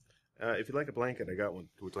If you'd like a blanket, I got one.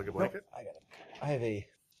 Would you like a blanket? I got it.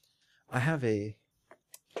 I have a.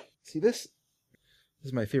 See this? This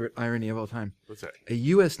is my favorite irony of all time. What's that? A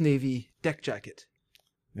U.S. Navy deck jacket,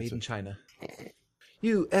 made in China.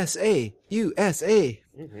 USA, USA.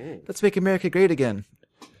 Mm-hmm. Let's make America great again.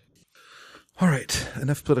 All right,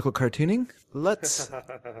 enough political cartooning. Let's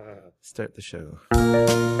start the show.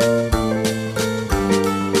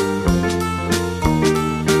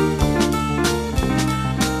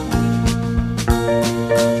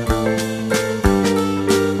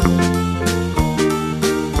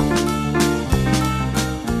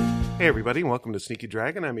 Hey, everybody, and welcome to Sneaky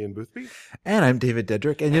Dragon. I'm Ian Boothby. And I'm David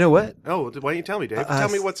Dedrick. And you know what? Oh, why don't you tell me, Dave? Tell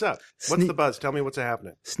me what's up. What's the buzz? Tell me what's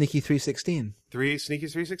happening. Sneaky 316. Sneaky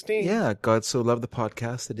 316? Yeah, God so loved the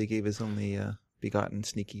podcast that he gave his only begotten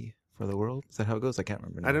Sneaky for the world. Is that how it goes? I can't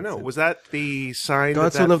remember. I don't know. Was that the sign God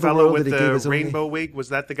that so loved the fellow world with that he gave the his only- rainbow wig, was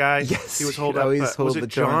that the guy? Yes. He was He'd holding up. always hold Was the it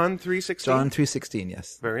John 316? John 316,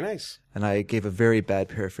 yes. Very nice. And I gave a very bad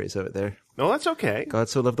paraphrase of it there. No, that's okay. God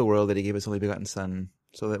so loved the world that he gave his only begotten Son,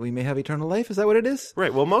 so that we may have eternal life. Is that what it is?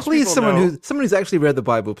 Right. Well, most Please, people know. someone who's actually read the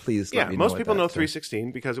Bible, please. Yeah, let me know most what people know that,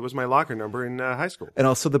 316 because it was my locker number in high school. And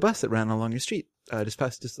also the bus that ran along your street,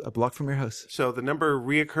 just a block from your house. So the number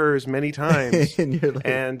reoccurs many times. In your life.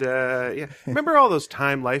 And yeah, remember all those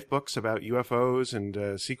Time Life books about UFOs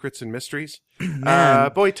and secrets and mysteries?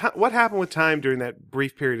 Boy, what happened with Time during that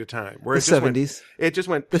brief period of time? Where The 70s. It just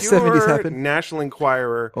went The pure 70s happened. National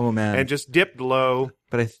Enquirer. Oh, man. And just dipped low.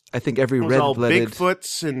 But I think every It was all red-blooded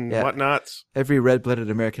Bigfoots and Yeah. whatnots. every red-blooded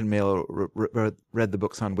American male read the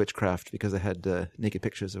books on witchcraft because they had naked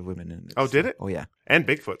pictures of women in it. Oh, did it? Oh, yeah. And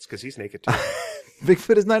Bigfoots, because he's naked too.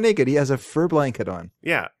 Bigfoot is not naked. He has a fur blanket on.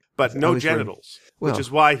 Yeah, but no always wearing- genitals, Well- which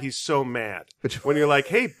is why he's so mad. Which- When you're like,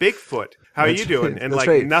 hey, Bigfoot, how are you doing? And That's like,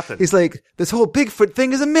 right. nothing. He's like, this whole Bigfoot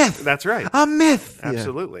thing is a myth. That's right. A myth. Yeah,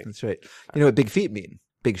 Absolutely. that's right. You know what big feet mean?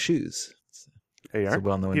 Big shoes. They It's are. a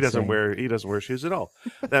well-known He doesn't saying. wear shoes at all.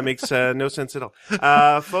 That makes no sense at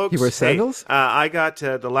all. Folks, He wears sandals? Hey, I got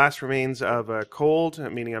the last remains of a cold,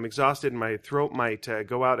 meaning I'm exhausted and my throat might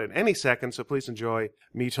go out at any second. So please enjoy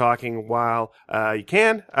me talking while you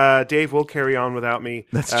can. Dave will carry on without me.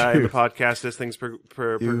 That's In true. the podcast as things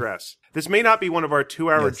progress. This may not be one of our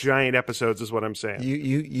 2-hour Yes. giant episodes, is what I'm saying.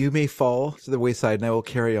 You may fall to the wayside, and I will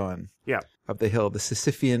carry on Yeah. up the hill. The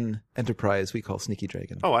Sisyphean enterprise we call Sneaky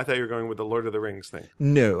Dragon. Oh, I thought you were going with the Lord of the Rings thing.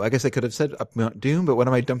 No, I guess I could have said up Mount Doom, but what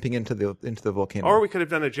am I dumping into the volcano? Or we could have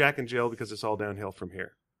done a Jack and Jill because it's all downhill from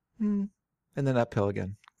here. And then uphill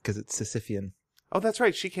again because it's Sisyphean. Oh, that's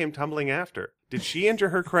right. She came tumbling after. Did she injure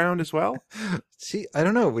her crown as well? I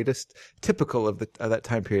don't know. We just typical of that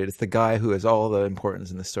time period. It's the guy who has all the importance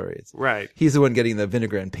in the story. Right. He's the one getting the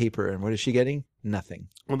vinegar and paper, and what is she getting? Nothing.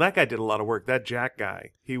 Well, that guy did a lot of work. That Jack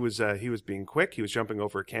guy, he was being quick. He was jumping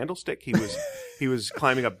over a candlestick. He was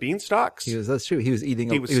climbing up beanstalks. That's true. He was eating.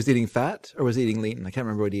 He was eating fat, or was he eating lean? I can't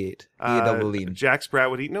remember what he ate. He ate double lean. Jack Sprat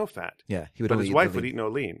would eat no fat. Yeah, he would. But only his eat wife the would lean. eat no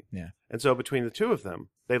lean. Yeah, And so between the two of them,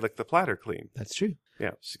 they licked the platter clean. that's true.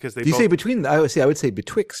 Yeah, because they Do you both. say between? I would say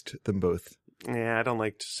betwixt them both. Yeah, I don't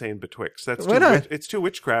like saying betwixt. That's Why too not? it's too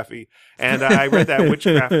witchcrafty. And I read that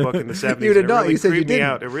witchcraft book in the 70s. You did and not. It really You said you creeped me didn't.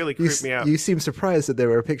 out. It really creeped me out. You seem surprised that there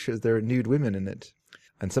were pictures. There were nude women in it,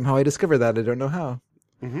 and somehow I discovered that. I don't know how.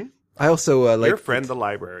 Mm-hmm. I also like Your friend, the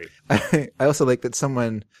library. I also like that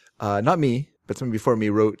someone, not me, but someone before me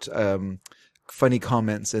wrote funny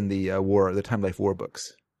comments in the Time Life War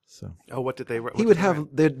books. So Oh, what did they write? he would have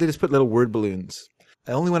they just put little word balloons.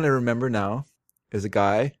 The only one I remember now is a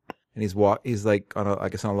guy, and he's like on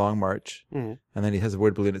a long march, Mhm. and then he has a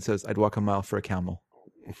word balloon that says, "I'd walk a mile for a camel."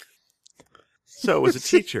 So it was a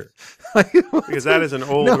teacher. Because that is an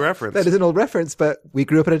old No, reference. That is an old reference, but we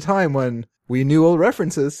grew up at a time when we knew old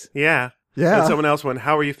references. Yeah. Yeah. And someone else went,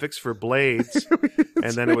 how are you fixed for blades?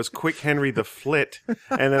 And then it was Quick Henry the Flit.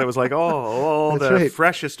 And then it was like, all That's the right.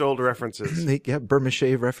 freshest old references. Yeah, Burma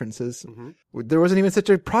Shave references. Mhm. There wasn't even such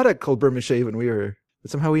a product called Burma Shave when we were, but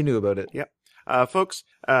somehow we knew about it. Yep. Folks,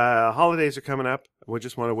 holidays are coming up. We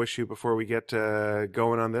just want to wish you, before we get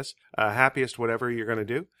going on this, happiest whatever you're going to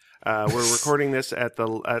do. We're recording this at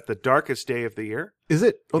the darkest day of the year. Is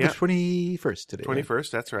it? Oh, Yeah. the 21st today. right?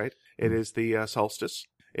 21st, that's right. It is the solstice.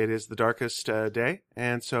 It is the darkest day,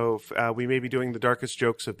 and so we may be doing the darkest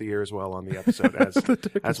jokes of the year as well on the episode,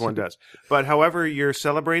 as one does. But however you're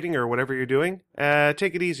celebrating or whatever you're doing,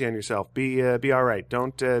 take it easy on yourself. Be all right.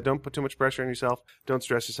 Don't put too much pressure on yourself. Don't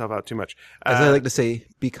stress yourself out too much. As I like to say,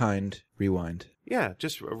 be kind, rewind. Yeah,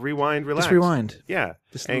 just rewind, relax. Just rewind. Yeah,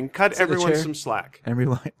 Just and cut sit in a everyone chair. some slack. And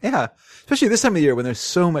rewind. Yeah. Especially this time of year when there's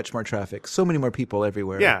so much more traffic, so many more people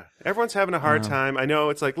everywhere. Yeah, everyone's having a hard time. I know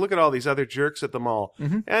it's like, look at all these other jerks at the mall.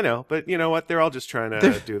 I know, but you know what? They're all just trying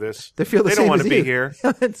to do this. They feel the They same don't want as to be you. here.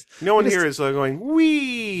 Yeah, No one here is like going,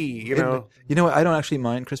 wee, you know. You know what? I don't actually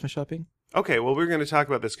mind Christmas shopping. Okay, well, we're going to talk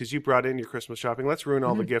about this because you brought in your Christmas shopping. Let's ruin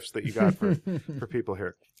all the gifts that you got for people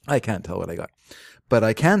here. I can't tell what I got. But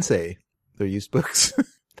I can say they're used books.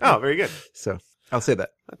 Oh, very good. So I'll say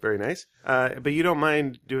that. Very nice. But you don't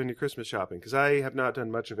mind doing your Christmas shopping because I have not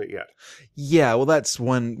done much of it yet. Yeah, well, that's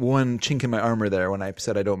one chink in my armor there. When I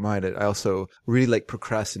said I don't mind it, I also really like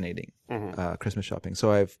procrastinating Christmas shopping.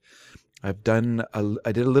 So I did a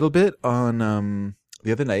little bit on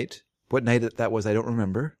the other night. What night that was, I don't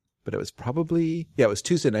remember, but it was probably it was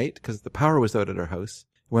Tuesday night because the power was out at our house.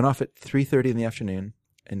 Went off at 3:30 in the afternoon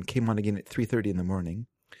and came on again at 3:30 in the morning.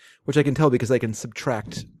 Which I can tell because I can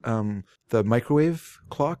subtract the microwave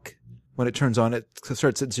clock. When it turns on, it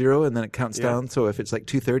starts at 0 and then it counts down. So if it's like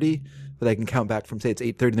 2:30, then I can count back from, say, it's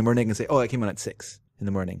 8:30 in the morning and say, oh, I came on at 6 in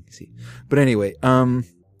the morning. You see. But anyway,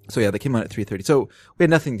 so yeah, they came on at 3:30. So we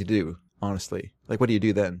had nothing to do, honestly. Like, what do you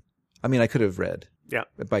do then? I mean, I could have read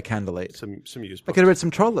by candlelight. Some used I books. could have read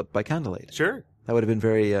some Trollop by candlelight. Sure. That would have been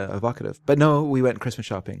very evocative. But no, we went Christmas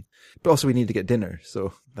shopping. But also we needed to get dinner.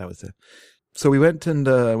 So that was it. So we went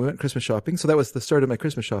Christmas shopping. So that was the start of my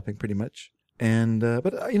Christmas shopping, pretty much. And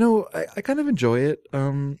but you know, I kind of enjoy it.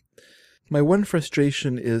 My one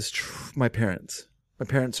frustration is my parents. My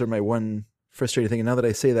parents are my one frustrating thing. And now that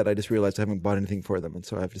I say that, I just realized I haven't bought anything for them, and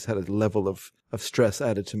so I've just had a level of stress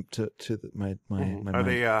added to my mind. Are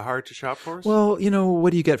they hard to shop for us? Well, you know,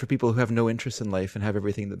 what do you get for people who have no interest in life and have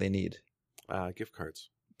everything that they need? Gift cards.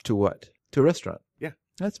 To what? To a restaurant. Yeah.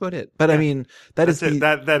 That's about it. But I mean, that is it.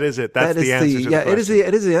 the That is it. That's the answer to the question.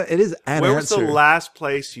 It is an Where answer. was the last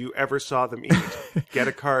place you ever saw them eat? Get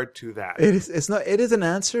a card to that. It is an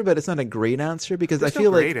answer, but it's not a great answer because There's I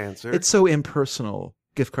feel no like great answer. it's so impersonal.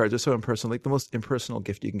 Gift cards are so impersonal. Like the most impersonal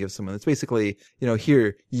gift you can give someone. It's basically, you know,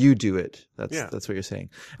 here, you do it. That's what you're saying,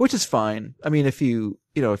 which is fine. I mean, if you're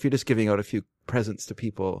just giving out a few presents to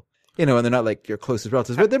people, you know, and they're not like your closest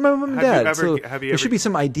relatives, but they're my mom and dad. There should be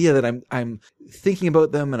some idea that I'm thinking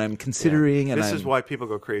about them and I'm considering. Yeah. And this is why people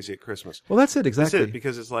go crazy at Christmas. Well, that's it, exactly. That's it,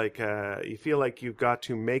 because it's like you feel like you've got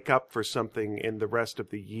to make up for something in the rest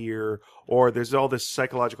of the year, or there's all this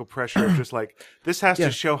psychological pressure of just like, this has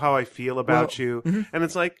to show how I feel about you. And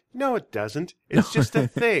it's like, no, it doesn't. It's just a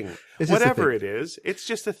thing. Whatever it is, it's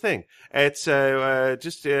just a thing. It's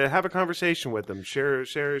just have a conversation with them. Share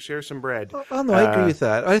some bread. Oh, no, I agree with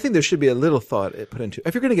that. I think there should be a little thought put into it.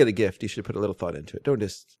 If you're going to get a gift, you should put a little thought into it. Don't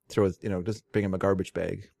just just bring them a garbage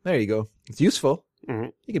bag. There you go. It's useful. Mm-hmm.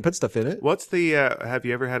 You can put stuff in it. What's the, have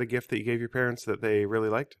you ever had a gift that you gave your parents that they really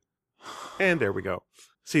liked? And there we go.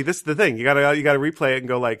 See, this is the thing. You gotta replay it and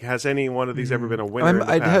go like, has any one of these ever been a winner in the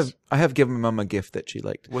past? I have given my mom a gift that she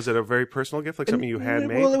liked. Was it a very personal gift, like something you had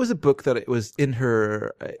made? Well, it was a book that it was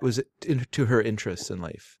to her interests in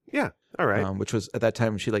life. Yeah. All right. Which was at that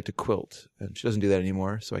time she liked to quilt, and she doesn't do that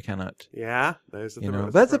anymore, so I cannot. Yeah, that's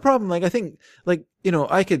the problem. Like I think,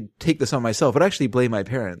 I could take this on myself, but actually blame my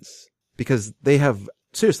parents because they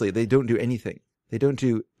don't do anything. They don't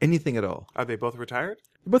do anything at all. Are they both retired?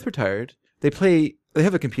 They're both retired. They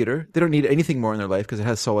have a computer. They don't need anything more in their life because it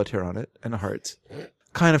has solitaire on it and hearts.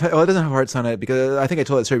 Kind of. Well, it doesn't have hearts on it because I think I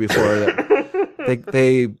told that story before that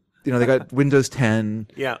they got Windows 10.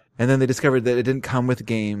 Yeah. And then they discovered that it didn't come with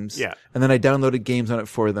games. Yeah. And then I downloaded games on it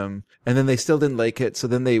for them. And then they still didn't like it. So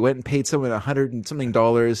then they went and paid someone $100 and something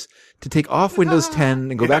to take off Windows 10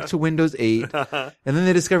 and go back to Windows 8. And then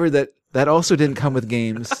they discovered that also didn't come with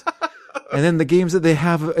games. And then the games that they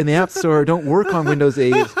have in the App Store don't work on Windows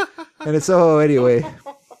 8. And it's, anyway.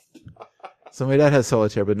 So my dad has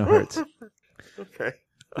solitaire, but no hearts. Okay.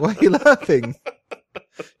 Why are you laughing?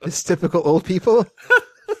 Just typical old people?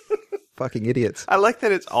 Fucking idiots. I like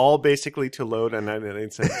that it's all basically to load a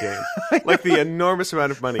 99-cent game. Like the enormous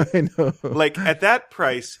amount of money. I know. Like at that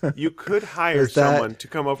price, you could hire someone to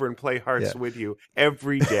come over and play Hearts with you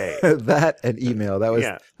every day. That and email.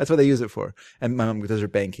 That's what they use it for. And my mom does her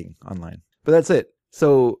banking online. But that's it.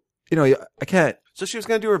 So, I can't. So she was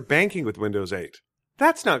going to do her banking with Windows 8.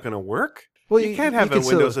 That's not going to work. Well, you can't have a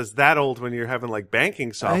Windows that's that old when you're having like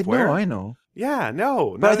banking software. I know. Yeah,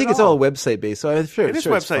 no. But I think it's all website based, so I'm sure it is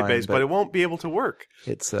website based, but it won't be able to work.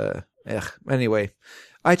 It's anyway.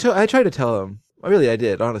 I tried to tell them. I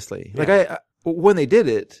did, honestly. Yeah. Like when they did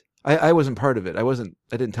it, I wasn't part of it. I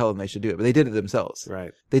didn't tell them they should do it, but they did it themselves.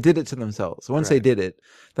 Right. They did it to themselves. Once they did it,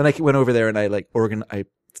 then I went over there and I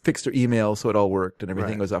fixed their email so it all worked and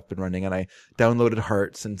everything Right. was up and running. And I downloaded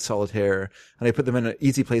Hearts and Solitaire and I put them in an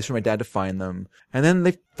easy place for my dad to find them. And then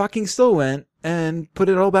they fucking still went and put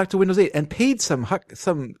it all back to Windows 8 and paid some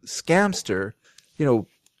scamster,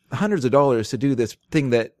 hundreds of dollars to do this thing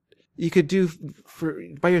that you could do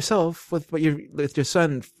by yourself with your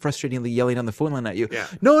son frustratingly yelling on the phone line at you. Yeah.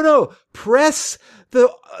 No, press the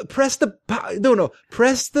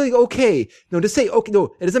okay. No, just say okay. No,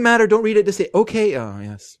 it doesn't matter. Don't read it. Just say okay. Oh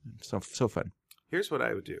yes, so fun. Here's what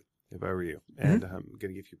I would do if I were you, and I'm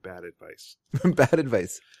going to give you bad advice. Bad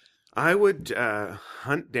advice. I would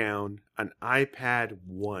hunt down an iPad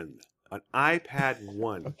 1. An iPad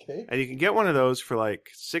 1. Okay. And you can get one of those for like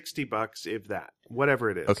 $60, if that. Whatever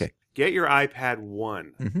it is. Okay. Get your iPad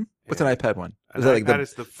 1. Mm-hmm. What's an iPad 1? An Is that like iPad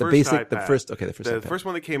is the first basic, iPad. the first The iPad. first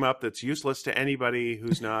one that came up that's useless to anybody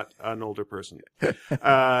who's not an older person.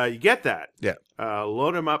 You get that. Yeah.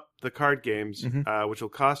 Load them up, the card games, Mm-hmm. which will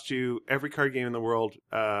cost you every card game in the world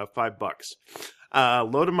 $5.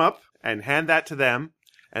 Load them up and hand that to them,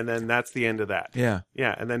 and then that's the end of that. Yeah.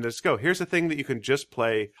 Yeah, and then just go. Here's a thing that you can just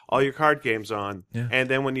play all your card games on, Yeah. and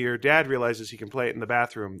then when your dad realizes he can play it in the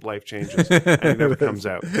bathroom, life changes, and it never comes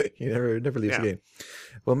out. He never leaves Yeah. the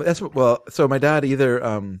game. So my dad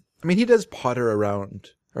either he does putter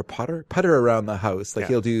around the house. Like Yeah.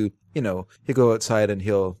 he'll do, he'll go outside and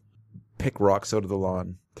he'll pick rocks out of the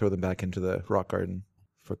lawn, throw them back into the rock garden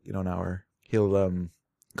for an hour. He'll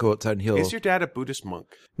go outside and he'll Is your dad a Buddhist monk?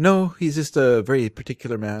 No, he's just a very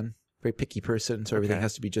particular man, very picky person, so everything Okay.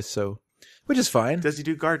 has to be just so, which is fine. Does he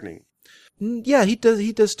do gardening? Yeah, he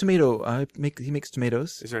does tomato. He makes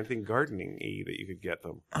tomatoes. Is there anything gardening-y that you could get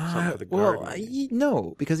them? Something for the Well, garden?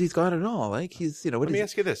 no, because he's got it all. Like he's, what Let is me it?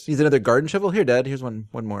 ask you this. He's another garden shovel. Here, Dad. Here's one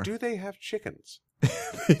more. Do they have chickens?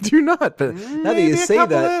 They do not. But now that you say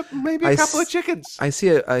that, Maybe I a couple s- of chickens. I see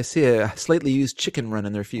a slightly used chicken run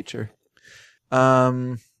in their future.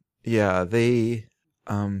 Yeah, they.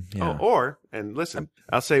 Yeah. Oh, and listen,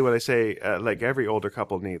 I'll say what I say, like every older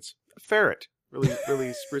couple needs. A ferret.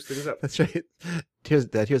 Really spruce things up. That's right.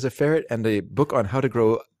 Here's a ferret and a book on how to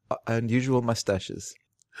grow unusual mustaches.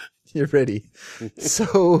 You're ready.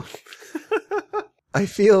 So I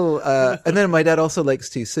feel, and then my dad also likes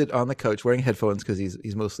to sit on the couch wearing headphones because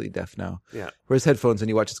he's mostly deaf now. Yeah. Wears headphones and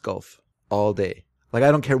he watches golf all day. Like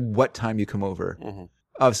I don't care what time you come over. Mhm.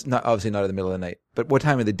 Obviously not in the middle of the night, but what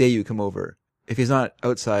time of the day you come over. If he's not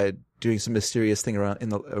outside doing some mysterious thing around in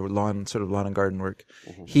the lawn and garden work,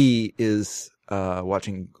 he is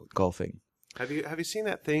watching golfing. Have you seen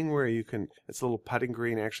that thing where you can? It's a little putting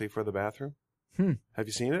green actually for the bathroom. Have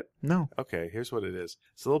you seen it? No. Okay, here's what it is.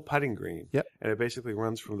 It's a little putting green. Yep. And it basically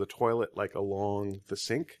runs from the toilet like along the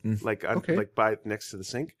sink, like Okay. like by next to the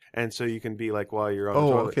sink. And so you can be like while you're on the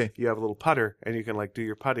Oh, toilet, okay. you have a little putter and you can like do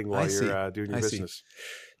your putting while I see. you're doing your I see. business.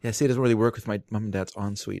 Yeah, see, it doesn't really work with my mom and dad's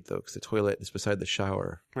ensuite though, because the toilet is beside the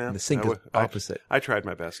shower Yeah, and the sink I is opposite. I tried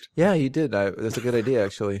my best. Yeah, you did. That's a good idea,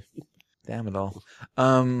 actually. Damn it all.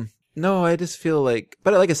 No, I just feel like,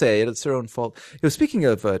 but like I say, it's their own fault. Speaking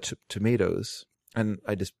of tomatoes, and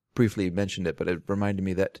I just briefly mentioned it, but it reminded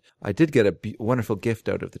me that I did get a wonderful gift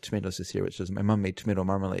out of the tomatoes this year, which was my mom made tomato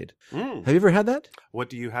marmalade. Have you ever had that? What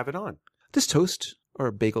do you have it on? Just toast or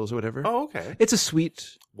bagels or whatever. Oh, okay. It's a sweet.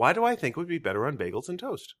 Why do I think it would be better on bagels and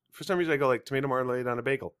toast? For some reason, I go like tomato marmalade on a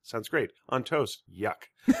bagel. Sounds great. On toast, yuck.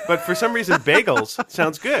 But for some reason, bagels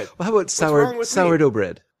sounds good. Well, how about wrong with me? sourdough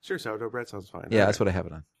bread? Sure, sourdough bread sounds fine. Yeah, Okay. that's what I have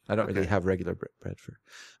it on. I don't really Okay. have regular bread for.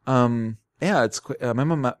 Yeah, it's my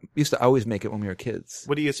mom used to always make it when we were kids.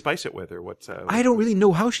 What do you spice it with, or what's? I don't really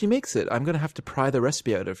know how she makes it. I'm gonna have to pry the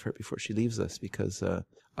recipe out of her before she leaves us because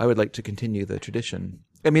I would like to continue the tradition.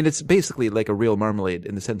 I mean, it's basically like a real marmalade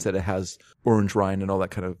in the sense that it has orange rind and all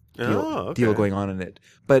that kind of deal okay. going on in it.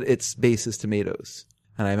 But its base is tomatoes,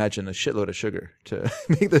 and I imagine a shitload of sugar to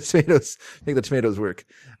make the tomatoes work.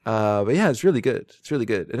 But yeah, it's really good. It's really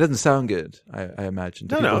good. It doesn't sound good, I imagine.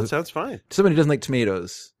 to No, people it who- sounds fine. to somebody who doesn't like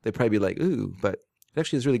tomatoes, they'd probably be like, ooh, but it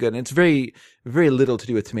actually is really good. And it's very, very little to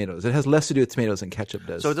do with tomatoes. It has less to do with tomatoes than ketchup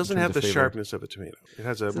does. So it in doesn't terms have of the flavor. sharpness of a tomato. It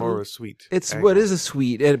has a more of a sweet. It's angle. what is a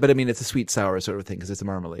sweet, but I mean, it's a sweet sour sort of thing because it's a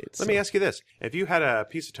marmalade. Let me ask you this: if you had a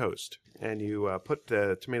piece of toast and you put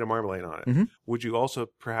the tomato marmalade on it, would you also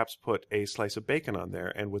perhaps put a slice of bacon on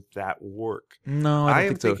there, and would that work? No, I I don't am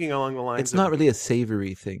think so. thinking along the lines. It's of, not really a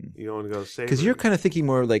savory thing You don't want to go savory. because you're kind of thinking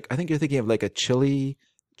more like I think you're thinking of like a chili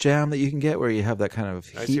jam that you can get where you have that kind of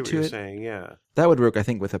I see heat what to you're it. saying, yeah. That would work, I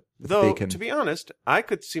think, with Though, bacon. to be honest, I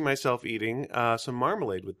could see myself eating some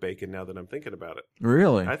marmalade with bacon now that I'm thinking about it.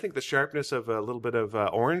 Really? I think the sharpness of a little bit of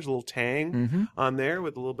orange, a little tang on there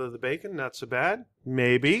with a little bit of the bacon, not so bad.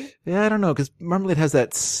 Maybe. Yeah, I don't know, because marmalade has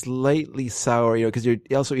that slightly sour, because you're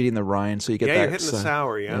also eating the rind, so you get that. Yeah, you're hitting the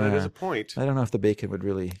sour, yeah, that is a point. I don't know if the bacon would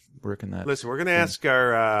really work in that. Listen, we're going to ask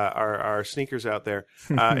our sneakers out there,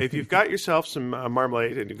 if you've got yourself some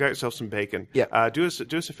marmalade and you've got yourself some bacon, do us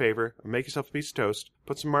a favor, make yourself a piece of toast,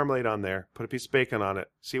 put some marmalade on there, put a piece of bacon on it,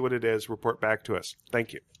 see what it is, report back to us.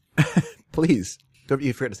 Thank you. Please. Don't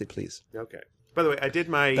you forget to say please. Okay. By the way, I did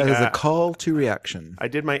my... That is a call to reaction. I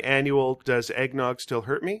did my annual Does Eggnog Still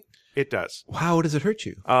Hurt Me? It does. How does it hurt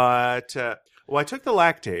you? Well, I took the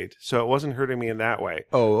Lactaid, so it wasn't hurting me in that way.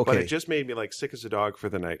 Oh, okay. But it just made me like sick as a dog for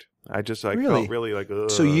the night. I just Really? felt really like, ugh.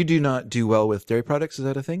 So you do not do well with dairy products? Is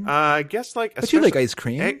that a thing? I guess like... But you like ice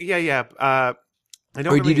cream? Yeah. I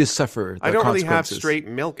don't Or really, do you just suffer the I don't really have consequences? straight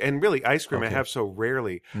milk, and really ice cream I Okay. have so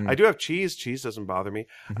rarely. I do have cheese. Cheese doesn't bother me,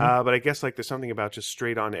 but I guess like there's something about just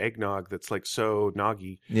straight on eggnog that's like so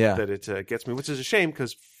noggy Yeah. that it gets me, which is a shame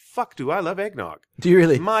because fuck, do I love eggnog? Do you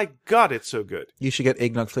really? My God, it's so good. You should get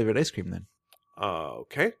eggnog flavored ice cream then.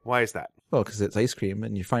 Okay, why is that? Well, because it's ice cream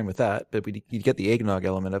and you're fine with that, but you'd get the eggnog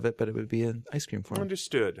element of it, but it would be an ice cream form.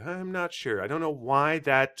 Understood. I'm not sure. I don't know why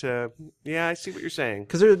that. Yeah, I see what you're saying.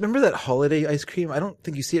 Because remember that holiday ice cream? I don't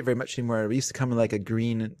think you see it very much anymore. It used to come in like a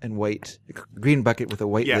green and white, green bucket with a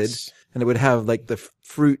white lid. Yes. And it would have like the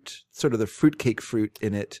fruit, sort of the fruitcake fruit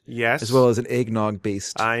in it. Yes. As well as an eggnog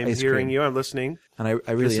based I'm ice hearing cream. you. I'm listening. And I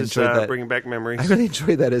really This is enjoyed that. bringing back memories. I really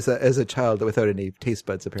enjoyed that as a child without any taste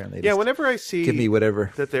buds, apparently. Yeah, Just whenever I see give me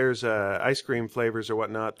whatever. that there's ice cream flavors or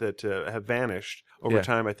whatnot that have vanished over Yeah.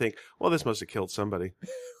 time, I think, well, this must have killed somebody.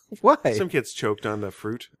 Why? Some kids choked on the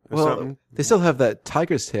fruit or Well, something. they still have that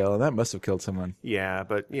tiger's tail, and that must have killed someone. Yeah,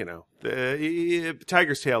 but you know, the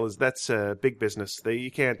tiger's tail that's big business.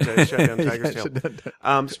 You can't shut down tiger's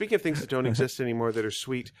tail. Speaking of things that don't exist anymore that are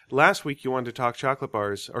sweet, last week you wanted to talk chocolate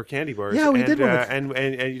bars or candy bars. Yeah, we and, did want to-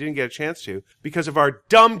 and you didn't get a chance to because of our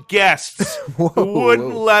dumb guests Whoa, who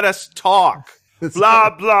wouldn't whoa. let us talk.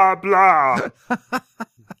 Blah blah blah.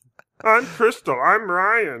 I'm Crystal. I'm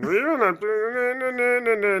Ryan.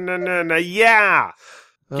 Yeah.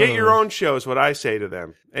 Get your own show is what I say to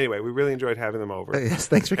them. Anyway, we really enjoyed having them over. Yes,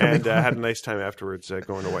 thanks for coming. And had a nice time afterwards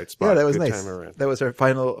going to White Spot. Yeah, that was Good nice. time around. That was our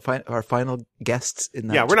final guests in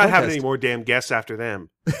that. Yeah, we're not having podcast. any more damn guests after them.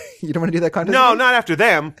 You don't want to do that contest? No, again? not after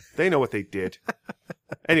them. They know what they did.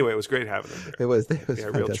 Anyway, it was great having them there. It was Yeah,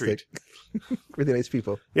 fantastic. real treat. Really nice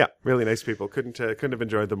people. Yeah, really nice people. Couldn't have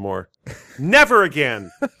enjoyed them more. Never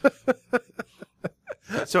again.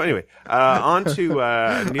 So anyway, on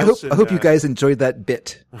to Nielsen. I hope you guys enjoyed that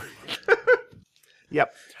bit.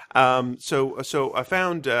 Yep. So I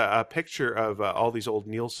found a picture of all these old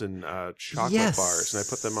Nielsen chocolate Yes. bars, and I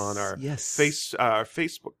put them on our Yes. our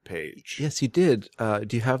Facebook page. Yes, you did. Do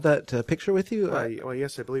you have that picture with you? Well,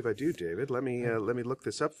 yes, I believe I do, David. Let me look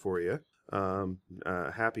this up for you.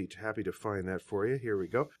 Happy to find that for you. Here we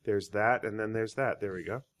go. There's that, and then there's that. There we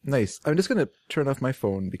go. Nice. I'm just going to turn off my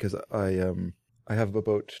phone because I have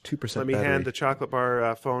about 2% Let me battery. hand the chocolate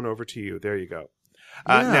bar phone over to you. There you go.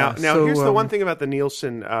 Yeah, Now so, here's the one thing about the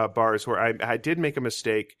Nielsen bars where I did make a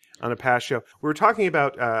mistake on a past show. We were talking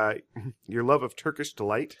about your love of Turkish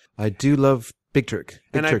Delight, I do love Big Turk.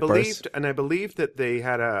 Big and Turk bars. I believed that they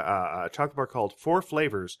had a chocolate bar called Four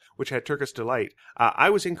Flavors, which had Turkish Delight. I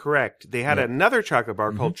was incorrect. They had another chocolate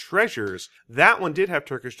bar called Treasures. That one did have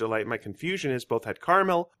Turkish Delight. My confusion is both had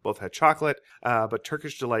caramel, both had chocolate, but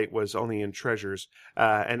Turkish Delight was only in Treasures.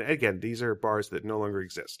 And again, these are bars that no longer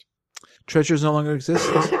exist. Treasures no longer exist.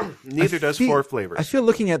 Neither does Four Flavors. I feel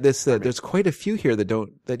looking at this, there's quite a few here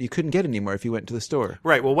that you couldn't get anymore if you went to the store.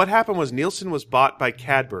 Right. Well, what happened was Nielsen was bought by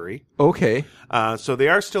Cadbury. Okay. So they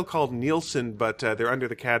are still called Nielsen, but they're under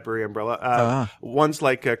the Cadbury umbrella. Ones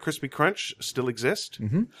like Crispy Crunch still exist.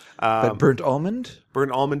 But burnt almond?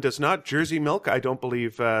 Burnt Almond does not. Jersey Milk, I don't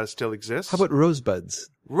believe still exists. How about rosebuds?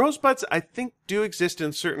 Rosebuds? I think do exist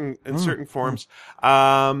in certain forms.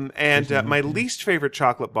 And my least favorite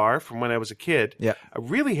chocolate bar from when I was a kid. Yeah. I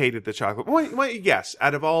really hated the chocolate. Well, yes,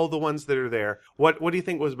 out of all the ones that are there, what do you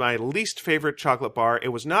think was my least favorite chocolate bar? It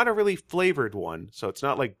was not a really flavored one, so it's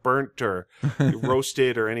not like burnt or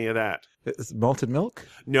roasted or any of that. It's malted milk?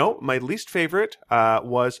 No, my least favorite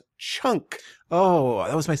was Chunk. Oh,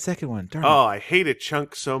 that was my second one. Darn it. Oh, I hated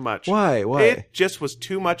Chunk so much. Why? It just was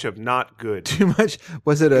too much of not good. Too much?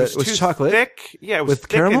 Was it It was too chocolate? thick. Yeah, it was With thick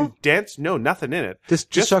caramel? and dense. No, nothing in it.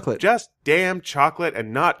 Just chocolate. Just damn chocolate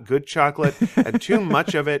and not good chocolate and too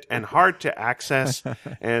much of it and hard to access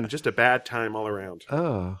and just a bad time all around.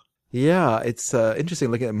 Oh. Yeah, it's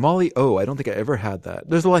interesting looking at Molly O. I don't think I ever had that.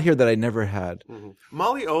 There's a lot here that I never had. Mm-hmm.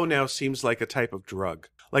 Molly O now seems like a type of drug.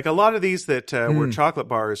 Like a lot of these that were chocolate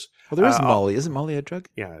bars. Well, there is Molly. Isn't Molly a drug?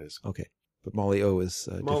 Yeah, it is. Okay. But Molly O is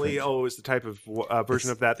Molly different. O is the type of version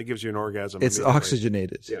of that gives you an orgasm. It's immediately.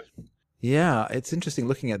 oxygenated. Yeah. Yeah, it's interesting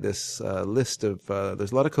looking at this list of.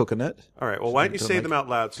 There's a lot of coconut. All right. Well, why don't you say them out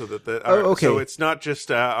loud so that okay. so it's not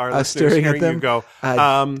just our listeners Staring at hearing them. you go.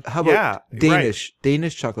 How about yeah, Danish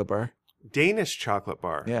chocolate bar? right. Danish chocolate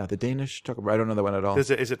bar. Yeah, the Danish chocolate bar. I don't know that one at all. Is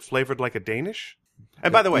it flavored like a Danish?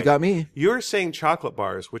 And by the way, you got me. You're saying chocolate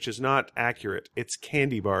bars, which is not accurate. It's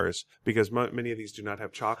candy bars because many of these do not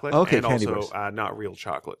have chocolate Okay, and candy also bars. not real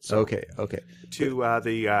chocolate. So Okay. to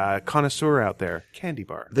the connoisseur out there, candy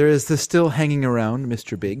bar. There is the still hanging around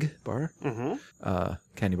Mr. Big bar,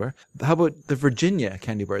 candy bar. How about the Virginia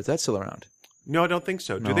candy bar? Is that still around? No, I don't think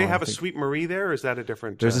so. Do No, they I have a think- Sweet Marie there, or is that a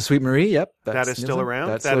different? There's a Sweet Marie. Yep, that is still around.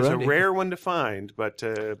 That's That still is around. a rare one to find, but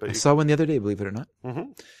I you, saw one the other day. Believe it or not.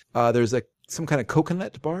 Mhm. There's some kind of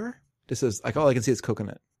coconut bar. This is like all I can see is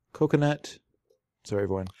coconut. Coconut. Sorry,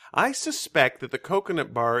 everyone. I suspect that the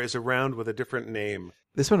coconut bar is around with a different name.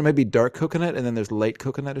 This one might be dark coconut, and then there's light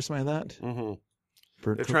coconut or something like that. Mm-hmm.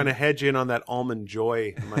 Burnt They're trying to hedge in on that almond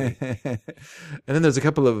joy money. and then there's a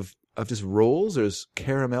couple of just rolls. There's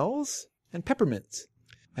caramels and peppermints.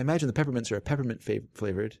 I imagine the peppermints are peppermint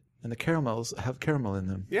flavored, and the caramels have caramel in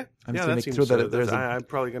them. Yeah, I'm yeah, just gonna that seems. throw that out there I'm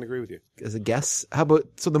probably going to agree with you. as a guess. How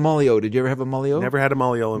about the Molly O? Did you ever have a Molly O? Never had a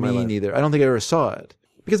Molly O in my Me life. neither. I don't think I ever saw it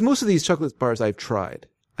because most of these chocolate bars I've tried.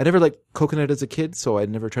 I never liked coconut as a kid, so I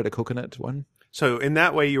never tried a coconut one. So in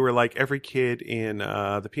that way, you were like every kid in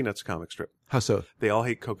the Peanuts comic strip. How so? They all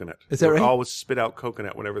hate coconut. Is that They right? always spit out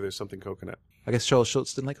coconut whenever there's something coconut. I guess Charles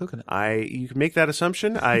Schultz didn't like coconut. You can make that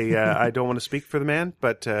assumption. I don't want to speak for the man,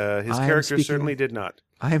 but his character certainly did not.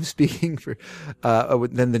 I am speaking for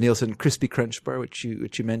then the Nielsen Crispy Crunch bar, which you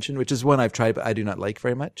mentioned, which is one I've tried, but I do not like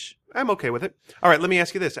very much. I'm okay with it. All right, let me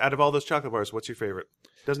ask you this: out of all those chocolate bars, what's your favorite?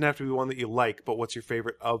 Doesn't have to be one that you like, but what's your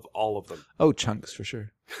favorite of all of them? Oh, Chunks for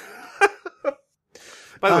sure.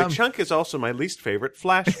 By the way, Chunk is also my least favorite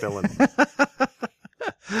Flash villain.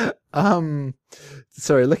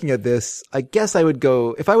 Sorry, looking at this, I guess I would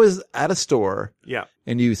go if I was at a store Yeah,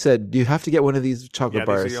 and you said you have to get one of these chocolate yeah.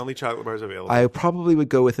 bars. These are the only chocolate bars available. I probably would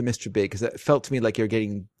go with the Mr. Big because it felt to me like you're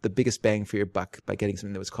getting the biggest bang for your buck by getting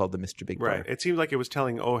something that was called the Mr. Big Right. bar. It seemed like it was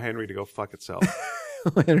telling O. Henry to go fuck itself.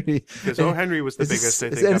 Henry, Because O. Henry was the biggest, I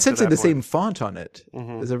think, and up to essentially that the point. same font on it.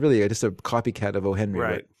 Mhm. It's really just a copycat of O. Henry,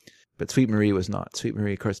 Right. But Sweet Marie was not. Sweet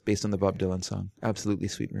Marie, of course, based on the Bob Dylan song. Absolutely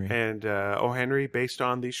Sweet Marie. And O. Henry based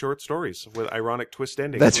on the short stories with ironic twist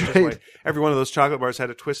endings. That's which is right. why every one of those chocolate bars had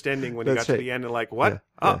a twist ending when you got That's to right. the end and like, what? Yeah,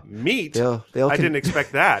 Oh, yeah. meat? They all I didn't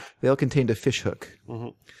expect that. They all contained a fish hook.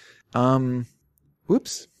 Mhm.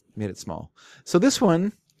 Whoops, made it small. So this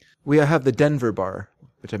one, we have the Denver bar,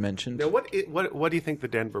 which I mentioned. Now, what do you think the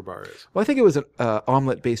Denver bar is? Well, I think it was an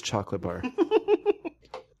omelet-based chocolate bar.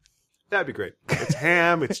 That'd be great. It's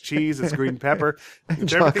ham, it's cheese, it's green pepper.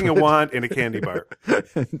 It's chocolate. everything you want in a candy bar.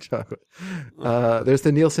 Chocolate. There's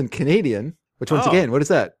the Nielsen Canadian, which once Oh. again, what is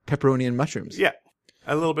that? Pepperoni and mushrooms. Yeah.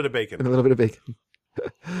 A little bit of And bacon. a little bit of bacon.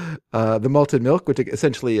 The malted milk, which is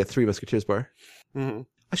essentially a Three Musketeers bar. Hmm.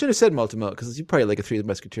 I should have said malted milk because you probably like a Three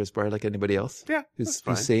Musketeers bar like anybody else. Yeah, who's that's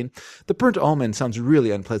fine. sane. The burnt almond sounds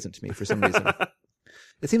really unpleasant to me for some reason.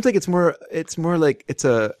 It seems like it's more like it's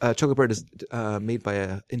a chocolate bar made by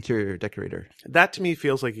an interior decorator. That to me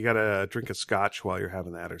feels like you got to drink a scotch while you're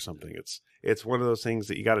having that or something. It's one of those things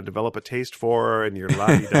that you got to develop a taste for, and you're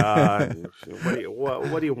la-di-da. And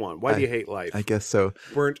what do you want? Why do you hate life? I guess so.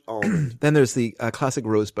 Burnt almond. Then there's the classic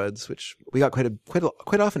rosebuds, which we got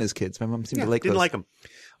quite often as kids. My mom seemed to like didn't those. like them.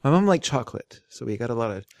 My mom liked chocolate, so we got a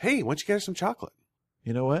lot of. Hey, why don't you get her some chocolate?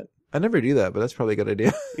 You know what? I never do that, but that's probably a good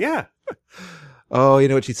idea. Yeah. Oh, you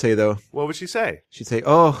know what she'd say though? What would she say? She'd say,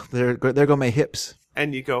 "Oh, there go my hips."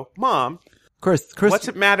 And you go, Mom, Of course. what's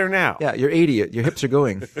it matter now? Yeah, you're 80. Your hips are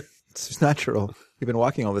going. It's just natural. You've been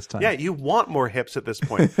walking all this time. Yeah, you want more hips at this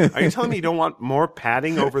point. Are you telling me you don't want more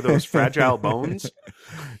padding over those fragile bones?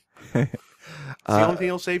 It's the only thing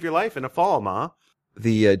that'll save your life in a fall, Ma.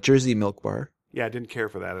 The Jersey Milk Bar. Yeah, I didn't care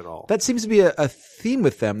for that at all. That seems to be a theme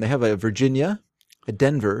with them. They have a Virginia, a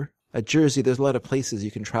Denver, at Jersey, there's a lot of places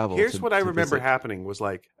you can travel. Here's what I to remember visit. happening was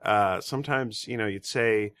like, sometimes, you'd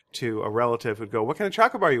say to a relative who'd go, what kind of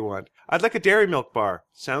chocolate bar you want? I'd like a Dairy Milk bar.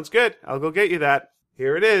 Sounds good. I'll go get you that.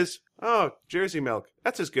 Here it is. Oh, Jersey Milk.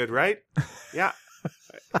 That's as good, right? Yeah.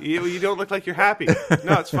 You don't look like you're happy.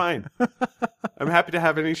 No, it's fine. I'm happy to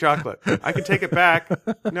have any chocolate. I can take it back.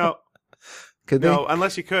 No. No,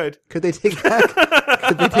 unless you could. Could they take back?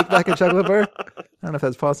 Could they take back a chocolate bar? I don't know if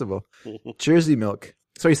that's possible. Jersey Milk.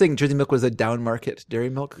 So you're saying Jersey Milk was a down market Dairy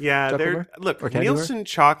Milk? Yeah, chocolate bar? look, Or candy Nielsen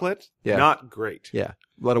chocolate, Yeah. not great. Yeah,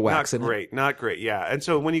 a lot of wax in it. Not great, yeah. And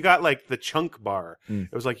so when you got like the chunk bar,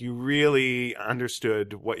 it was like you really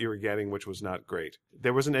understood what you were getting, which was not great.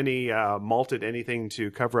 There wasn't any malted anything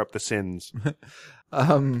to cover up the sins.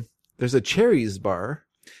 There's a Cherries bar.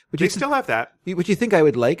 They still have that. Which you think I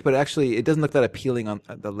would like, but actually it doesn't look that appealing on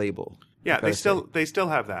the label. Yeah, I've gotta they still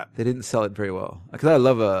have that. They didn't sell it very well. Because I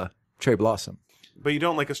love a cherry blossom. But you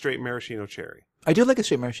don't like a straight maraschino cherry. I do like a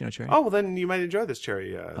straight maraschino cherry. Oh, well, then you might enjoy this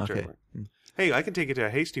cherry. Okay. Cherry. Hey, I can take you to a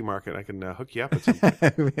Hasty Market. I can hook you up with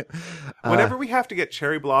something. Whenever we have to get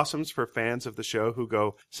cherry blossoms for fans of the show who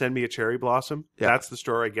go, send me a cherry blossom, that's the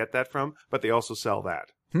store I get that from, but they also sell that.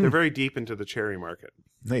 They're very deep into the cherry market.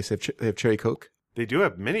 Nice. They have cherry Coke. They do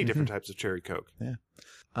have many different types of cherry Coke.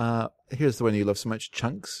 Yeah. Here's the one you love so much,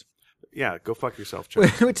 Chunks. Yeah, go fuck yourself,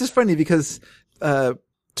 Chuck. Which is funny because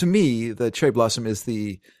to me, the cherry blossom is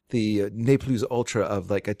the Ne Plus Ultra of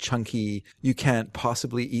like a chunky, you can't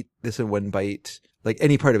possibly eat this in one bite. Like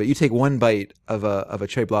any part of it. You take one bite of a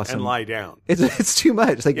cherry blossom. And lie down. It's too much.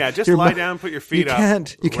 It's like just lie down, put your feet up.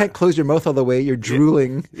 You can't close your mouth all the way. You're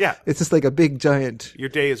drooling. Yeah. It's just like a big giant. Your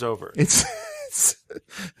day is over. It's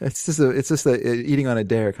just a eating on a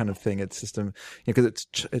dare kind of thing. It's just because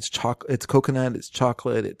it's coconut, it's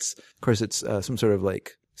chocolate, it's of course it's some sort of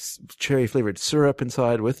like cherry flavored syrup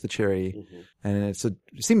inside with the cherry, and it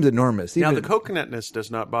seems enormous. Now the coconutness does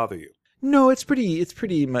not bother you. No, it's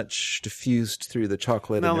pretty much diffused through the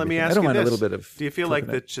chocolate. Now and let me everything. ask I don't you mind this. a little bit of. Do you feel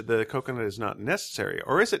coconut. like the coconut is not necessary,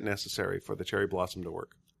 or is it necessary for the cherry blossom to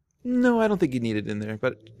work? No, I don't think you need it in there,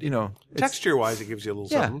 but Texture-wise, it gives you a little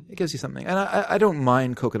something. It gives you something, and I don't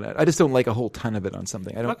mind coconut. I just don't like a whole ton of it on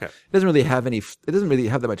something. I don't. Okay. It doesn't really have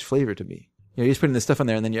that much flavor to me. You're just putting this stuff on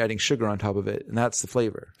there, and then you're adding sugar on top of it, and that's the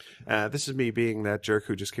flavor. This is me being that jerk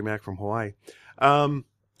who just came back from Hawaii.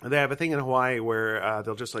 They have a thing in Hawaii where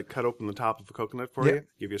they'll just like cut open the top of a coconut for you,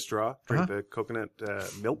 give you a straw, drink the coconut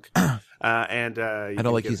milk, and I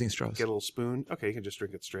don't like using straws. Get a little spoon. Okay, you can just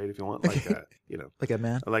drink it straight if you want, like like a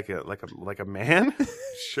man. like a man.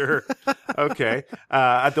 Sure. Okay.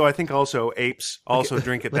 Though I think also apes also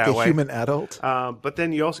drink it like that a way. human adult. But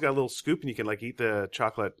then you also got a little scoop, and you can like eat the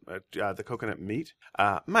chocolate, the coconut meat.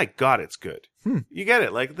 My God, it's good. You get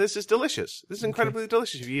it. Like, this is delicious. This is incredibly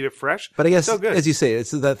delicious if you eat it fresh. But I guess, so good. as you say,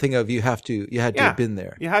 it's that thing of you had to have been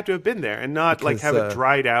there. You have to have been there and not like have it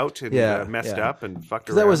dried out and messed up and fucked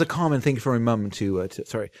around. That was a common thing for my mum to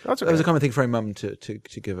sorry. That's okay. That was a common thing for my mum to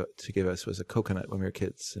give us was a coconut when we were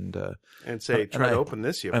kids and say, try to open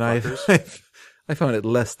this, you and fuckers. I found it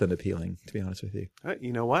less than appealing, to be honest with you.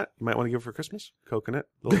 You know what? You might want to give it for Christmas. Coconut.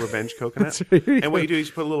 A little revenge coconut. That's right. And what you do is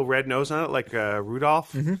you put a little red nose on it like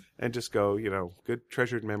Rudolph and just go, good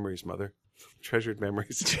treasured memories, mother. Treasured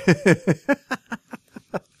memories.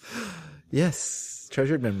 Yes.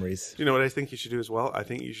 Treasured memories. You know what I think you should do as well? I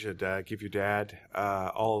think you should give your dad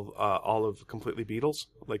all of Completely Beatles,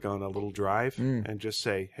 like on a little drive, and just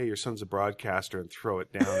say, hey, your son's a broadcaster, and throw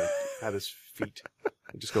it down at his feet.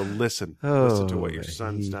 And just go, listen to what your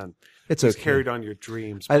son's done. It's He's okay. carried on your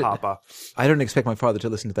dreams, Papa. I don't expect my father to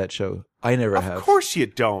listen to that show. I never have. Of course you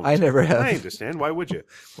don't. I never have. I understand. Why would you?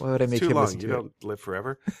 Why would I make It's too him long. listen to You it? don't live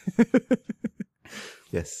forever.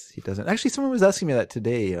 Yes, he doesn't. Actually, someone was asking me that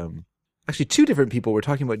today. Actually, two different people were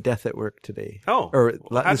talking about death at work today. Oh. Or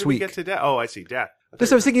How this did we week. get to death? Oh, I see. Death.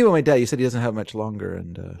 Just I was thinking about my dad. You said he doesn't have much longer,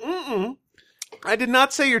 and I did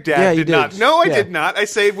not say your dad Yeah, you did not. did. No, I Yeah. did not. I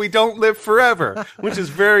say we don't live forever, which is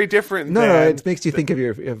very different no, than... it makes you think of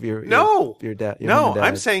your No. your dad. Your mom No, and dad.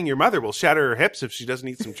 I'm saying your mother will shatter her hips if she doesn't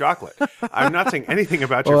eat some chocolate. I'm not saying anything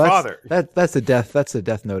about Well, your that's- father. That's a death. That's a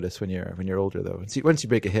death notice when you're older, though. Once you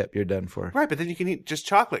break a hip, you're done for. Right, but then you can eat just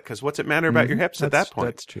chocolate, because what's it matter about your hips at That's- that point?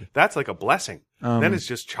 that's true. That's like a blessing. Then it's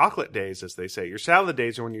just chocolate days, as they say. Your salad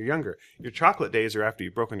days are when you're younger. Your chocolate days are after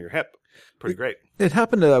you've broken your hip. Pretty great. It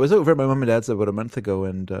happened. I was over at my mom and dad's about a month ago,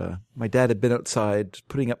 and my dad had been outside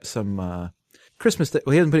putting up some Christmas.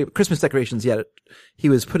 He hadn't put up Christmas decorations yet. He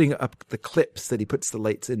was putting up the clips that he puts the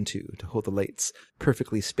lights into to hold the lights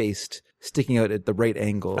perfectly spaced, sticking out at the right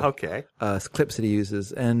angle. Okay. Clips that he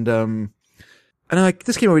uses, and And like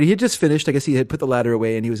this came over. He had just finished. I guess he had put the ladder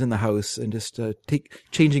away, and he was in the house and just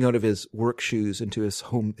changing out of his work shoes into his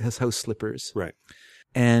house slippers. Right.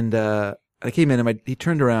 And I came in, and he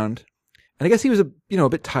turned around, and I guess he was a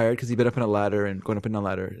bit tired because he'd been up on a ladder and going up in a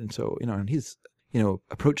ladder, and so and he's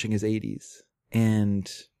approaching his 80s,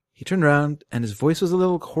 and he turned around, and his voice was a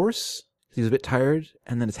little hoarse. He was a bit tired,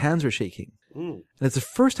 and then his hands were shaking. And it's the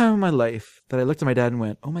first time in my life that I looked at my dad and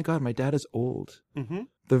went, "Oh my God, my dad is old." Mm-hmm.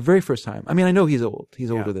 The very first time. I mean, I know he's old.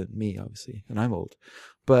 He's older than me, obviously, and I'm old.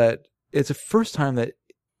 But it's the first time that,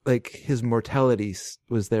 like, his mortality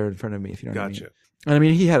was there in front of me, if you know what I mean. Gotcha. And I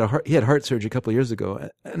mean, he had heart surgery a couple of years ago,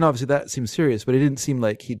 and obviously that seems serious, but it didn't seem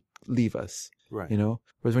like he'd leave us. Right.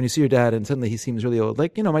 Whereas when you see your dad and suddenly he seems really old,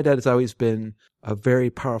 like, my dad has always been a very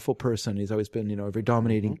powerful person. He's always been, a very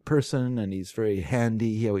dominating person, and he's very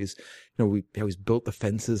handy. He always, he always built the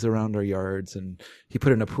fences around our yards, and he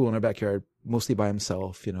put in a pool in our backyard mostly by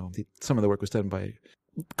himself. Some of the work was done by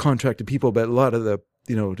contracted people, but a lot of the,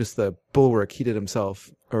 just the bulwark he did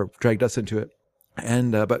himself or dragged us into it.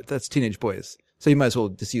 And, but that's teenage boys. So you might as well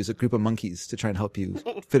just use a group of monkeys to try and help you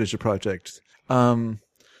finish a project.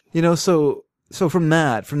 So from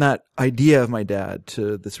that idea of my dad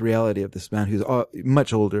to this reality of this man who's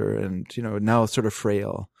much older and, now sort of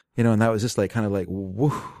frail, and that was just like, kind of like,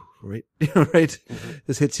 whoo, right? Right? Mm-hmm.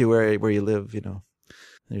 This hits you where you live, and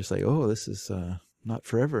you're just like, oh, this is, not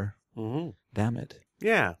forever. Mm-hmm. Damn it.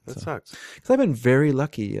 Yeah, that sucks. Cause I've been very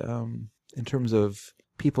lucky, in terms of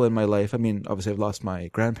people in my life. I mean, obviously I've lost my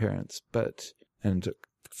grandparents, and a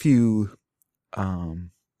few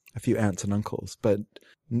aunts and uncles, but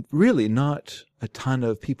really not a ton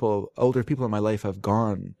of older people in my life have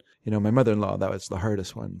gone. My mother-in-law, that was the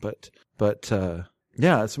hardest one, but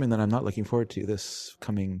yeah, it's something that I'm not looking forward to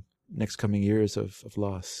next coming years of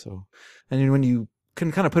loss. So, and when you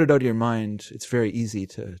can kind of put it out of your mind, it's very easy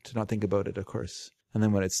to not think about it, of course. And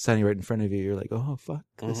then when it's standing right in front of you, you're like, oh fuck,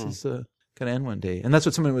 this is going to end one day. And that's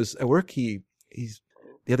what someone was at work.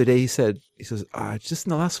 The other day he says, just in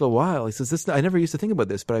the last little while, he says, I never used to think about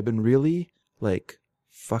this, but I've been really like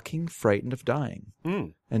fucking frightened of dying.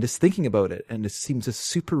 And just thinking about it. And it seems just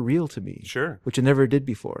super real to me. Sure. Which I never did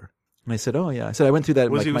before. And I said, oh yeah. I said, I went through that.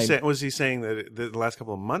 Was he saying that the last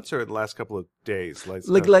couple of months or the last couple of days? The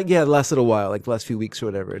last little while, like the last few weeks or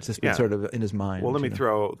whatever. It's just been sort of in his mind. Well, let me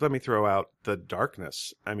throw out the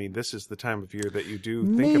darkness. I mean, this is the time of year that you do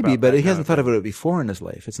think maybe, about but he hasn't thought about it before in his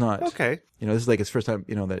life. It's not okay. This is like his first time.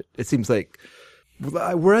 That it seems like.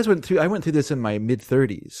 Whereas I went through this in my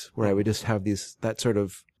mid-30s, where I would just have that sort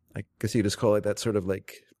of, I guess you could just call it that sort of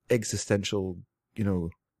like existential,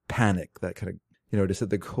 panic, that kind of. Just at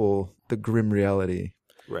the grim reality.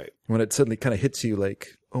 Right. When it suddenly kind of hits you like,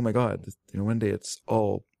 oh my God, one day it's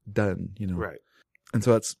all done, Right. And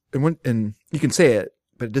so and you can say it,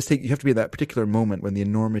 but you have to be in that particular moment when the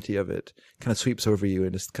enormity of it kind of sweeps over you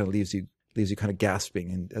and just kind of leaves you kind of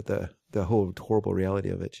gasping and at the whole horrible reality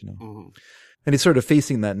of it, Mm-hmm. And he's sort of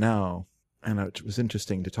facing that now. And it was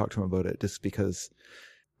interesting to talk to him about it just because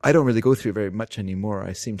I don't really go through it very much anymore.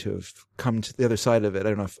 I seem to have come to the other side of it. I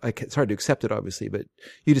don't know it's hard to accept it, obviously, but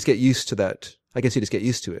you just get used to that. I guess you just get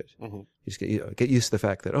used to it. Mm-hmm. You just get used to the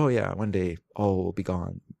fact that, oh yeah, one day all will be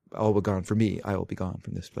gone. All will be gone for me. I will be gone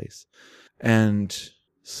from this place. And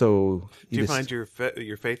so do you find your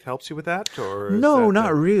faith helps you with that, or no,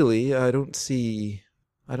 not really. I don't see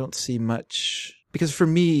much because for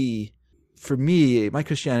me, my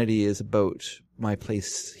Christianity is about my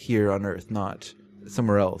place here on earth, not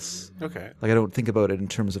somewhere else. Okay. Like I don't think about it in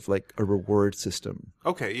terms of like a reward system.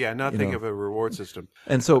 Okay, yeah, not think of a reward system.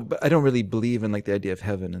 And so, but I don't really believe in like the idea of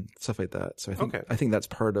heaven and stuff like that. So I think that's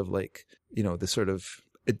part of like, this sort of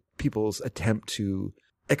people's attempt to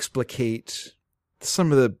explicate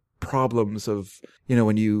some of the problems of,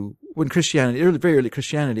 when Christianity, very early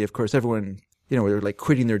Christianity, of course, everyone, they're like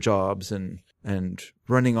quitting their jobs and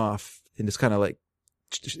running off and just kind of like,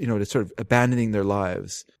 just sort of abandoning their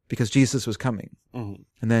lives because Jesus was coming. Mm-hmm.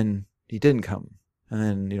 And then he didn't come. And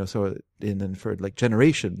then, and then for like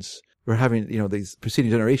generations, we're having, these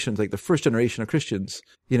preceding generations, like the first generation of Christians,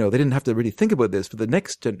 they didn't have to really think about this, but the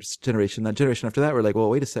next generation, that generation after that, were like, well,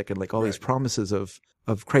 wait a second, like all these promises of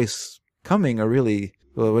Christ's coming are really,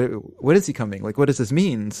 well, when is he coming? Like, what does this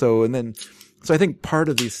mean? So I think part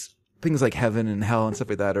of these things like heaven and hell and stuff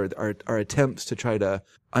like that are attempts to try to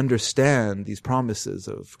understand these promises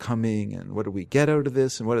of coming and what do we get out of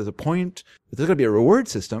this and what is the point? There's got to be a reward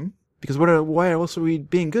system because why else are we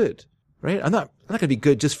being good, right? I'm I'm not going to be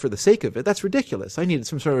good just for the sake of it. That's ridiculous. I need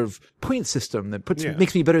some sort of point system that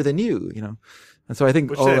makes me better than you, you know. And so I think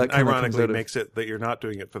Which all then that kind ironically of makes it that you're not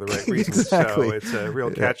doing it for the right reasons. Exactly. So it's a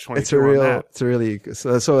real catch-22 It's a real, on that. it's a really,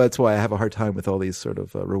 so that's why I have a hard time with all these sort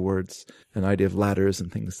of rewards and idea of ladders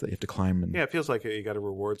and things that you have to climb. And Yeah, it feels like you got a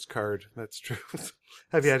rewards card. That's true.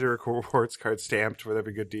 Have you had a rewards card stamped with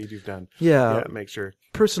every good deed you've done? Yeah. Make sure.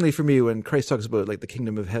 Personally, for me, when Christ talks about like the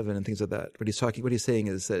kingdom of heaven and things like that, what he's saying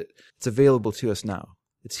is that it's available to us now.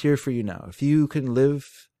 It's here for you now. If you can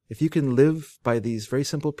live by these very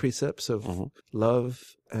simple precepts of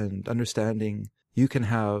love and understanding, you can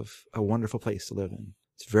have a wonderful place to live in.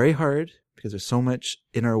 It's very hard because there's so much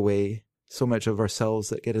in our way, so much of ourselves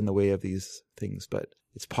that get in the way of these things, but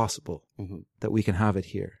it's possible that we can have it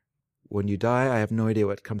here. When you die, I have no idea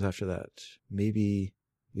what comes after that. Maybe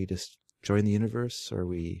we just join the universe, or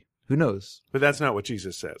who knows? But that's not what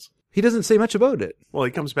Jesus says. He doesn't say much about it. Well,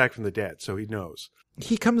 he comes back from the dead, so he knows.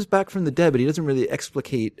 He comes back from the dead, but he doesn't really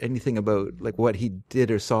explicate anything about like what he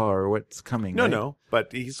did or saw or what's coming. No,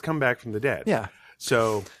 but he's come back from the dead. Yeah.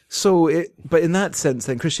 So but in that sense,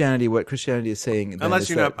 then what Christianity is saying, unless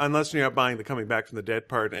you're not buying the coming back from the dead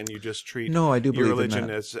part, and you just treat I do your believe religion in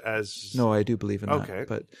that. as no, I do believe in okay.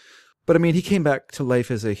 that. But I mean, he came back to life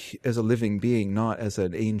as a living being, not as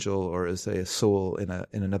an angel or as a soul in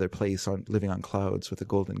another place living on clouds with a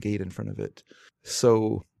golden gate in front of it.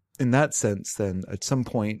 So in that sense, then at some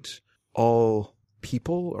point, all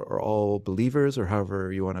people or all believers, or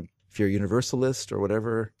however you want to, if you're a universalist or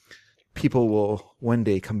whatever, people will one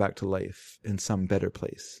day come back to life in some better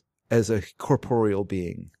place as a corporeal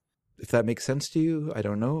being. If that makes sense to you, I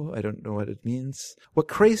don't know. I don't know what it means. What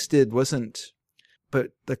Christ did wasn't.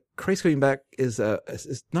 But the Christ coming back is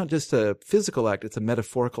not just a physical act; it's a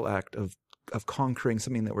metaphorical act of conquering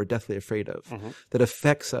something that we're deathly afraid of, that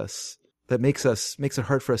affects us, that makes it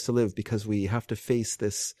hard for us to live because we have to face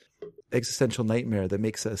this existential nightmare that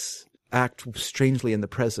makes us act strangely in the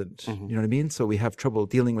present. You know what I mean? So we have trouble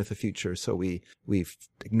dealing with the future. So we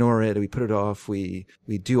ignore it, we put it off, we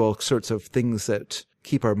do all sorts of things that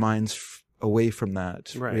keep our minds away from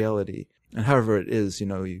that reality. And however it is,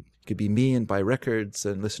 you could be me and buy records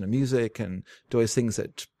and listen to music and do all these things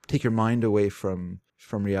that take your mind away from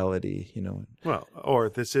reality, Well, or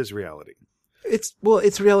this is reality. It's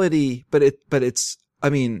reality, but it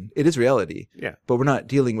is reality. Yeah. But we're not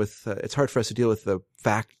dealing with, it's hard for us to deal with the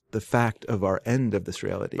fact of our end of this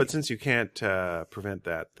reality. But since you can't prevent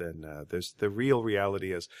that, then there's the real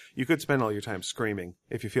reality is you could spend all your time screaming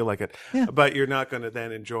if you feel like it, but you're not going to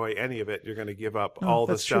then enjoy any of it. You're going to give up all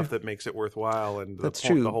the stuff that makes it worthwhile, and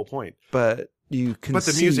the whole point. But you can. But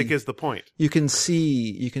the music is the point. You can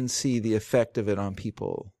see the effect of it on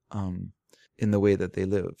people in the way that they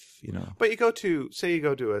live. But you go to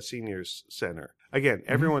a seniors center again.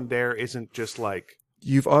 Everyone there isn't just like.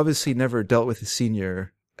 You've obviously never dealt with a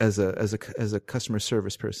senior as a customer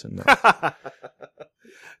service person,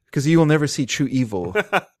 because you will never see true evil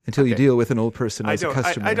until you deal with an old person as a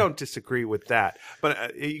customer. I don't disagree with that,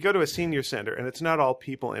 but you go to a senior center, and it's not all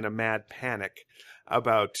people in a mad panic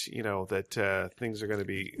about that things are going to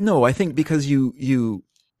be. No, I think because you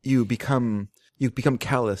become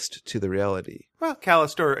calloused to the reality. Well,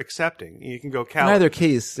 calloused or accepting. You can go callous. In either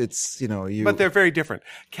case, it's you. But they're very different.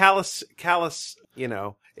 Callous.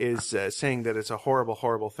 Is saying that it's a horrible,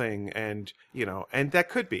 horrible thing, and and that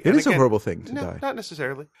could be. It is a horrible thing to die. Not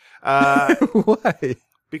necessarily. Why?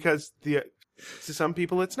 Because to some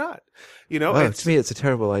people it's not. To me, it's a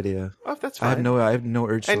terrible idea. Oh, that's fine. I have no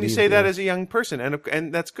urge. And you say that as a young person,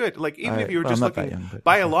 and that's good. Like even if you were just looking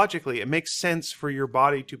biologically, it makes sense for your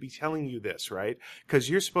body to be telling you this, right? Because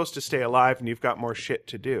you're supposed to stay alive, and you've got more shit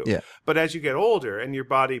to do. Yeah. But as you get older, and your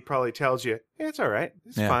body probably tells you, it's all right,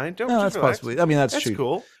 it's fine. Don't. No, that's relax. possibly. I mean, that's true.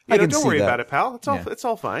 Cool. I can don't see worry that. about it, pal. It's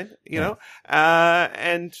all fine.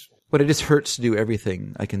 And. But it just hurts to do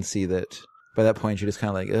everything. I can see that. By that point, you're just kind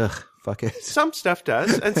of like, ugh, fuck it. Some stuff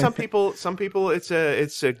does, and some people, it's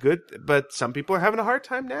a good, but some people are having a hard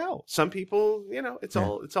time now. Some people, it's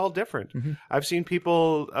all different. Mm-hmm. I've seen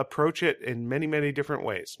people approach it in many, many different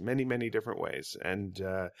ways, and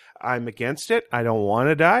I'm against it. I don't want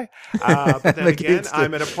to die, but then again,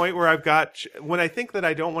 I'm at a point where when I think that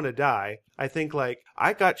I don't want to die, I think like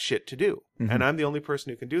I got shit to do, and I'm the only person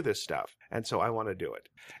who can do this stuff, and so I want to do it.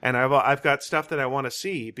 And I've got stuff that I want to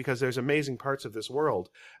see because there's amazing parts of this world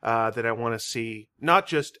that I want to see, not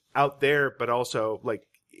just out there, but also like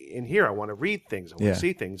in here. I want to read things. I want Yeah. to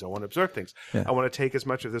see things. I want to observe things. Yeah. I want to take as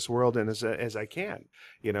much of this world in as I can.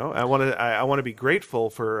 You know, I want to be grateful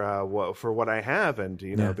for what I have, and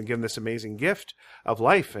you know, I've been given this amazing gift of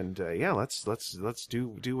life, and let's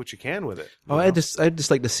do what you can with it. Oh, I'd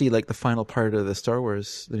just like to see like the final part of the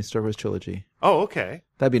new Star Wars trilogy. Oh, okay.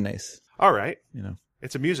 That'd be nice. All right. You know.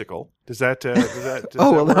 It's a musical. Does that? Does Oh, that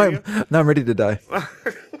well, worry now I'm ready to die.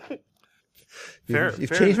 Fair, You've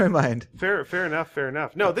fair changed enough. my mind. Fair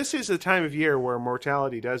enough. No, this is the time of year where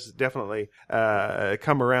mortality does definitely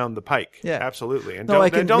come around the pike. Yeah. No, absolutely. And don't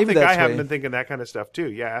maybe think I that's haven't why- been thinking that kind of stuff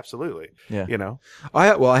too. Yeah, absolutely. Yeah. You know. I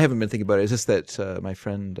haven't been thinking about it. It's just that my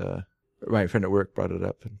friend at work brought it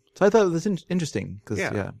up, and so I thought it was interesting because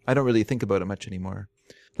Yeah. I don't really think about it much anymore.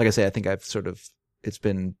 Like I say, I think it's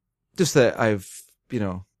been just that I've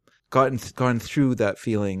gone through that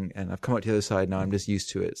feeling, and I've come out to the other side. Now I'm just used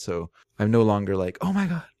to it, so I'm no longer like, oh my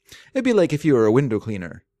god. It'd be like if you were a window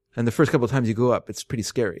cleaner, and the first couple of times you go up, it's pretty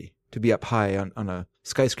scary to be up high on a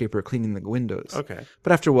skyscraper cleaning the windows. Okay.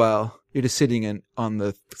 But after a while, you're just sitting on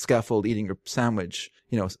the scaffold eating your sandwich,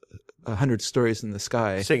 100 stories in the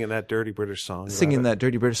sky, Singing that dirty British song. singing that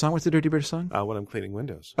Dirty British song. What's the Dirty British song? when I'm cleaning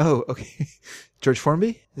windows. Oh, okay. George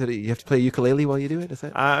Formby? Is that you have to play ukulele while you do it? Is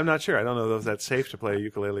that? I'm not sure. I don't know if that's safe to play a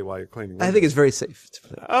ukulele while you're cleaning windows. I think it's very safe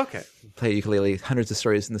to Okay. play ukulele, hundreds of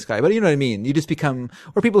stories in the sky. But you know what I mean? You just become,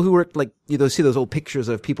 or people who work like, see those old pictures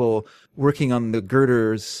of people working on the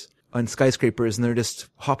girders on skyscrapers, and they're just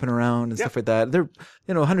hopping around and stuff like that. They're,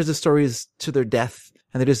 hundreds of stories to their death,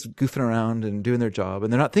 and they're just goofing around and doing their job,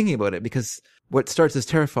 and they're not thinking about it, because what starts as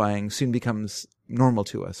terrifying soon becomes normal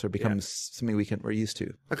to us, or becomes something we're used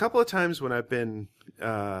to. A couple of times when I've been,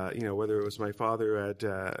 whether it was my father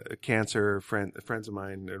had cancer, friends of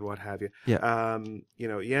mine, and what have you. Yeah.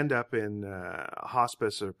 You end up in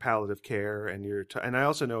hospice or palliative care, and and I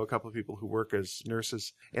also know a couple of people who work as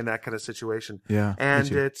nurses in that kind of situation. Yeah. And me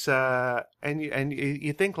too. it's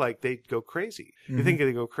you think like they go crazy. You think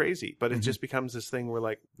they go crazy, but it just becomes this thing where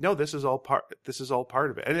like, no, this is all part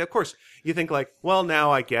of it. And of course, you think like, well,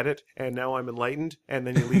 now I get it, and now I'm enlightened. And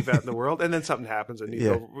then you leave out in the world, and then something happens, and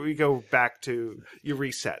we go back to you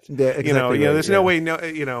reset. Yeah, exactly right, There's no way.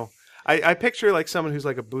 I picture like someone who's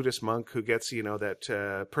like a Buddhist monk who gets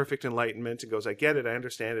that perfect enlightenment and goes, I get it, I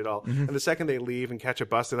understand it all. And the second they leave and catch a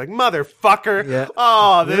bus, they're like, motherfucker! Yeah.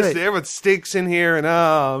 Oh, You're right. everyone stinks in here, and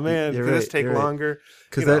oh man, You're could this right, take you're right. longer?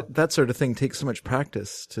 Because that sort of thing takes so much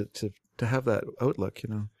practice to have that outlook,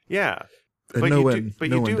 Yeah. And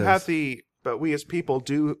But we as people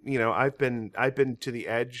do, I've been to the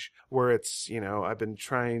edge where it's, I've been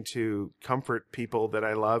trying to comfort people that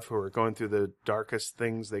I love who are going through the darkest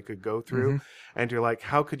things they could go through. And you're like,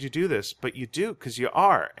 how could you do this? But you do, because you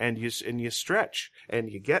are, and you stretch, and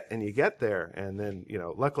you get there. And then,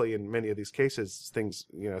 luckily in many of these cases, things,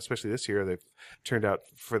 especially this year, they've turned out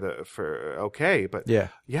for okay. But you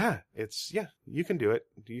can do it.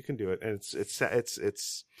 You can do it. And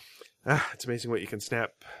it's amazing what you can snap.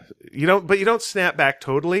 You don't snap back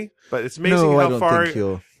totally, but it's amazing how far. I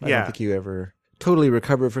don't think you ever totally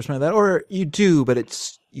recover from something like that, or you do, but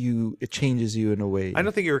it changes you in a way. I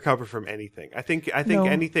don't think you recover from anything. I think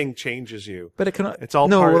anything changes you. But it cannot. It's all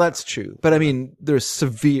no. part Well, that's true. But I mean, there's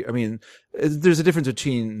a difference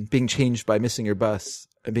between being changed by missing your bus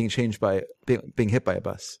and being changed by being hit by a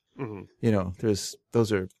bus.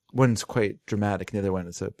 Mm-hmm. One's quite dramatic, and the other one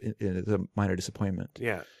is a minor disappointment.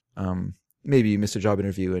 Yeah. Maybe you missed a job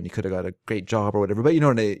interview and you could have got a great job or whatever, but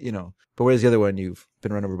but whereas the other one, you've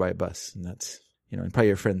been run over by a bus, and that's, and probably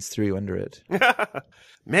your friends threw you under it.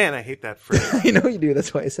 Man, I hate that phrase. I know you do.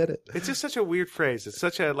 That's why I said it. It's just such a weird phrase. It's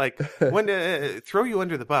such a, like, when throw you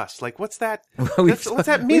under the bus. Like, what's that? What's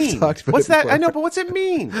that mean? What's that? I know, but what's it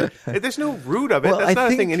mean? There's no root of it. Well, That's not a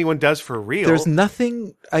think thing anyone does for real. There's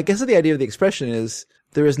nothing, I guess the idea of the expression is,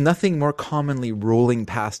 there is nothing more commonly rolling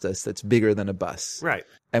past us that's bigger than a bus. Right.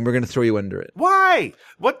 And we're going to throw you under it. Why?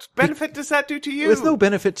 What benefit does that do to you? There's no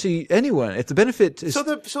benefit to anyone. It's a benefit. So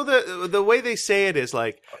the way they say it is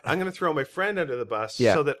like, I'm going to throw my friend under the bus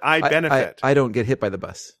so that I benefit. I don't get hit by the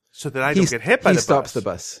bus. So that I don't get hit by the bus. He stops the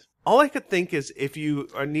bus. All I could think is if you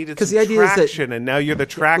needed some the idea is traction, and now you're the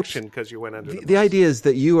traction because you went under the bus. The idea is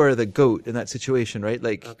that you are the goat in that situation, right?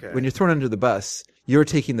 Like, when you're thrown under the bus, you're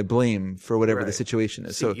taking the blame for whatever the situation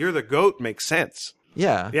is. See, so you're the goat makes sense.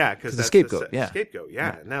 Yeah. Yeah, because the scapegoat. Scapegoat.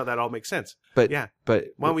 Yeah. Now that all makes sense. But why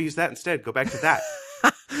don't we use that instead? Go back to that.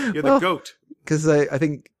 You're the goat. Because I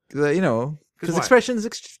think because expressions,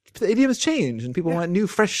 idioms change, and people want new,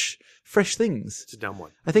 fresh things. It's a dumb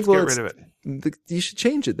one. I think Let's get rid of it. You should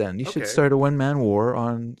change it then. You should start a one-man war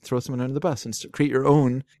on throw someone under the bus and create your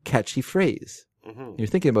own catchy phrase. You're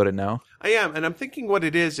thinking about it now. I am, and I'm thinking what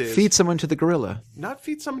it is Feed someone to the gorilla. not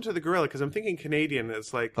feed someone to the gorilla, because I'm thinking Canadian.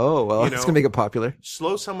 It's like, Oh, well, it's going to make it popular.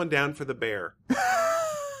 slow someone down for the bear.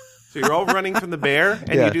 So you're all running from the bear,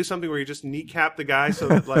 and Yeah. you do something where you just kneecap the guy so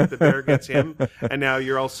that like the bear gets him, and now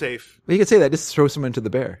you're all safe. Well, you could say that. Just throw someone to the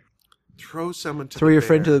bear. Throw someone to Throw the your bear.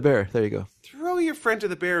 friend to the bear. There you go. Throw your friend to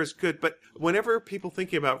the bear is good, but whenever people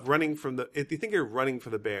thinking about running from the, if you think you're running for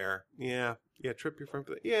the bear, trip your friend.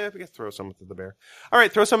 I guess throw someone to the bear. All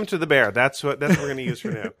right, throw someone to the bear. That's what we're going to use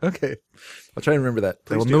for now. Okay. I'll try and remember that.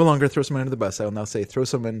 I will do. no longer throw someone under the bus. I will now say throw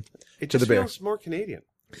someone It to just the bear. feels more Canadian.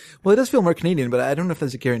 Well, it does feel more Canadian, but I don't know if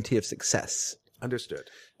there's a guarantee of success. Understood.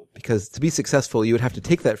 Because to be successful, you would have to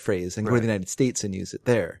take that phrase and go to the United States and use it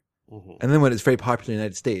there. And then when it's very popular in the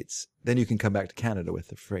United States, then you can come back to Canada with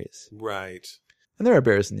the phrase. Right. And there are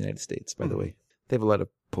bears in the United States, by the way. They have a lot of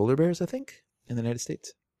polar bears, I think, in the United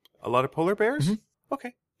States. A lot of polar bears?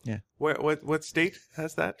 Okay. Yeah. What state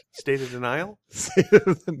has that? State of denial?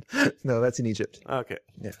 No, that's in Egypt. Okay.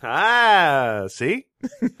 Yeah. Ah, see?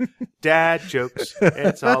 Dad jokes.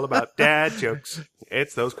 It's all about dad jokes.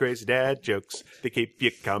 It's those crazy dad jokes. They keep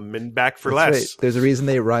you coming back for That's less. right. There's a reason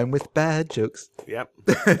they rhyme with bad jokes. Yep.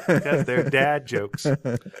 Because they're dad jokes.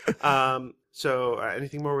 So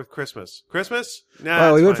anything more with Christmas? Christmas? Nah,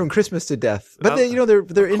 Well, we it's went fine. from Christmas to death. But Well,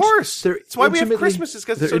 they're Of course. That's why we have Christmas, is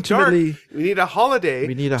because it's so dark. We need a holiday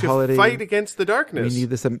We need a to holiday. fight against the We darkness. need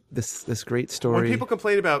this great story. When people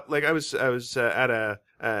complain about, like, I was at a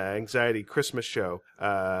anxiety Christmas show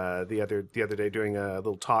the other day doing a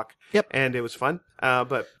little talk. Yep. And it was fun.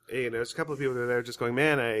 But there's a couple of people that were there just going,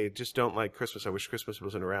 man, I just don't like Christmas. I wish Christmas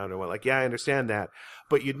wasn't around. And I went like, yeah, I understand that,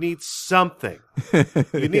 but you need something.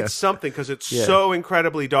 You need something because it's so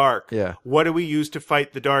incredibly dark. Yeah. What do we use to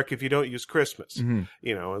fight the dark if you don't use Christmas?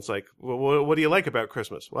 It's like, well, what do you like about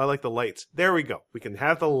Christmas? Well, I like the lights. There we go. We can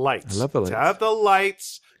have the lights. I love the lights. Let's have the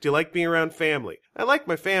lights. Do you like being around family? I like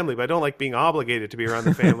my family, but I don't like being obligated to be around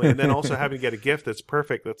the family and then also having to get a gift that's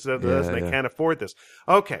perfect. I can't afford this.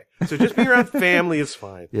 Okay. So just being around family is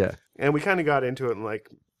fine. Yeah. And we kind of got into it, and like,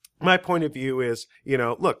 my point of view is,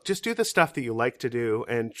 look, just do the stuff that you like to do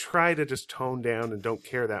and try to just tone down and don't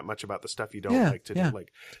care that much about the stuff you don't like to do.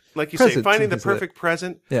 Like you say, Presents finding and the things like perfect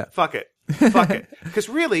present. Yeah. Fuck it. Fuck it. Because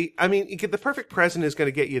really, I mean, the perfect present is going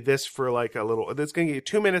to get you this for like a little, it's going to get you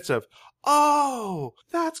 2 minutes of, oh,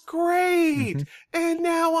 that's great. And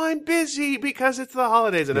now I'm busy because it's the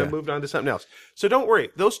holidays and I moved on to something else. So don't worry.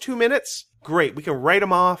 Those 2 minutes, great. We can write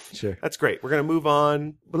them off. Sure. That's great. We're going to move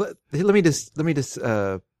on. Well, let me just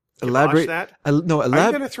elaborate. That? No, Are you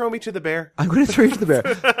going to throw me to the bear? I'm going to throw you to the bear.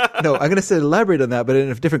 No, I'm going to say elaborate on that, but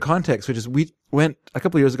in a different context, which is we went a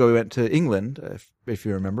couple of years ago. We went to England, if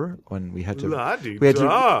you remember, when we had to we had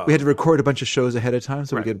to record a bunch of shows ahead of time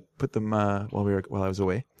so we could put them while I was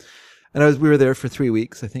away. And we were there for 3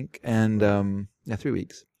 weeks, I think, and 3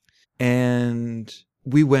 weeks, and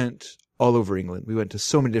we went all over England. We went to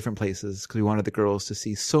so many different places because we wanted the girls to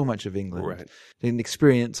see so much of England and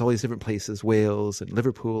experience all these different places, Wales and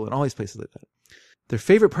Liverpool and all these places like that. Their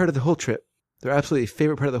favorite part of the whole trip, their absolutely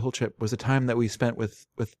favorite part of the whole trip, was the time that we spent with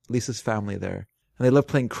Lisa's family there. And they love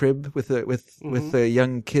playing crib with the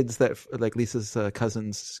young kids that like Lisa's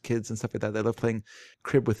cousins' kids and stuff like that. They love playing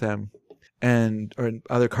crib with them or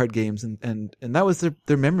other card games and that was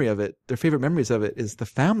their memory of it. Their favorite memories of it is the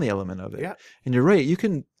family element of it. Yeah. And you're right, you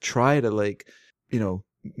can try to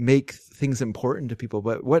make things important to people,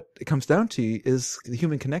 but what it comes down to is the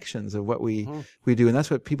human connections of what we do, and that's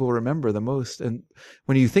what people remember the most. And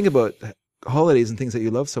when you think about holidays and things that you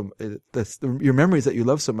love your memories that you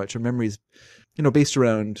love so much are memories, based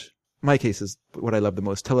around, my case is what I love the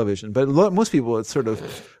most, television, but most people it's sort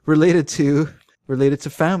of related to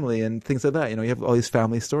family and things like that. You have all these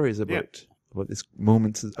family stories about these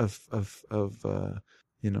moments of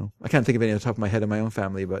I can't think of any on the top of my head in my own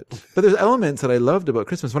family, but there's elements that I loved about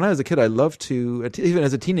Christmas. When I was a kid, I loved to, even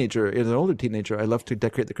as a teenager, as an older teenager, I loved to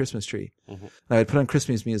decorate the Christmas tree. And I'd put on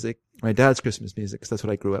Christmas music, my dad's Christmas music, because that's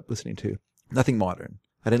what I grew up listening to. Nothing modern.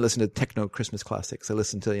 I didn't listen to techno Christmas classics. I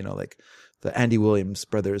listened to, like the Andy Williams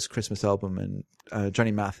Brothers Christmas album and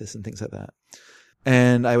Johnny Mathis and things like that.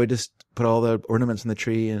 And I would just put all the ornaments on the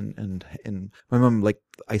tree and my mom liked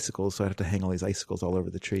icicles, so I'd have to hang all these icicles all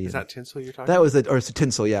over the tree. Is that tinsel you're talking about? That was or it's a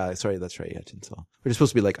tinsel, yeah. Sorry, that's right, yeah, tinsel. They're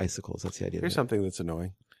supposed to be like icicles, that's the idea. Here's something that's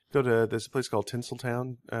annoying. There's a place called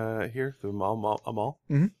Tinseltown here, the mall.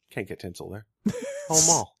 Mm-hmm. Can't get tinsel there. Whole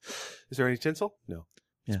mall. Is there any tinsel? No.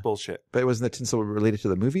 It's bullshit. But wasn't the tinsel related to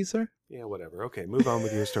the movies, sir? Yeah, whatever. Okay, move on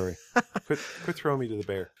with your story. Quit throwing me to the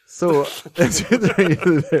bear. So,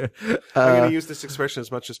 I'm going to use this expression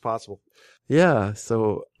as much as possible. Yeah.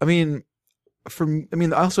 So, I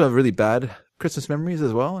also have really bad Christmas memories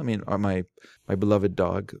as well. I mean, my beloved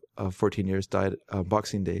dog of 14 years died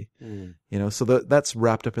Boxing Day. You know, so that's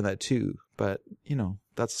wrapped up in that too. But you know,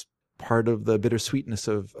 that's part of the bittersweetness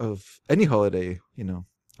of any holiday. You know,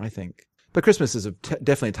 I think. But Christmas is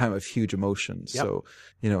definitely a time of huge emotions. Yep. So,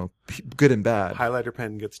 you know, good and bad. Highlighter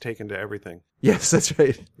pen gets taken to everything. Yes, that's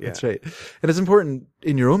right. Yeah. That's right. And it's important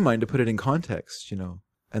in your own mind to put it in context, you know,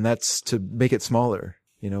 and that's to make it smaller,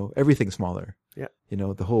 you know, everything smaller. Yeah. You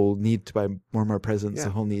know, the whole need to buy more and more presents, Yeah.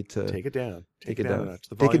 the whole need to Take it down. Take it it down down. a notch.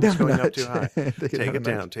 The Take it volume's down a going up notch. too high. Take Take it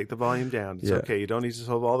down. Take the volume down. It's Yeah. okay. You don't need to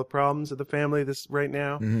solve all the problems of the family right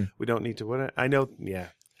now. Mm-hmm. We don't need to. I know. Yeah.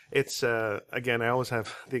 It's, again, I always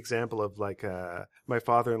have the example of like, my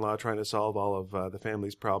father-in-law trying to solve all of, the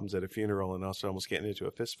family's problems at a funeral and also almost getting into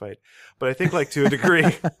a fist fight. But I think like to a degree,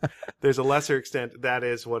 there's a lesser extent that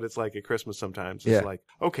is what it's like at Christmas sometimes. It's Yeah. like,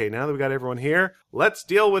 okay, now that we got everyone here, let's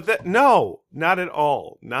deal with it. No, not at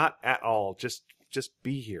all. Not at all. Just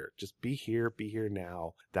be here. Just be here. Be here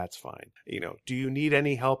now. That's fine. You know, do you need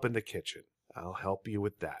any help in the kitchen? I'll help you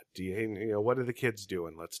with that. Do you know, what are the kids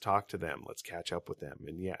doing? Let's talk to them. Let's catch up with them.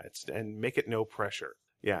 And yeah, and make it no pressure.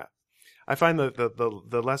 Yeah. I find that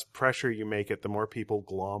the less pressure you make it, the more people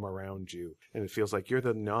glom around you. And it feels like you're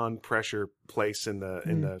the non-pressure place in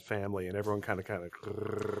the family, and everyone kind of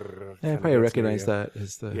Yeah, I probably recognize that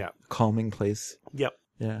as the calming place. Yep.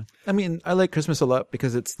 Yeah. I mean, I like Christmas a lot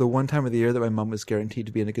because it's the one time of the year that my mom was guaranteed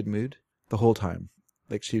to be in a good mood the whole time.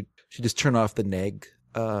 Like she'd just turn off the nag,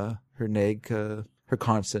 her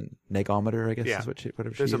constant negometer, I guess is whatever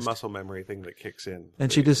There's she a used. muscle memory thing that kicks in.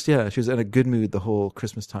 And she was in a good mood the whole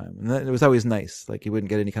Christmas time. And it was always nice. Like you wouldn't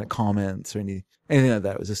get any kind of comments or anything like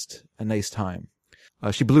that. It was just a nice time.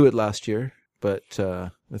 She blew it last year, but,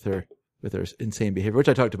 with her insane behavior, which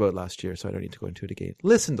I talked about last year, so I don't need to go into it again.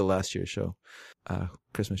 Listen to last year's show,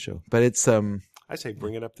 Christmas show. But it's, I say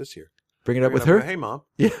bring it up this year. Bring it up with her? Hey, Mom.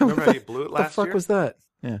 Yeah. Remember how you blew it last year? What the fuck was that?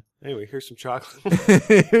 Yeah. Anyway, here's some chocolate.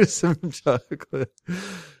 Here's some chocolate.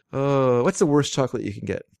 Oh, what's the worst chocolate you can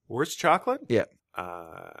get? Worst chocolate? Yeah.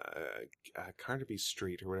 Carnaby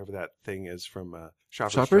Street or whatever that thing is from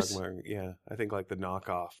Shoppers? Drug Mart. Yeah, I think like the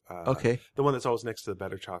knockoff. Okay. The one that's always next to the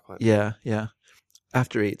better chocolate. Yeah, yeah.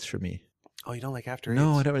 After Eights for me. Oh, you don't like After Eights?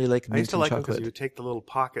 No, I don't really like I used to like them chocolate. because you would take the little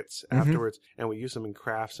pockets Mm-hmm. afterwards, and we use them in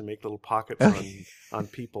crafts and make little pockets on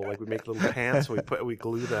people. Like we make little pants, and we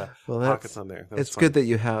glue the pockets on there. It's good that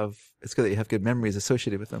you have good memories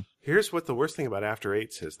associated with them. Here's what the worst thing about After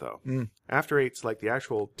Eights is, though. After Eights, like the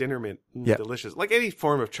actual dinner mint, delicious. Like any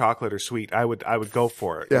form of chocolate or sweet, I would go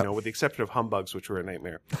for it. Yeah. You know, with the exception of humbugs, which were a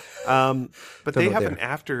nightmare. But they have an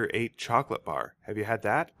After Eight chocolate bar. Have you had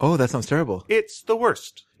that? Oh, that sounds terrible. It's the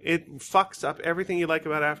worst. It fucks up everything you like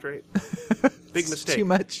about After Eight. Big mistake. Too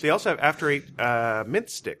much. They also have After Eight mint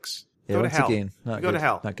sticks. Yeah, go to once hell. again, not go good. to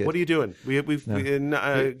hell. Not good. What are you doing? Get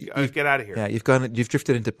out of here. Yeah, you've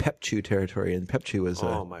drifted into Pep Chew territory, and Pep Chew was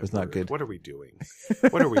not good. What are we doing?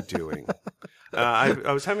 What are we doing?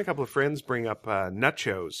 I was having a couple of friends bring up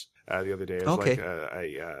Nutchos the other day. It was like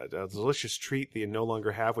a delicious treat that you no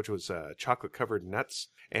longer have, which was chocolate covered nuts.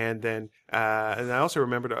 And then, and I also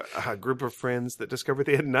remembered a group of friends that discovered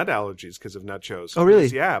they had nut allergies because of Nutchos. Oh, really?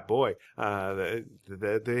 Yeah, boy.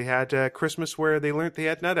 They had Christmas where they learned they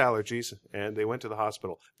had nut allergies, and they went to the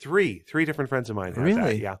hospital. Three different friends of mine had Really?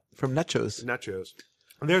 that. Yeah. From Nutchos. Nutchos.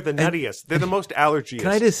 They're the nuttiest. They're the most allergiest. Can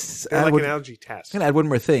I just They're like an allergy test. Can I add one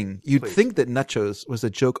more thing? You'd Please. think that Nachos was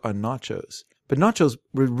a joke on nachos, but nachos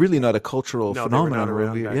were really not a cultural phenomenon. They were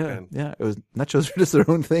not around back then. Yeah. It was nachos were just their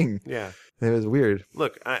own thing. Yeah. It was weird.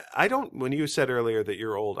 Look, I don't, when you said earlier that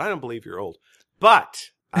you're old, I don't believe you're old. But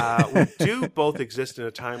we do both exist in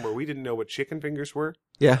a time where we didn't know what chicken fingers were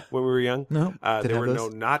Yeah. when we were young. No. There were no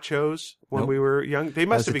nachos when we were young. They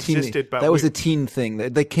must have existed, but that was a teen thing.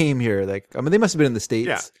 They came here. They must have been in the States.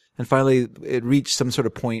 Yeah. And finally, it reached some sort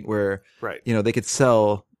of point where, right.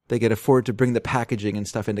 They could afford to bring the packaging and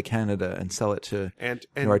stuff into Canada and sell it to and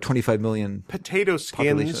our 25 million. Potato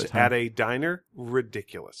skins at at a diner,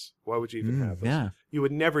 ridiculous. Why would you even have those? Yeah. You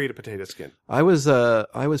would never eat a potato skin. I was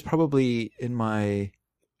probably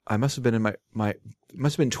I must have been in it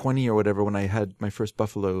must have been 20 or whatever when I had my first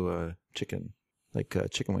buffalo chicken, like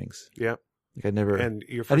chicken wings. Yeah. Like I never, and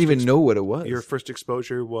your first I didn't even know what it was. Your first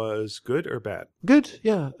exposure was good or bad? Good,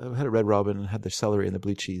 yeah. I had a Red Robin and had the celery and the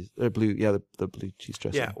blue cheese, the blue cheese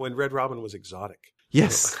dressing. Yeah, when Red Robin was exotic.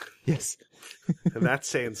 Yes, yes. And that's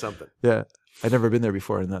saying something. Yeah. I'd never been there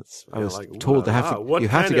before, and I was like, told to have wow, to. You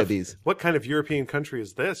have to get these. What kind of European country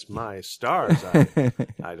is this? My stars!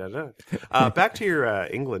 I don't know. Back to your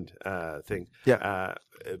England thing. Yeah.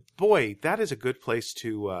 Boy, that is a good place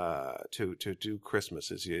to do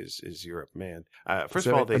Christmas. Is Europe, man? First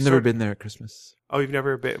of all, I've never been there at Christmas. Oh, you've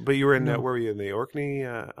never been, but you were in. Where were you in the Orkney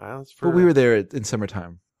Islands? Well, we were there in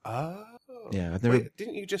summertime. Oh. Yeah, I've never. Wait,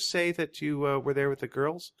 didn't you just say that you were there with the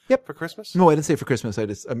girls? Yep. For Christmas? No, I didn't say for Christmas.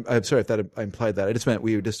 I'm sorry if I implied that. I just meant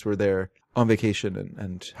we just were there on vacation,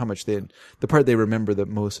 and how much the part they remember the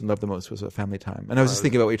most and love the most was a family time. And I was just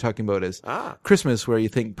thinking about what you're talking about is Christmas, where you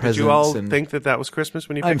think presents. Did you all think that was Christmas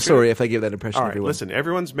when you? I'm sorry if I gave that impression. All right, everyone. listen.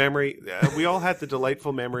 Everyone's memory. We all had the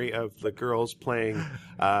delightful memory of the girls playing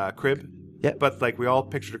crib. Yeah. But like we all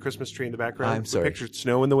pictured a Christmas tree in the background. I'm sorry. We pictured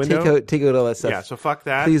snow in the window. Take out all that stuff. Yeah, so fuck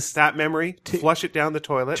that. Please that memory. Flush it down the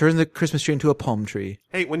toilet. Turn the Christmas tree into a palm tree.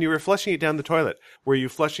 Hey, when you were flushing it down the toilet, were you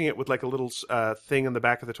flushing it with like a little thing in the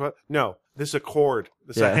back of the toilet? No. This is a cord.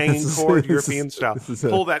 This is a hanging cord, European style.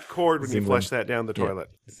 Pull that cord when you flush that down the toilet.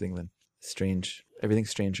 This is England. Strange. Everything's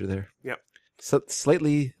stranger there. Yep. So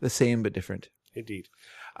slightly the same but different. Indeed.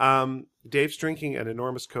 Dave's drinking an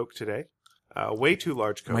enormous Coke today. Way too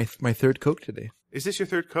large Coke. My third Coke today. Is this your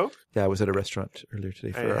third Coke? Yeah, I was at a restaurant earlier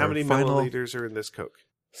today. And how many milliliters are in this Coke?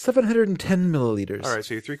 710 milliliters. All right,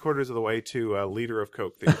 so you're 3/4 of the way to a liter of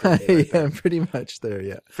Coke. That yeah, I'm pretty much there.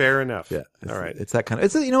 Yeah. Fair enough. Yeah. All right. It's that kind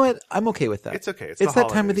of. You know what? I'm okay with that. It's okay. It's that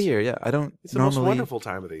time of the year. Yeah. I don't. It's the normally, most wonderful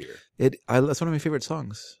time of the year. That's one of my favorite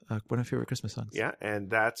songs. One of my favorite Christmas songs. Yeah, and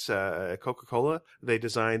that's Coca-Cola. They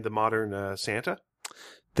designed the modern Santa.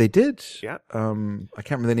 They did. Yeah. I can't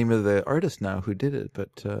remember the name of the artist now who did it,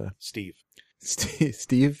 but Steve,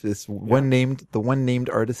 the one named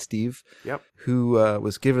artist, Steve. Yep. Who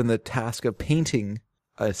was given the task of painting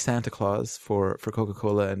a Santa Claus for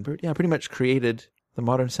Coca-Cola, and pretty much created the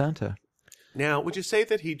modern Santa. Now, would you say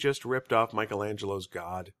that he just ripped off Michelangelo's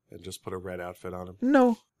God and just put a red outfit on him?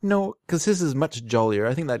 No, because his is much jollier.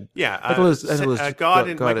 I think that Michelangelo's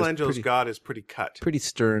God is pretty cut, pretty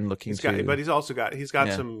stern looking. But he's also got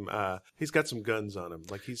some guns on him.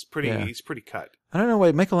 Like he's pretty cut. I don't know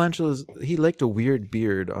why he liked a weird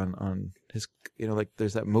beard on his. Like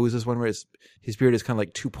there's that Moses one where his beard is kind of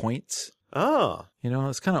like 2 points. Oh,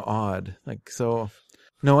 it's kind of odd. Like so.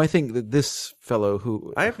 No, I think that this fellow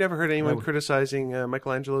who... I have never heard anyone criticizing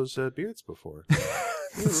Michelangelo's beards before.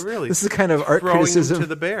 Really? This is the kind of art criticism... to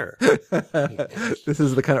the bear. This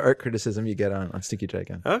is the kind of art criticism you get on Stinky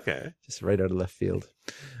Dragon. Okay. Just right out of left field.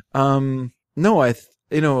 No, it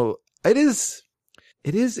is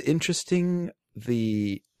interesting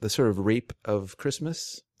the sort of rape of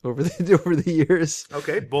Christmas over the years.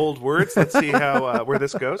 Okay, bold words. Let's see how where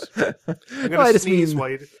this goes. I'm going to sneeze.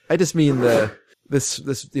 I just mean this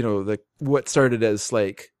what started as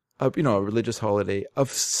like a religious holiday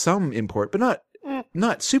of some import, but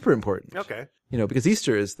not super important. Okay. Because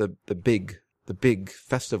Easter is the big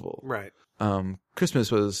festival. Right.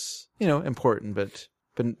 Christmas was important, but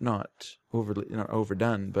not overly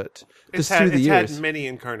overdone. But it's had many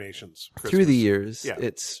incarnations. Christmas. Through the years, yeah.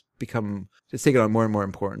 It's taken on more and more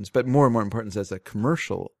importance, but more and more importance as a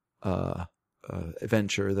commercial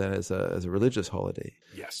adventure than as a religious holiday.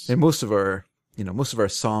 Yes. And most of our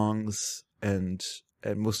songs and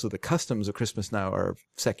most of the customs of Christmas now are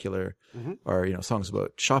secular, are songs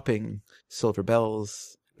about shopping, silver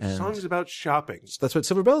bells, and songs about shopping. That's what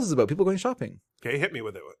Silver Bells is about. People going shopping. Okay, hit me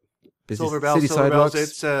with it. Silver Bells,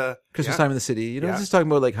 It's Christmas time in the city. Just talking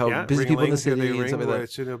about like how busy people in the city and stuff like that.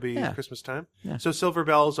 Soon it'll be Christmas time. Yeah. So silver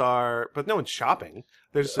bells but no one's shopping.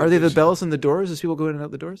 Are they the bells in the doors as people go in and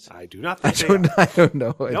out the doors? I do not think I don't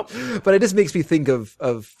know. Nope. But it just makes me think of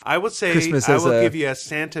I would say Christmas I will give you a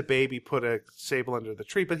Santa baby put a sable under the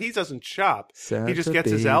tree, but he doesn't shop. He just gets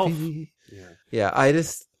his elf. Yeah.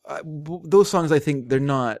 Those songs, I think they're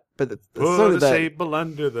not. But put a sable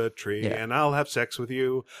under the tree, and I'll have sex with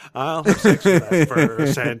you. I'll have sex with that fur,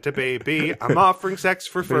 Santa baby. I'm offering sex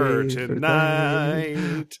for fur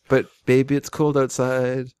tonight. But baby, it's cold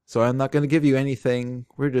outside, so I'm not going to give you anything.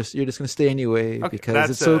 You're just going to stay anyway because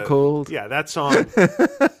it's so cold. Yeah, that song.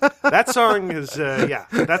 That song is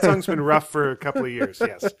that song's been rough for a couple of years.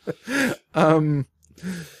 Yes.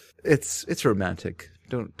 It's romantic.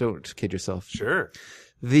 Don't kid yourself. Sure.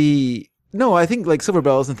 I think like Silver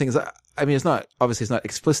Bells and things. I mean, it's not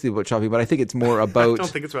explicitly about shopping, but I think it's more about. I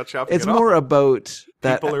don't think it's about shopping. It's more about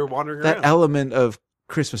that people are wandering that around. Element of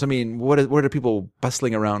Christmas. I mean, what are people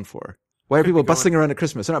bustling around for? Why are people bustling around at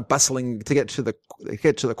Christmas? They're not bustling to get to the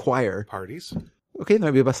choir parties. Okay, they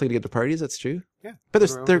might be bustling to get to parties. That's true. Yeah, but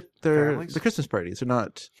they're the Christmas parties. They're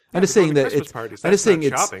not. I'm just saying that it's. I'm just saying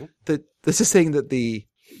it's. That's just saying that the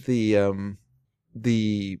the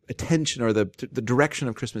attention or the direction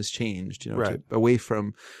of Christmas changed, Right. away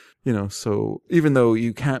from, so even though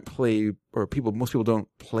you can't play, or most people don't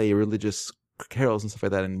play religious carols and stuff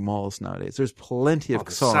like that in malls nowadays, there's plenty of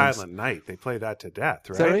The songs. Silent Night, they play that to death,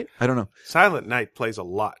 right? Is that right? I don't know. Silent Night plays a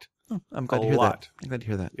lot. Oh, I'm glad to A hear lot. that. I'm glad to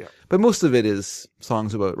hear that. Yeah. But most of it is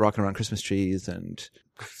songs about rocking around Christmas trees and,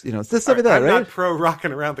 it's this stuff like that, I'm right? not pro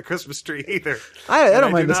rocking around the Christmas tree either. I And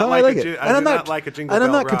don't mind the do song. not I like a it. ju- And I I'm do not not like a Jingle And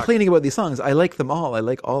I'm Bell not Rock. complaining about these songs. I like them all. I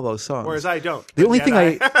like all those songs. Whereas I don't. The only But thing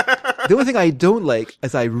yet the only thing I don't like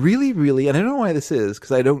is I really, really, and I don't know why this is,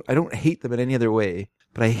 because I don't hate them in any other way,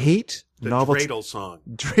 but I hate the novelty. dreidel song.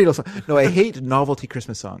 Dreidel song. No, I hate novelty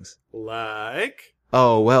Christmas songs. Like?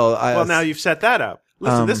 Oh, well, Well, now you've set that up.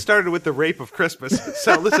 Listen, this started with the rape of Christmas.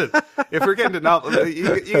 So listen, if we're getting to novel, you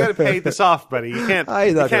got to pay this off, buddy. You can't.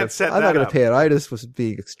 I'm not set that going to up. pay it. I just was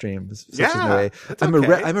being extreme. Such Yeah, in a way. that's I'm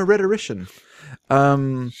okay. I'm a rhetorician.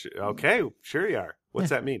 Okay, sure you are. What's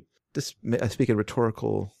that mean? Just I speak in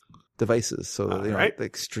rhetorical devices, so right. the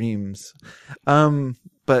extremes.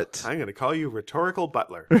 But I'm going to call you rhetorical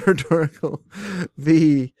butler. rhetorical.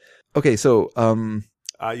 Okay, so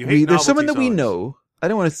You hate there's someone that novelty we songs know. I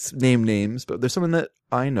don't want to name names, but there's someone that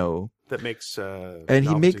I know, that makes and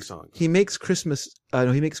novelty songs. he makes Christmas.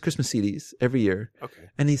 He makes Christmas CDs every year, Okay,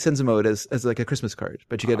 and he sends them out as like a Christmas card.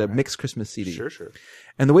 But you get a Alright. mixed Christmas CD. sure.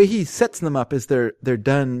 And the way he sets them up is they're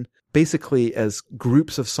done basically as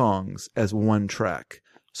groups of songs as one track.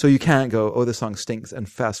 So you can't go, oh, this song stinks, and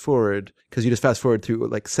fast forward, because you just fast forward through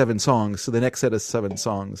like 7 songs. So the next set is 7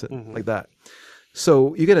 songs, like that.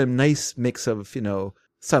 So you get a nice mix of,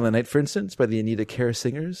 Silent Night, for instance, by the Anita Kerr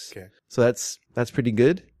Singers. Okay. So that's pretty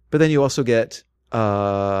good. But then you also get,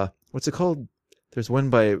 what's it called? There's one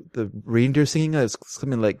by the reindeer singing. It's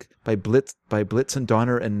something like by Blitz and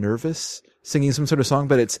Donner and Nervous singing some sort of song.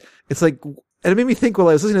 But it's like, and it made me think while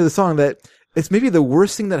I was listening to the song that it's maybe the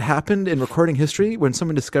worst thing that happened in recording history when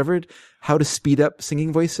someone discovered how to speed up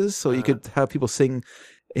singing voices. So you could have people sing,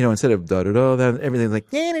 instead of da da da, then everything's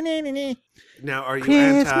like, na, na, na, na, na. Now, are you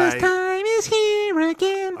Christmas time is here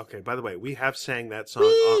again. Okay, by the way, we have sang that song.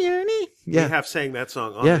 We Yeah. have sang that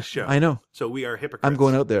song on Yeah, the show. I know. So we are hypocrites. I'm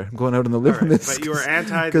going out there. I'm going out on the All limb right, on this. but you are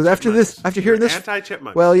anti because after hearing this,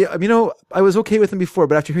 anti-chipmunks. well, yeah, I was okay with him before,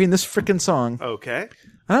 but after hearing this frickin' song, Okay.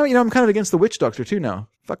 I'm kind of against the witch doctor too now.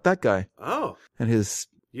 Fuck that guy Oh, and his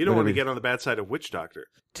you don't want to whatever, get on the bad side of Witch Doctor.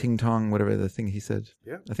 ting tong, whatever the thing he said.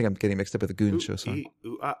 Yeah. I think I'm getting mixed up with the Goon Ooh, Show song. ee,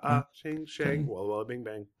 ooh, ah, ah, shing, shang, walla, walla, bing,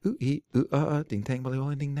 bang. Ooh ee ooh ding tang wally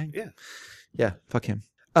wally ding dang. Yeah. Yeah, fuck him.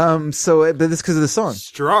 So but this because of the song.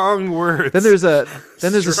 Strong words. Then there's a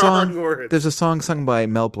Strong song. words. There's a song sung by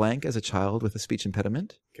Mel Blanc as a child with a speech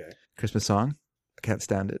impediment. Okay. Christmas song. I can't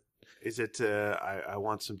stand it. Is it, I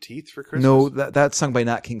want some teeth for Christmas? No, that's sung by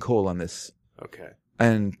Nat King Cole on this. Okay.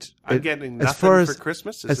 And I'm getting nothing for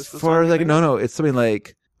Christmas? Is as this the far song as you're like, thinking? no, it's something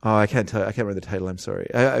like, oh, I can't tell. I can't remember the title. I'm sorry.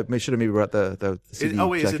 I should have maybe brought the CD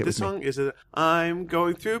Is jacket it this with me. song? Is it I'm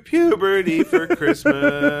going through puberty for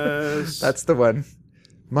Christmas? That's the one.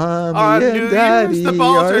 Mommy On and New Daddy Year's, the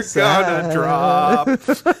balls are sad. gonna drop.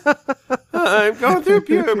 I'm going through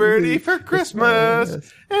puberty for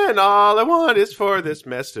Christmas, and all I want is for this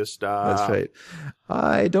mess to stop. That's right.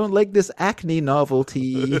 I don't like this acne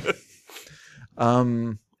novelty.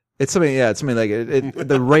 It's something. Yeah, it's something like it.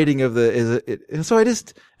 The writing of and so and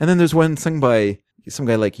then there's one sung by some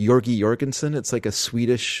guy like Jorgi Jorgensen. It's like a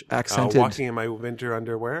Swedish accented. Walking in my winter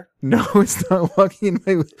underwear. No, it's not walking in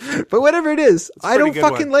my. But whatever it is, I don't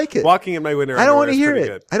fucking like it. Walking in my winter I don't underwear want to hear is it.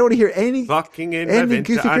 pretty good. I don't want to hear any Walking in my any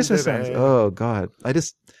winter goofy Christmas songs. underwear. Oh God, I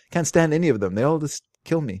just can't stand any of them. They all just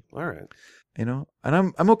kill me. All right. And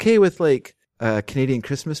I'm okay with like Canadian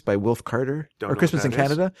Christmas by Wolf Carter Don't or know Christmas what in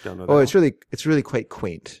that is. Canada. Don't know Oh, that it's really quite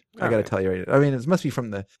quaint. I got to Alright. tell you right now. I mean, it must be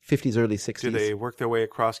from the 50s, early 60s. Do they work their way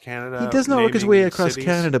across Canada? He does not work his naming way across cities?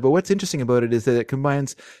 Canada, but what's interesting about it is that it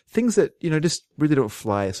combines things that, just really don't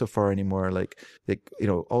fly so far anymore, like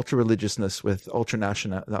ultra religiousness with ultra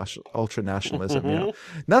nationalism.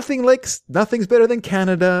 Nothing's better than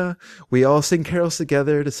Canada. We all sing carols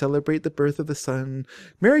together to celebrate the birth of the sun.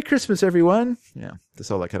 Merry Christmas, everyone. Yeah,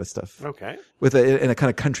 just all that kind of stuff. Okay. In a kind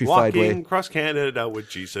of countrified Walking way. across Canada with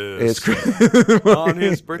Jesus. It's on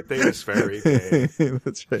his birthday this very day.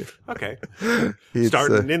 That's right. Okay. It's,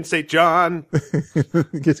 Starting in St. John.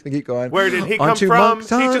 keep going. Where did he come Onto from? He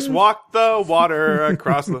Moncton. just walked the water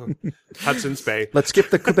across the Hudson's Bay. Let's skip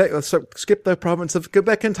the province of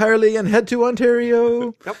Quebec entirely and head to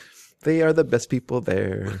Ontario. Yep. They are the best people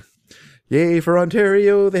there. Yay for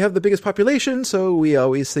Ontario. They have the biggest population, so we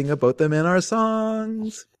always sing about them in our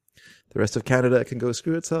songs. The rest of Canada can go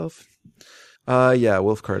screw itself. Yeah,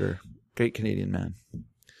 Wolf Carter. Great Canadian man.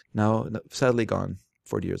 Now, sadly gone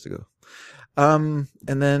 40 years ago. And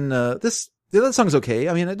then the other song's okay.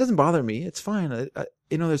 I mean, it doesn't bother me. It's fine.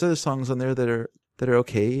 There's other songs on there that are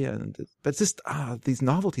okay, but it's just these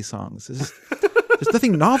novelty songs. There's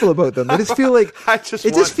nothing novel about them. I just feel like I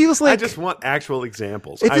just want actual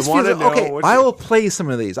examples. I want to know. Okay, I will play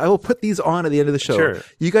some of these. I will put these on at the end of the show. Sure.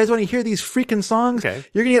 You guys want to hear these freaking songs? Okay.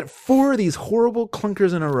 You're gonna get 4 of these horrible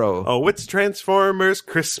clunkers in a row. Oh, it's Transformers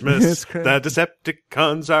Christmas. The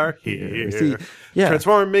Decepticons are here. See, yeah.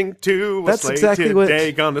 Transforming to a That's sleigh exactly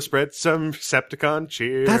today. Gonna spread some Decepticon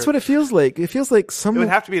cheer. That's what it feels like. It feels like It would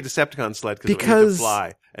have to be a Decepticon sled because it would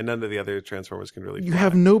fly, and none of the other Transformers can really fly. You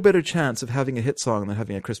have no better chance of having a hit song than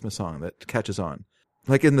having a Christmas song that catches on.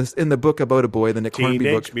 Like in the book About a Boy, the Nick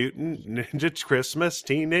Hornby book. Teenage Mutant Ninja Christmas.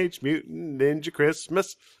 Teenage Mutant Ninja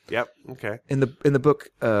Christmas. Yep. Okay. In the book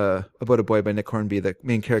About a Boy by Nick Hornby, the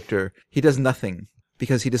main character, he does nothing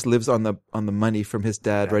because he just lives on the money from his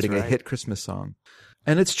dad. That's writing a hit Christmas song.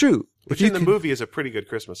 And it's true. Which in the movie is a pretty good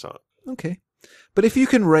Christmas song. Okay. But if you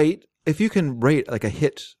can write like a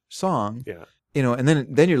hit song, yeah. And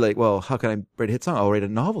then you're like, well, how can I write a hit song? I'll write a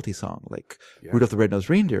novelty song like Rudolph the Red-Nosed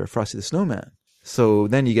Reindeer or Frosty the Snowman. So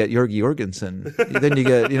then you get Jorgi Jorgensen. Then you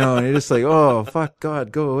get, and you're just like, oh, fuck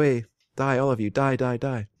God, go away. Die, all of you. Die, die,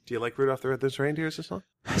 die. Do you like Rudolph the Red-Nosed Reindeer as a song?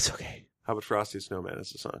 It's okay. How about Frosty the Snowman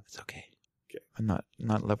as a song? It's okay. Okay. I'm not in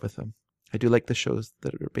love with them. I do like the shows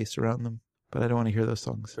that are based around them, but I don't want to hear those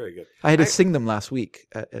songs. Very good. I had to sing them last week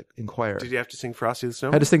at Inquire. Did you have to sing Frosty the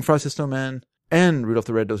Snowman? I had to sing Frosty the Snowman and Rudolph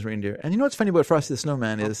the Red-Nosed Reindeer. And you know what's funny about Frosty the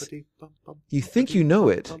Snowman is you think you know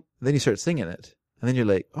it, then you start singing it. And then you're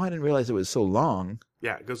like, oh, I didn't realize it was so long.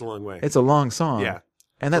 Yeah, it goes a long way. It's a long song. Yeah.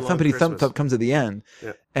 And that thumpity thump thump comes at the end.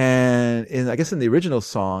 Yeah. And I guess in the original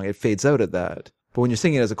song, it fades out at that. But when you're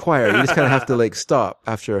singing it as a choir, you just kind of have to like stop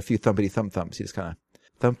after a few thumpity thump thumps. You just kind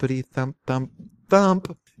of thumpity thump thump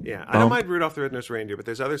thump. Yeah, I don't mind Rudolph the Red-Nosed Reindeer, but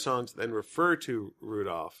there's other songs that then refer to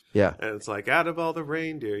Rudolph. Yeah. And it's like, out of all the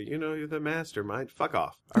reindeer, you're the mastermind. Fuck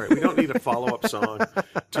off. All right, we don't need a follow-up song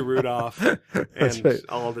to Rudolph and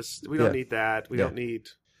all this. We don't need that. We don't need...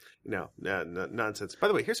 No, nonsense. By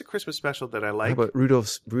the way, here's a Christmas special that I like. How about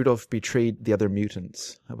Rudolph betrayed the other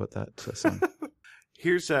mutants? How about that song?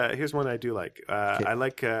 Here's one I do like. Okay. I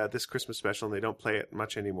like this Christmas special, and they don't play it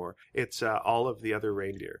much anymore. It's All of the Other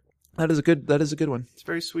Reindeer. That is a good one. It's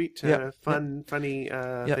very sweet, funny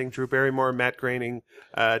thing. Drew Barrymore, Matt Groening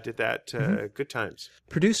did that. Good times.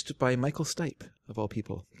 Produced by Michael Stipe, of all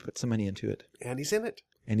people. Put some money into it. And he's in it.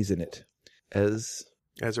 As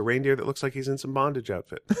a reindeer that looks like he's in some bondage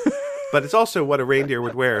outfit. But it's also what a reindeer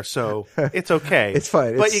would wear, so it's okay. It's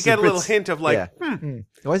fine. But you get a little hint of like, why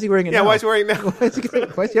is he wearing it now? Yeah, why is he wearing it now?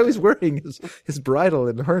 why is he always wearing his bridle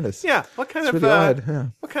and harness? Yeah, what kind it's of really odd. Yeah.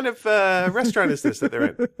 What kind of restaurant is this that they're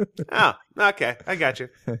in? Oh, okay, I got you.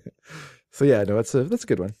 So yeah, no, that's a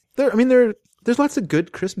good one. There's lots of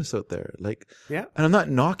good Christmas out there. Like, yeah, and I'm not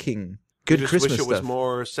knocking good Christmas wish it was stuff.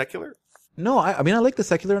 more secular. No, I like the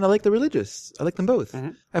secular and I like the religious. I like them both.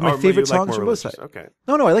 Mm-hmm. I have my favorite songs from both sides. Okay.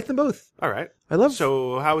 No, I like them both. All right.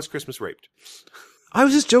 So how was Christmas raped? I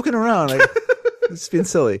was just joking around. Just being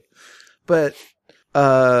silly. But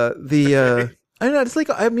I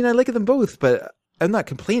like them both, but I'm not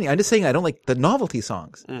complaining. I'm just saying I don't like the novelty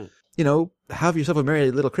songs. Have Yourself a Merry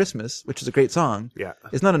Little Christmas, which is a great song. Yeah.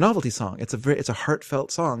 It's not a novelty song. It's a heartfelt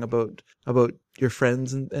song about your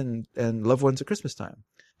friends and loved ones at Christmas time.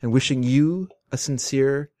 And wishing you a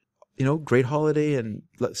sincere, great holiday and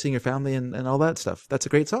seeing your family and all that stuff. That's a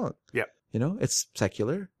great song. Yeah. It's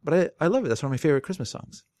secular, but I love it. That's one of my favorite Christmas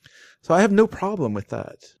songs. So I have no problem with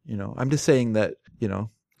that. I'm just saying that,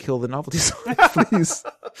 kill the novelty song, please.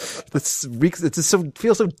 It just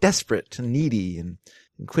feels so desperate and needy and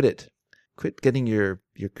quit it. Quit getting your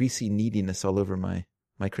greasy neediness all over my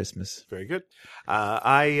Christmas. Very good.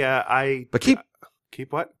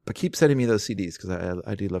 Keep what? But keep sending me those CDs because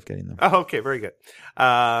I do love getting them. Oh, okay, very good.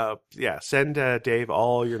 Send Dave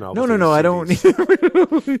all your novels. No, I don't need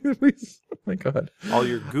them. Please. Oh my God. All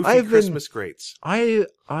your goofy Christmas greats. I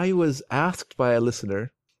was asked by a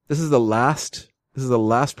listener. This is the last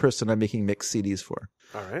person I'm making mixed CDs for.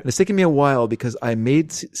 All right. And it's taken me a while because I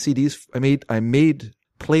made CDs. I made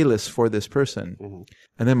playlists for this person. Mm-hmm.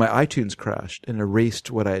 And then my iTunes crashed and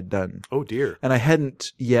erased what I had done. Oh dear. And I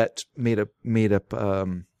hadn't yet made up a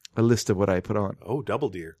list of what I put on. Oh, double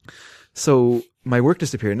dear. So my work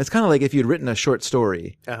disappeared. And it's kind of like if you'd written a short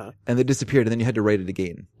story and it disappeared and then you had to write it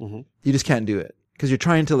again. Mm-hmm. You just can't do it because you're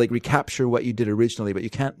trying to like recapture what you did originally, but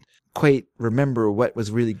you can't quite remember what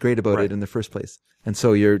was really great about it in the first place. And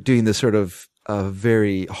so you're doing this sort of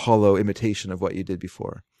very hollow imitation of what you did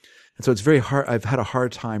before. And so it's very hard. I've had a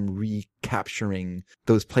hard time recapturing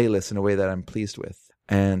those playlists in a way that I'm pleased with.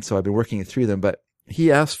 And so I've been working through them. But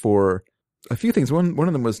he asked for a few things. One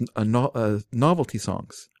of them was novelty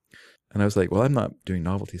songs. And I was like, well, I'm not doing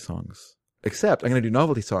novelty songs. Except I'm going to do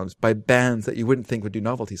novelty songs by bands that you wouldn't think would do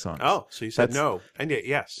novelty songs. Oh, so you said no, and yet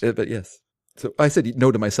yes. But yes. So I said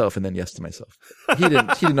no to myself and then yes to myself. He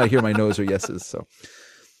did not hear my no's or yeses. So,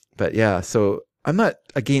 but yeah, so I'm not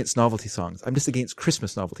against novelty songs. I'm just against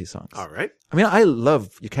Christmas novelty songs. All right. I mean, I love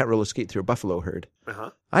You Can't Roller Skate Through a Buffalo Herd. Uh-huh.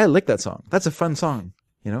 I like that song. That's a fun song.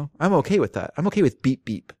 You know, I'm okay with that. I'm okay with Beep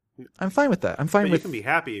Beep. I'm fine with that. I'm fine but with. You can be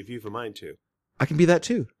happy if you've a mind to. I can be that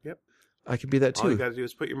too. Yep. I can be that too. All you got to do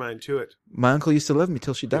is put your mind to it. My uncle used to love me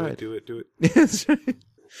till she died. Do it. Yes.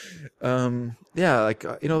 Yeah, like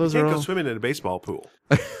those you are can't all. go swimming in a baseball pool.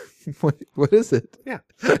 What is it? Yeah.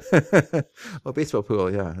 Oh, baseball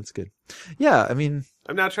pool. Yeah, that's good. Yeah, I mean,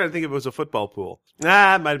 I'm not trying to think if it was a football pool.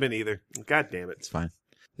 Nah, it might have been either. God damn it. it's fine.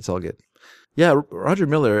 It's all good. Yeah, Roger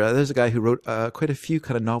Miller. There's a guy who wrote quite a few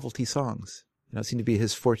kind of novelty songs. It seemed to be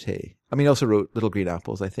his forte. I mean, he also wrote Little Green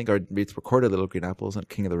Apples, I think, or it's recorded Little Green Apples, and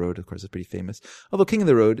King of the Road, of course, is pretty famous. Although King of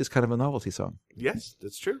the Road is kind of a novelty song. Yes,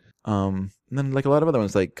 that's true. And then like a lot of other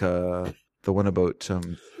ones, like the one about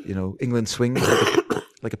England swings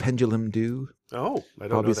like a pendulum do. Oh, I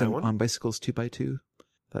don't Bobby's know that one. on bicycles 2x2.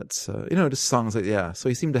 That's just songs like So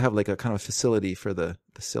he seemed to have like a kind of facility for the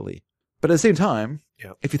silly. But at the same time,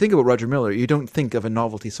 if you think about Roger Miller, you don't think of a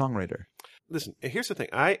novelty songwriter. Listen, here's the thing.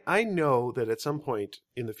 I know that at some point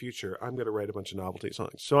in the future, I'm going to write a bunch of novelty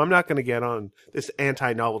songs. So I'm not going to get on this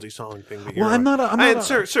anti-novelty song thing that you're Well, I'm on. not.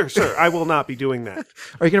 Sir, I will not be doing that.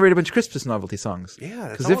 Are you going to write a bunch of Christmas novelty songs? Yeah,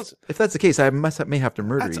 Because if that's the case, I may have to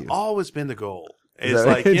murder you. That's always been the goal. Is It's that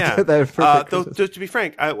like, right? yeah. Though, to be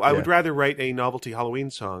frank, I would rather write a novelty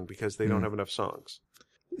Halloween song because they don't have enough songs.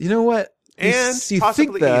 You know what? And you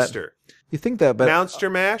possibly think that, Easter. You think that, but Monster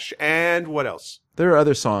Mash, and what else? There are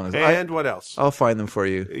other songs. And what else? I'll find them for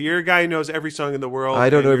you. You're a guy who knows every song in the world. I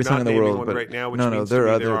don't know and every you're song in not the naming world, one but right now, which no, means there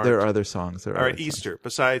to are me there are other songs. All right, Easter.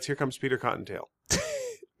 Besides, Here Comes Peter Cottontail.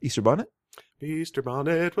 Easter Bonnet? Easter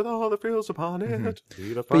bonnet with all the frills upon it.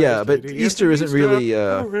 Mm-hmm. But Easter isn't really.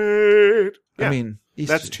 Yeah. I mean,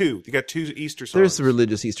 Easter. That's two. You got two Easter songs. There's the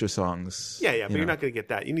religious Easter songs. Yeah, but you're not going to get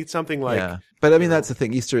that. You need something like. Yeah, but I mean that's the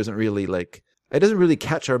thing. Easter isn't really like. It doesn't really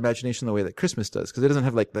catch our imagination the way that Christmas does because it doesn't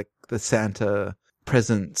have like the Santa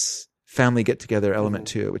presents, family get together element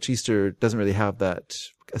to it, which Easter doesn't really have that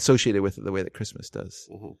associated with it the way that Christmas does.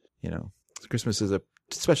 Mm-hmm. Christmas is a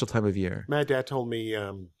special time of year. My dad told me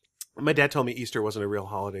Easter wasn't a real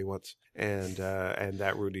holiday once, and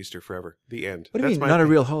that ruined Easter forever. The end. What do you mean, not a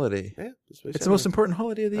real holiday? Yeah, it's the most important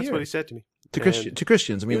holiday of the year. That's what he said to me. To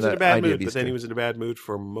Christians, I mean, he was in a the bad idea mood, of Easter. but then he was in a bad mood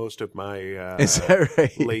for most of my is that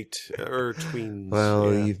right? late tweens.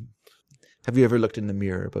 Well, have you ever looked in the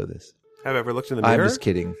mirror about this? Have I ever looked in the mirror? I'm just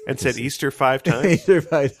kidding. And said Easter 5 times? Easter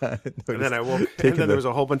 5 times. And then I woke, and then there was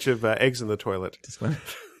a whole bunch of eggs in the toilet.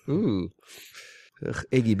 Ooh. Ugh,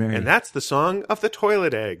 Eggy Mary. And that's the song of the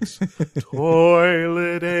toilet eggs.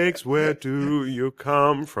 Toilet eggs, where do you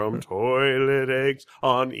come from? Toilet eggs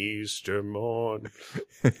on Easter morn.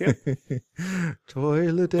 Yeah.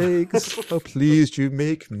 Toilet eggs, how pleased you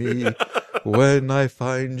make me when I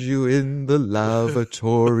find you in the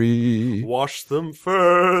lavatory. Wash them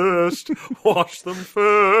first. Wash them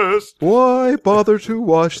first. Why bother to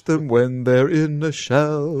wash them when they're in a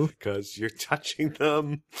shell? 'Cause you're touching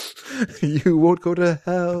them. You won't go to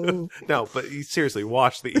hell. No, but seriously,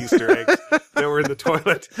 wash the Easter eggs that were in the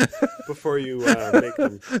toilet before you make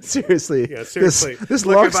them. Seriously. Yeah, seriously. This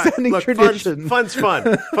long-standing tradition. Fun's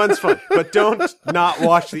fun. Fun's fun. But don't not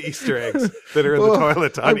wash the Easter eggs that are in the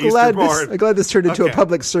toilet on Easter morn. I'm glad this turned into a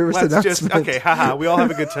public service announcement. Okay, haha, we all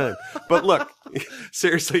have a good time. But look,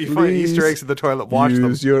 seriously, you find Easter eggs in the toilet, wash them.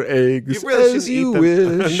 Use your eggs You really as shouldn't you eat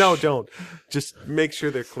them. wish. No, don't. Just make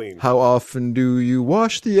sure they're clean. How often do you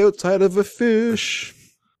wash the outside of a fish?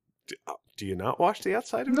 Do you not wash the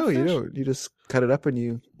outside of a No, fish? you don't. You just cut it up and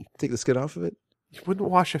you take the skin off of it. You wouldn't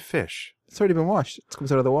wash a fish. It's already been washed. It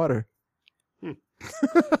comes out of the water.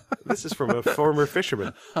 This is from a former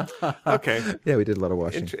fisherman. Okay. Yeah, we did a lot of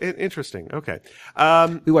washing. Interesting. Okay.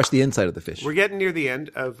 We washed the inside of the fish. We're getting near the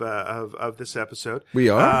end of this episode. We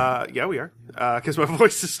are? Yeah, we are. Because my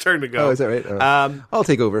voice is starting to go. Oh, is that right? I'll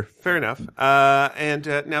take over. Fair enough. And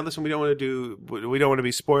now listen, we don't want to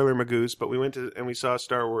be spoiler magoos, but we went to and we saw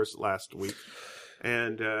Star Wars last week,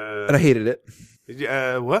 and I hated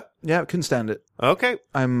it. What? Yeah, I couldn't stand it. Okay.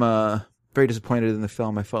 I'm very disappointed in the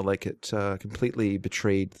film. I felt like it completely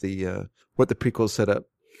betrayed the what the prequels set up,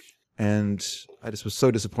 and I just was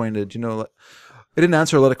so disappointed. It didn't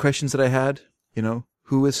answer a lot of questions that I had.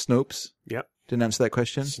 Who is Snopes? Yep. Didn't answer that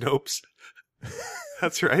question. Snopes.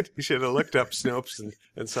 That's right. You should have looked up Snopes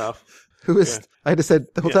and stuff. Who is? Yeah. I just said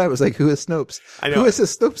the whole time. I was like, "Who is Snopes? I know. Who is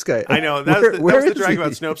this Snopes guy?" I know. That was the drag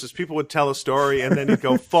about Snopes. Is people would tell a story and then he'd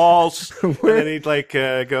go false, and then he'd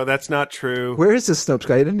go, "That's not true." Where is this Snopes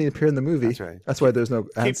guy? He didn't even appear in the movie. That's right. That's why there's no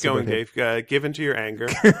answer. Keep going, Dave. Give in to your anger.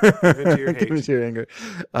 Give in to your hate. Give in to your anger.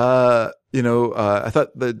 I thought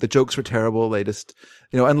the jokes were terrible. They just,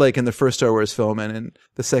 unlike in the first Star Wars film and in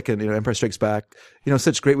the second, Empire Strikes Back,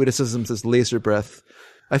 such great witticisms as laser breath.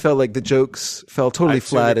 I felt like the jokes fell totally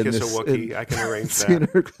flat in this. I can arrange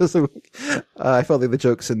that. I felt like the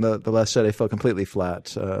jokes in the Last Jedi fell completely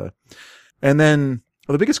flat. And then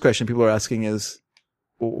the biggest question people are asking is,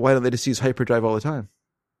 why don't they just use hyperdrive all the time?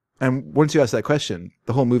 And once you ask that question,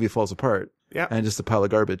 the whole movie falls apart. Yeah. And just a pile of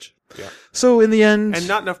garbage. Yeah. So in the end, and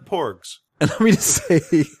not enough porgs. And let me just say,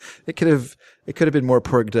 it could have been more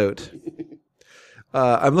porged out.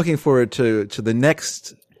 I'm looking forward to the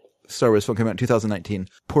next Star Wars film coming out in 2019,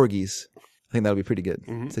 Porgies. I think that'll be pretty good.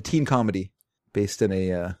 Mm-hmm. It's a teen comedy based in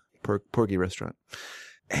a Porgy restaurant.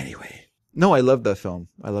 Anyway, no, I loved that film.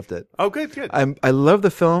 I loved it. Oh, good. I love the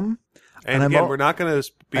film. And again, we're not going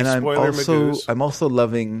to be spoiler magoos. I'm also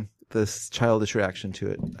loving this childish reaction to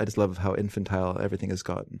it. I just love how infantile everything has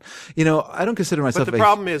gotten. I don't consider myself. But the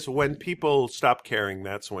problem is when people stop caring,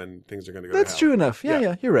 that's when things are going to go. That's true enough.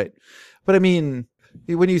 Yeah, you're right. But I mean,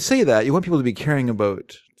 when you say that, you want people to be caring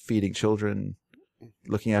about feeding children,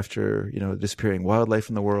 looking after, disappearing wildlife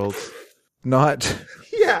in the world, not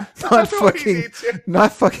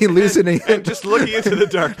fucking losing it. And just looking into the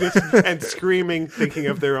darkness and screaming, thinking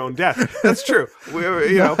of their own death. That's true.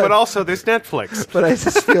 But also there's Netflix. But I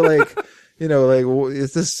just feel like,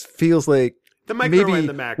 this feels like the micro maybe and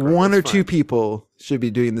the macro. One or two people should be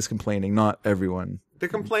doing this complaining, not everyone. They're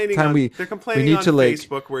complaining on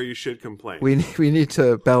Facebook where you should complain. We need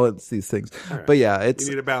to balance these things. Right. But yeah, you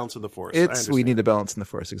need a balance in the Force. We need a balance in the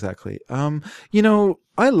Force, exactly. I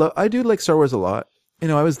do like Star Wars a lot.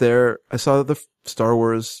 I was there. I saw the Star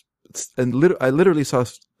Wars, and I literally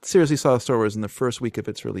seriously saw Star Wars in the first week of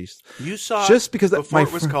its release. You saw just because before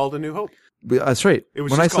it was called A New Hope. That's right. It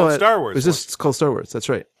was just called Star Wars. It was just called Star Wars. That's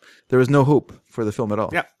right. There was no hope for the film at all.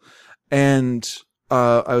 Yeah. And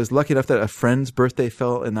I was lucky enough that a friend's birthday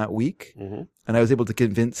fell in that week, mm-hmm. and I was able to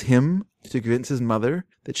convince his mother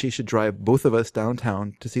that she should drive both of us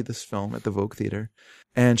downtown to see this film at the Vogue Theater.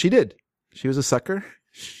 And she did. She was a sucker.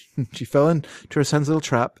 She fell into her son's little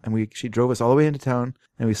trap, and she drove us all the way into town,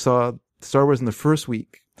 and we saw StarArs in the first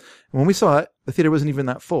week. And when we saw it, the theater wasn't even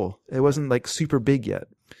that full. It wasn't like super big yet.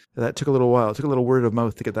 That took a little while. It took a little word of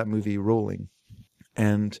mouth to get that movie rolling.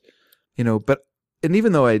 And, and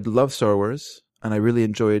even though I love Star Wars, and I really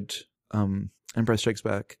enjoyed Empire Strikes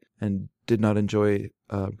Back and did not enjoy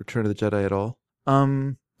Return of the Jedi at all.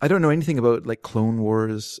 I don't know anything about like Clone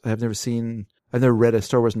Wars. I've never read a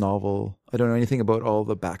Star Wars novel. I don't know anything about all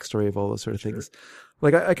the backstory of all those sort of things.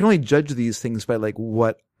 Like I can only judge these things by like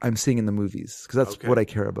what I'm seeing in the movies because that's what I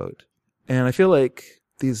care about. And I feel like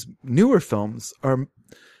these newer films are,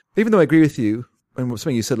 even though I agree with you and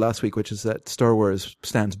something you said last week, which is that Star Wars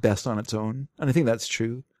stands best on its own, and I think that's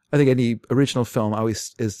true. I think any original film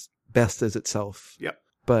always is best as itself. Yep.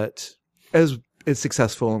 But as it's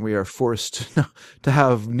successful and we are forced to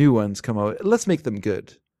have new ones come out, let's make them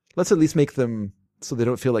good. Let's at least make them so they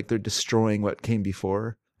don't feel like they're destroying what came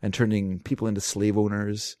before and turning people into slave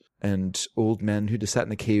owners and old men who just sat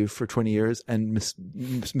in a cave for 20 years and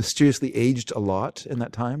mysteriously aged a lot in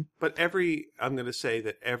that time. But I'm going to say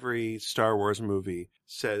that every Star Wars movie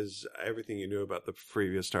says everything you knew about the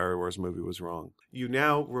previous Star Wars movie was wrong. You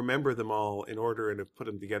now remember them all in order and have put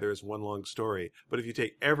them together as one long story. But if you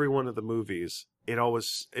take every one of the movies, it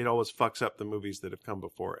always fucks up the movies that have come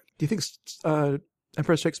before it. Do you think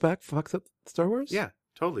Empire Strikes Back fucks up Star Wars? Yeah.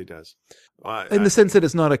 Totally does. In the sense that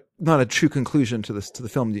it's not a true conclusion to the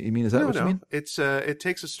film. You mean, is that what you mean? It's it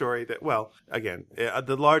takes a story that, well, again,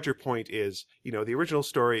 the larger point is, the original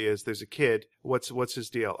story is there's a kid. What's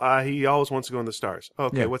his deal? He always wants to go in the stars.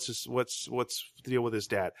 Okay, yeah. What's the deal with his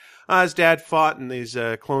dad? His dad fought in these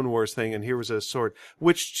Clone Wars thing, and here was a sword,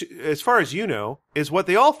 which, as far as you know, is what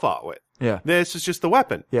they all fought with. Yeah. This is just the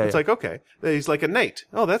weapon. Yeah, it's like, okay. He's like a knight.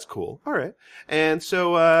 Oh, that's cool. All right. And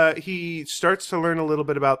so he starts to learn a little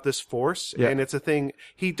bit about this Force, and it's a thing.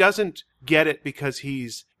 He doesn't get it because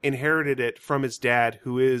he's inherited it from his dad,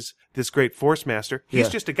 who is this great Force master. He's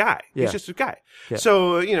just a guy. Yeah. He's just a guy. Yeah.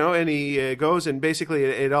 So, and he goes, and basically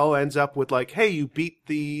it all ends up with like, hey, you beat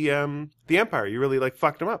the Empire. You really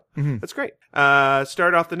fucked him up. Mm-hmm. That's great.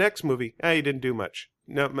 Start off the next movie. You didn't do much.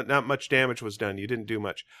 not much damage was done. You didn't do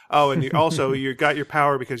much. Oh, and you got your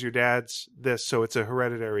power because your dad's this, so it's a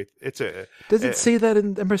hereditary. Does it say that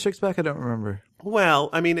in Empire Strikes Back? I don't remember. Well,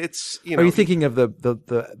 I mean, it's Are you thinking of the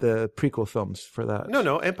prequel films for that?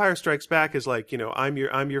 No. Empire Strikes Back is like, I'm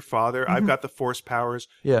your father. I've got the Force powers.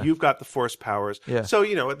 Yeah. You've got the Force powers. Yeah. So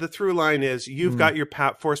the through line is you've got your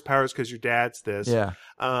Force powers because your dad's this. Yeah.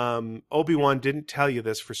 Obi-Wan didn't tell you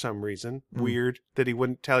this for some reason. Weird that he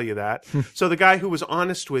wouldn't tell you that. So the guy who was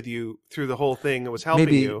honest with you through the whole thing and was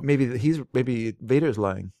helping you. Maybe Vader's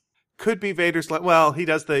lying. Could be Vader's well, he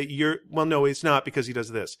does no, he's not, because he does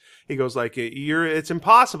this. He goes like, it's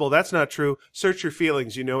impossible. That's not true. Search your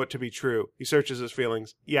feelings. You know it to be true. He searches his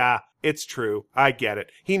feelings. Yeah, it's true. I get it.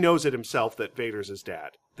 He knows it himself that Vader's his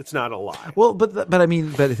dad. That's not a lie. Well, but I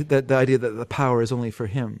mean, the idea that the power is only for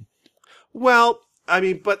him. Well, I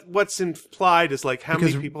mean, but what's implied is like how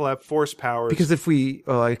many people have Force powers? Because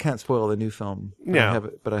I can't spoil the new film.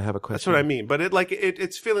 But I have a question. That's what I mean. But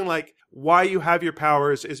it's feeling like why you have your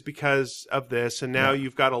powers is because of this, and now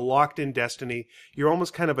you've got a locked-in destiny. You're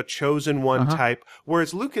almost kind of a chosen one type,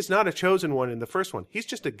 whereas Luke is not a chosen one in the first one. He's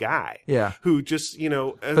just a guy. Yeah. Who just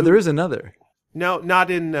But there is another. No,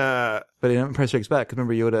 not in. But in Empire Strikes Back,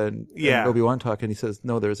 remember Yoda and Obi-Wan talk, and he says,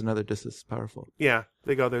 "No, there's another just as powerful." Yeah,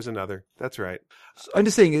 they go. There's another. That's right. So I'm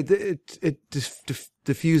just saying it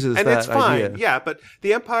diffuses and that it's fine. idea. Yeah, but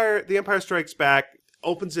the Empire Strikes Back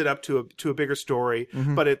opens it up to a bigger story,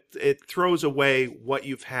 but it throws away what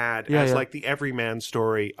you've had as like the everyman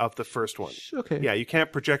story of the first one. Okay. Yeah, you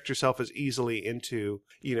can't project yourself as easily into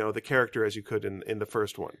the character as you could in the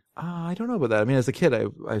first one. I don't know about that. I mean, as a kid,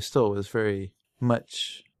 I still was very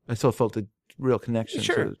much. I still felt a real connection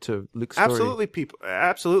to Luke's story.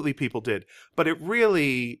 Absolutely people did. But it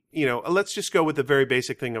really, let's just go with the very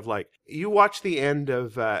basic thing of like, you watch the end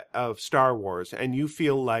of Star Wars and you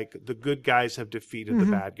feel like the good guys have defeated the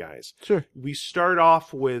bad guys. Sure. We start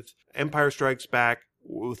off with Empire Strikes Back.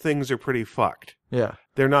 Things are pretty fucked. Yeah.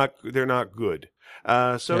 They're not good.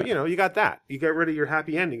 You got that. You get rid of your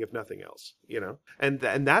happy ending, if nothing else, and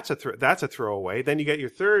that's a throwaway. Then you get your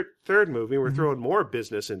third movie. We're throwing more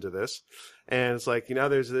business into this, and it's like,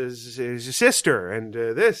 there's your sister and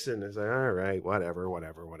this, and it's like, all right, whatever.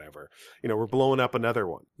 We're blowing up another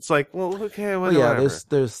one. It's like, well, okay, whatever.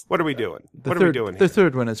 There's what are we doing? What are we doing here? The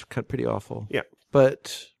third one is pretty awful. Yeah,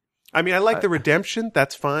 but. I mean, I like the redemption.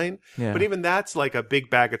 That's fine. Yeah. But even that's like a big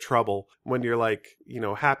bag of trouble when you're like,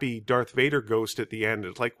 happy Darth Vader ghost at the end.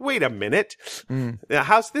 It's like, wait a minute.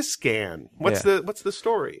 How's this scan? What's the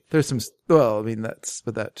story? There's some, I mean, it's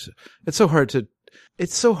so hard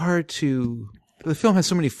to, the film has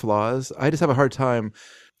so many flaws. I just have a hard time.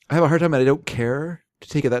 And I don't care to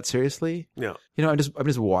take it that seriously. Yeah. I'm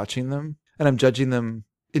just watching them and I'm judging them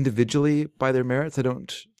individually by their merits. I don't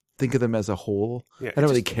think of them as a whole. Yeah, I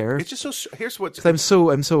don't really care. It's just so. Here's what's. I'm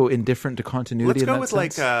so indifferent to continuity.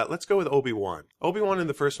 Let's go with Obi-Wan. Obi-Wan in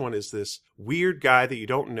the first one is this weird guy that you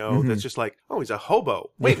don't know. That's just like, oh, he's a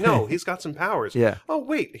hobo. Wait, no, he's got some powers. Yeah. Oh,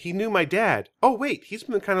 wait, he knew my dad. Oh, wait, he's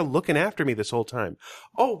been kind of looking after me this whole time.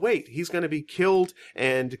 Oh, wait, he's going to be killed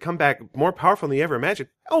and come back more powerful than you ever imagined.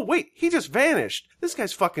 Oh, wait, he just vanished. This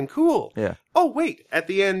guy's fucking cool. Yeah. Oh, wait, at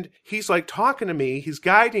the end, he's like talking to me. He's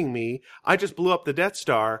guiding me. I just blew up the Death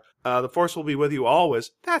Star. The Force will be with you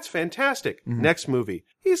always. That's fantastic. Next movie.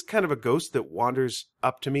 He's kind of a ghost that wanders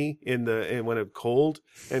up to me when it's cold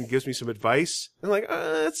and gives me some advice. I'm like,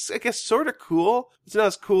 it's, I guess, sort of cool. It's not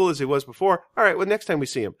as cool as it was before. All right, well, next time we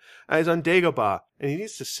see him, he's on Dagobah, and he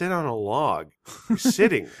needs to sit on a log. He's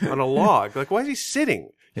sitting on a log. Like, why is he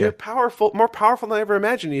sitting? Yeah. You're more powerful than I ever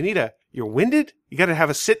imagined. You're winded? You got to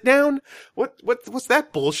have a sit down? What's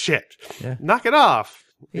that bullshit? Yeah. Knock it off.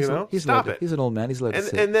 Stop it. He's an old man. He's allowed to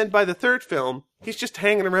sit. And then by the third film, he's just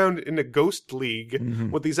hanging around in a ghost league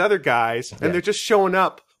with these other guys, and they're just showing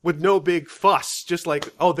up with no big fuss. Just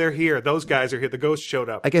like, oh, they're here. Those guys are here. The ghost showed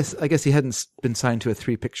up. I guess he hadn't been signed to a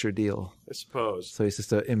 3-picture deal. I suppose. So he's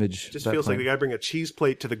just an image. Just feels like the guy bring a cheese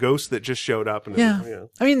plate to the ghost that just showed up. And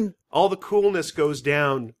I mean, all the coolness goes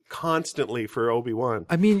down constantly for Obi-Wan.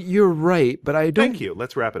 I mean, you're right, but I don't. Thank you.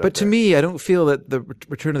 Let's wrap it up. But to me, I don't feel that the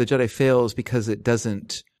Return of the Jedi fails because it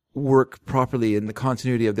doesn't work properly in the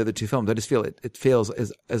continuity of the other two films. I just feel it fails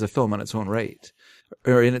as a film on its own right,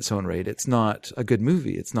 or in its own right. It's not a good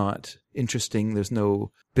movie. It's not interesting. There's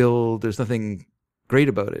no build. There's nothing great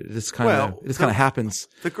about it. It just kind of happens.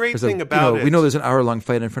 The great thing about it, we know there's an hour-long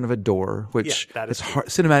fight in front of a door, which is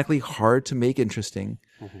cinematically hard to make interesting.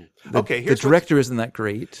 Okay, The director isn't that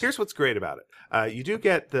great. Here's what's great about it. You do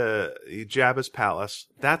get the Jabba's palace.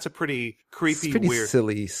 That's a pretty creepy, It's pretty weird,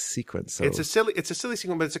 silly sequence. So. It's a silly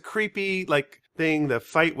sequence, but it's a creepy like thing. The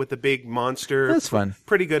fight with the big monster. That's fun.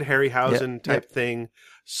 Pretty good Harryhausen type thing.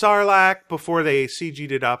 Sarlacc, before they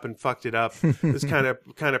CG'd it up and fucked it up, is kind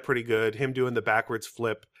of pretty good. Him doing the backwards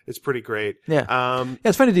flip is pretty great. Yeah.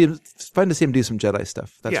 It's fun to see him do some Jedi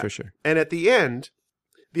stuff. That's for sure. And at the end,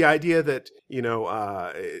 the idea that,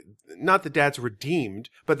 not that Dad's redeemed,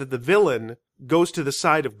 but that the villain goes to the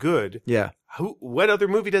side of good. Yeah. What other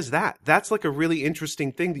movie does that? That's like a really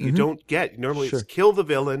interesting thing that you don't get. Normally it's kill the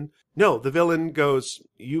villain. No, the villain goes,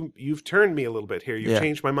 you've turned me a little bit here. You've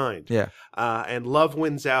changed my mind. Yeah. And love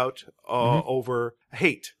wins out over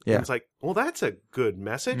hate. Yeah. And it's like, well, that's a good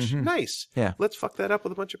message. Nice. Yeah. Let's fuck that up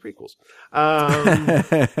with a bunch of prequels.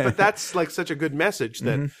 But that's like such a good message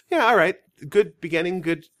that, all right, good beginning,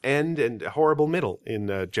 good end, and horrible middle in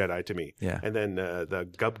Jedi to me. Yeah. And then the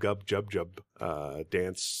gub gub jub jub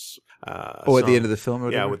dance. At song. the end of the film or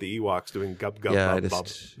whatever? Yeah, with the Ewoks doing gub gub yeah, bub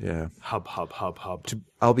hub. hub hub hub.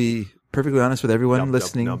 I'll be perfectly honest with everyone Nub,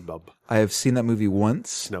 listening. nub, nub, nub. I have seen that movie once.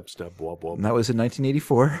 Snub snub wub wub. And that was in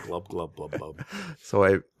 1984. Glub glub glub glub.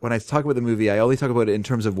 So when I talk about the movie, I only talk about it in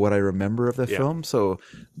terms of what I remember of the film. So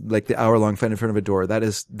like the hour-long fight in front of a door, that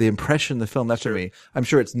is the impression the film left on me. I'm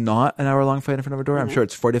sure it's not an hour-long fight in front of a door. I'm sure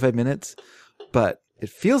it's 45 minutes, but it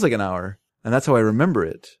feels like an hour, and that's how I remember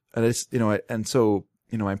it. And it's,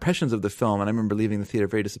 my impressions of the film, and I remember leaving the theater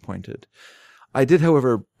very disappointed. I did,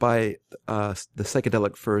 however, buy the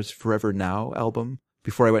Psychedelic Furs Forever Now album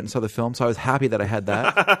before I went and saw the film, so I was happy that I had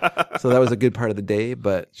that. So that was a good part of the day,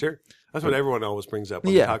 but... Sure. That's what everyone always brings up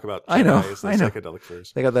when they talk about Jedi, I know. is the Psychedelic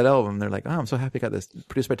Furs. They got that album. They're like, oh, I'm so happy I got this.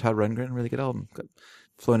 Produced by Todd Rundgren, really good album. Got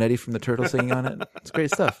Flo and Eddie from the Turtles singing on it. It's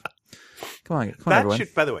great stuff. Come on, everyone.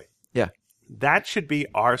 By the way, that should be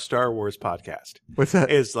our Star Wars podcast. What's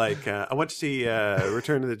that? Is like, I went to see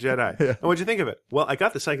Return of the Jedi. And what'd you think of it? Well, I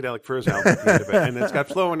got the Psychedelic Furs album at the end of it, and it's got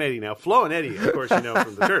Flo and Eddie. Now, Flo and Eddie, of course, from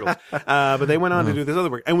the Turtles. But they went on to do this other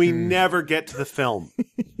work, and we never get to the film.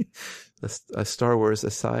 A Star Wars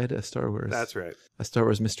aside, a Star Wars. That's right. A Star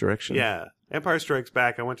Wars misdirection. Yeah. Empire Strikes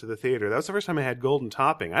Back, I went to the theater. That was the first time I had golden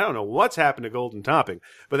topping. I don't know what's happened to golden topping,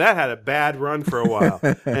 but that had a bad run for a while.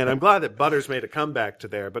 And I'm glad that Butters made a comeback to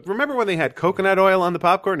there. But remember when they had coconut oil on the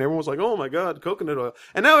popcorn and everyone was like, oh my God, coconut oil.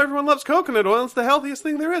 And now everyone loves coconut oil. It's the healthiest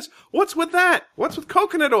thing there is. What's with that? What's with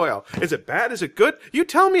coconut oil? Is it bad? Is it good? You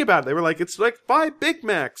tell me about it. They were like, it's like 5 Big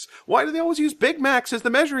Macs. Why do they always use Big Macs as the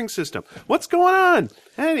measuring system? What's going on?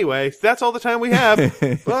 Anyway, that's all the time we have.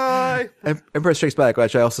 Bye. Empire Strikes Back,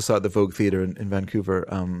 which I also saw at the Vogue Theater in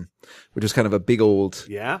Vancouver, which is kind of a big old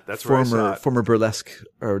that's where I saw it. Former burlesque,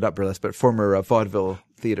 or not burlesque, but former vaudeville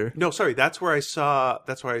theater. No, sorry, that's where I saw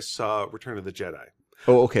Return of the Jedi.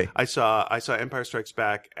 Oh, okay. I saw Empire Strikes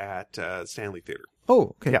Back at Stanley Theater.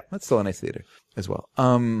 Oh, okay. Yeah. That's still a nice theater as well.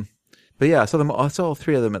 But yeah, I saw all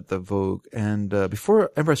 3 of them at the Vogue, and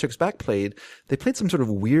before Empire Strikes Back played, they played some sort of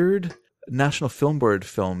weird National Film Board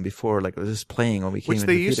film before, like it was just playing when we came into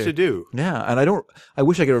the theater. Which they used to do. Yeah, and I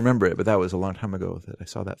wish I could remember it, but that was a long time ago that I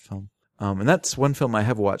saw that film. And that's one film I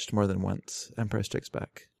have watched more than once, Empire Strikes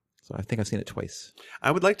Back. So I think I've seen it twice.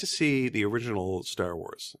 I would like to see the original Star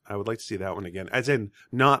Wars. I would like to see that one again, as in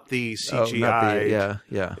not the CGI,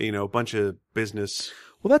 bunch of business.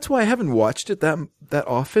 Well, that's why I haven't watched it that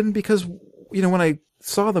often, because when I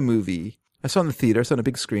saw the movie, I saw it in the theater, I saw it on a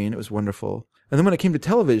big screen, it was wonderful. And then when it came to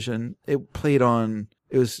television, it played on,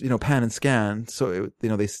 it was, pan and scan. So,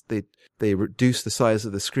 they reduced the size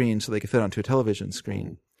of the screen so they could fit onto a television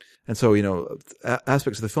screen. And so,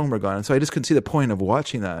 aspects of the film were gone. And so I just couldn't see the point of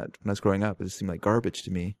watching that when I was growing up. It just seemed like garbage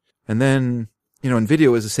to me. And then, and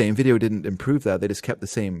video was the same. Video didn't improve that. They just kept the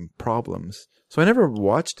same problems. So I never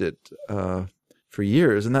watched it, for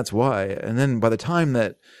years, and that's why. And then by the time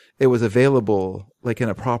that it was available, like in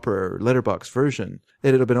a proper letterbox version,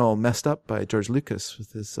 it had been all messed up by George Lucas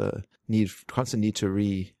with his constant need to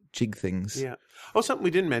rejig things. Yeah. Oh, something we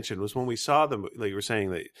didn't mention was when we saw them, like you were saying,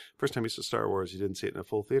 that first time you saw Star Wars, you didn't see it in a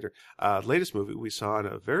full theater. Latest movie we saw in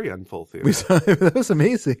a very unfull theater. That was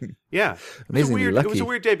amazing. Yeah. Amazingly lucky. It was a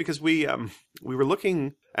weird day because we were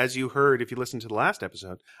looking, as you heard if you listened to the last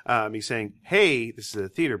episode, me saying, hey, this is a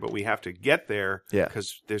theater, but we have to get there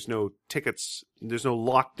because there's no tickets, there's no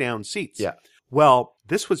lockdown seats. Yeah. Well,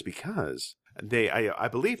 this was because I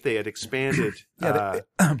believe they had expanded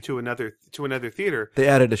to another theater. They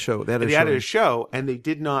added a show. They added a show, and they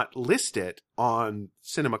did not list it on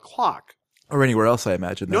Cinema Clock. Or anywhere else, I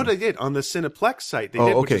imagine. No, then. they did on the Cineplex site. They Oh,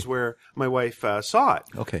 did, which okay. is where my wife saw it.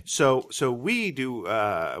 Okay. So we do.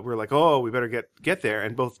 We're like, oh, we better get there.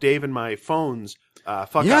 And both Dave and my phones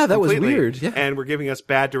fuck up. Yeah, that was completely, weird. Yeah. and were giving us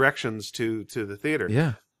bad directions to the theater.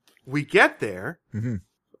 Yeah. We get there. Mm-hmm.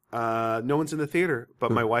 No one's in the theater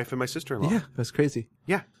but my wife and my sister-in-law. Yeah, that's crazy.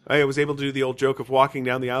 Yeah. I was able to do the old joke of walking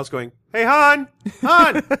down the aisles going, hey, hon,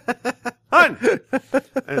 hon, hon.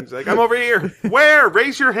 And it's like, I'm over here. Where?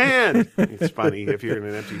 Raise your hand. It's funny if you're in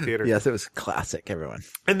an empty theater. Yes, it was classic, everyone.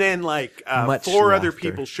 And then like Much 4 other laughter.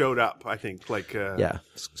 people showed up, I think. Like, Yeah,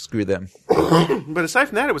 screw them. But aside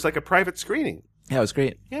from that, it was like a private screening. Yeah, it was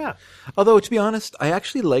great. Yeah. Although, to be honest, I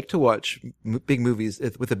actually like to watch big movies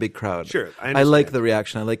with a big crowd. Sure, I I like understand. the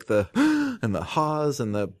reaction. I like the and the haws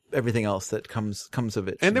and the everything else that comes of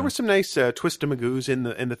it. And there were some nice twist-a-magoos in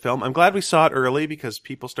the film. I'm glad we saw it early because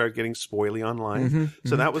people started getting spoily online.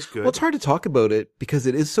 So that was good. Well, it's hard to talk about it because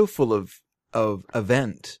it is so full of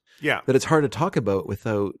event Yeah. that it's hard to talk about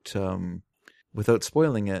without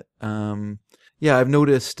spoiling it. Yeah, I've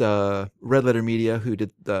noticed Red Letter Media, who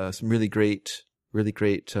did some really great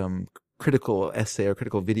critical essay or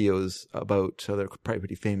critical videos about. They're probably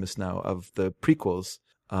pretty famous now of the prequels.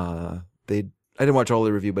 I didn't watch all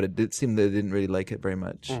the review, but it did seem they didn't really like it very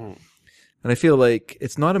much. Mhm. And I feel like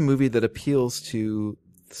it's not a movie that appeals to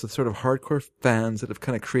sort of hardcore fans that have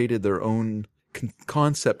kind of created their own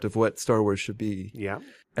concept of what Star Wars should be. Yeah.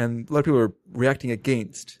 And a lot of people are reacting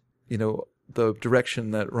against, the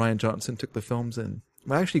direction that Rian Johnson took the films in.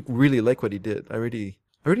 I actually really like what he did. I really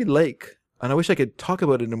like, and I wish I could talk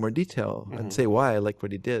about it in more detail and say why I liked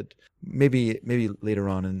what he did. Maybe later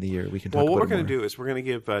on in the year we can talk Well, about what it we're going to more. do is we're going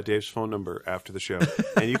to give Dave's phone number after the show,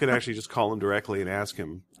 and you can actually just call him directly and ask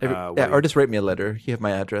him. Or just write me a letter. You have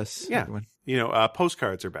my address. Yeah. Everyone.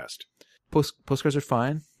 Postcards are best. Postcards are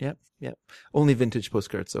fine. Yep. Only vintage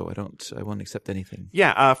postcards, though. I won't accept anything.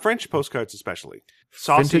 Yeah, French postcards especially.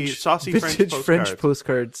 Saucy vintage French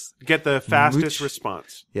postcards. Get the fastest Mooch.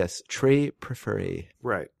 response. Yes, très préféré.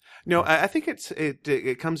 Right. No, I think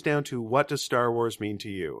it comes down to what does Star Wars mean to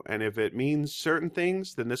you, and if it means certain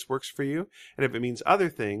things, then this works for you, and if it means other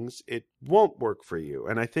things, it won't work for you.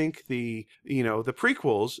 And I think the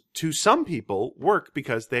prequels to some people work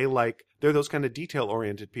because they're those kind of detail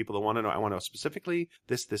oriented people that want to know. I want to know specifically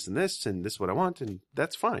this, and this, and this is what I want, and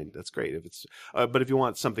that's fine. That's great. If it's, but if you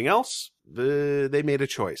want something else, they made a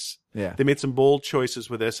choice. Yeah. They made some bold choices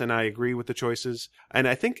with this, and I agree with the choices. And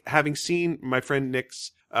I think having seen my friend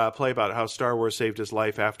Nick's play about how Star Wars saved his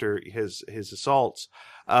life after his assaults,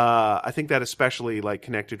 I think that especially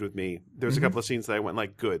connected with me. There's a couple of scenes that I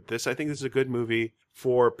went good. I think this is a good movie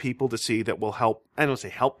for people to see that will help. I don't say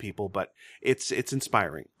help people, but it's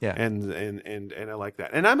inspiring. Yeah. And I like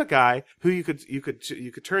that. And I'm a guy who you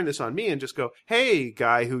could turn this on me and just go, hey,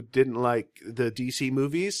 guy who didn't like the DC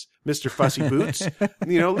movies, Mr. Fussy Boots,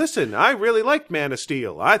 listen, I really liked Man of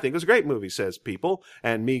Steel. I think it was a great movie, says people.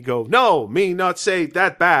 And me go, no, me not say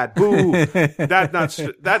that bad. Boo.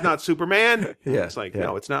 that not Superman. Yeah, It's like, yeah.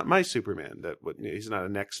 no, it's not my Superman. He's not a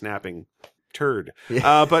neck snapping turd.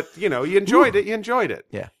 Yeah. But you enjoyed it. You enjoyed it.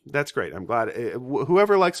 Yeah. That's great. I'm glad.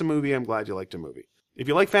 Whoever likes a movie, I'm glad you liked a movie. If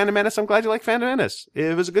you like Phantom Menace, I'm glad you like Phantom Menace. If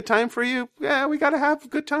it was a good time for you, yeah, we got to have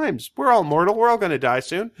good times. We're all mortal. We're all going to die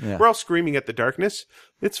soon. Yeah. We're all screaming at the darkness.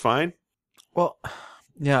 It's fine. Well,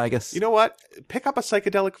 yeah, I guess. You know what? Pick up a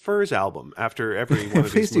Psychedelic Furs album after every one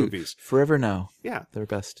of Please these do. movies. Forever Now. Yeah. Their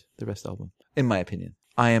best album, in my opinion.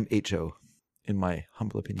 I am H.O., in my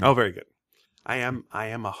humble opinion. Oh, very good. I am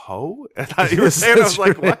a hoe? I thought you were saying, I was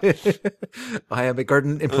like, what? I am a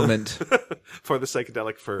garden implement. For the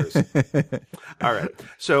Psychedelic Furs. All right.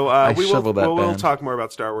 So we shovel that will band. talk more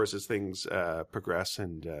about Star Wars as things progress.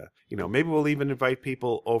 And, maybe we'll even invite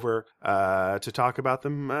people over to talk about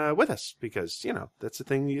them with us because, that's the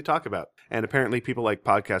thing you talk about. And apparently people like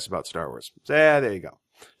podcasts about Star Wars. So, yeah, there you go.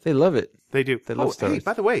 They love it. They do. They love Star Hey, Wars.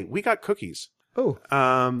 by the way, we got cookies. Oh,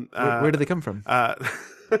 where do they come from?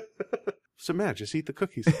 So, man, just eat the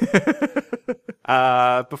cookies.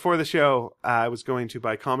 Before the show, I was going to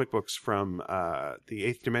buy comic books from the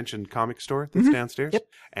Eighth Dimension comic store that's downstairs. Yep.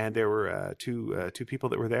 And there were two people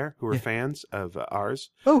that were there who were fans of ours.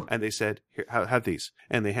 Oh. And they said, here, have these.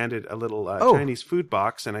 And they handed a little Chinese food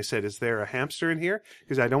box. And I said, is there a hamster in here?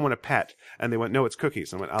 Because I don't want a pet. And they went, no, it's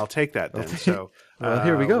cookies. I went, I'll take that then. So Well,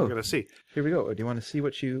 here we go. We're going to see. Here we go. Do you want to see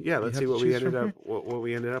what you? Yeah, you let's have see to what we choose ended from up. here? What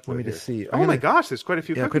we ended up Let with. me just here. see. Oh my gosh, there's quite a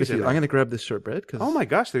few Yeah, cookies quite a few. in there. I'm going to grab this shortbread because. Oh my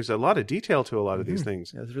gosh, there's a lot of detail to a lot of these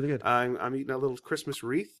things. Yeah, it's really good. I'm eating a little Christmas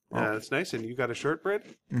wreath. It's nice. And you got a shortbread?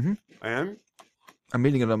 Mm-hmm. I am. I'm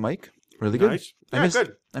eating it on mic. Really good. Nice. Yeah,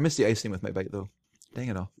 good. I missed the icing with my bite though. Dang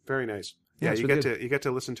it all. Very nice. Yeah, it's you really get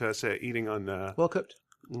to listen to us eating on. well cooked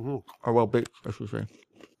or well baked, I should say.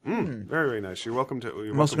 Very, very nice. You're welcome to.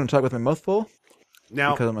 You're I'm also welcome. going to talk with my mouth full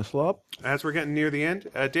Now, because I'm a slob. as we're getting near the end,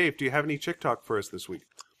 Dave, do you have any chick talk for us this week?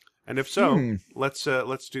 And if so,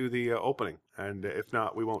 let's do the opening. And if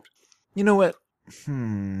not, we won't. You know what? Let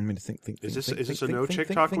me think. Is this a no chick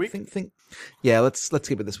talk week? Think. Yeah, let's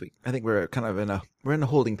keep it this week. I think we're kind of in a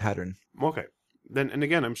holding pattern. Okay. Then, and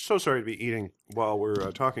again, I'm so sorry to be eating while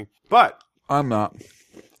we're talking, but I'm not.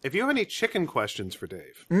 if you have any chicken questions for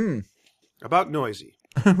Dave about Noisy,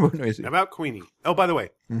 What noisy? about Queenie. Oh, by the way,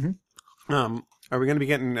 are we going to be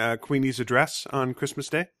getting Queenie's address on Christmas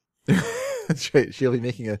Day? That's right. She'll be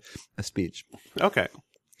making a speech. Okay.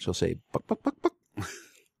 She'll say, "Buck, buck, buck, buck."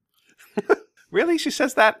 Really? She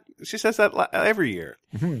says that. She says that every year.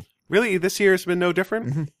 Mm-hmm. Really? This year has been no different.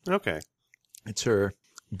 Mm-hmm. Okay. It's her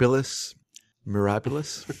Billis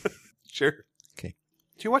Mirabilis. Sure. Okay.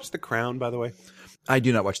 Do you watch The Crown, by the way? I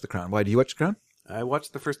do not watch The Crown. Why? Do you watch The Crown? I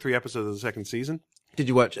watched the first 3 episodes of the second season. Did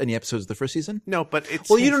you watch any episodes of the first season? No, but it's...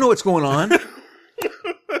 Well, you don't know what's going on.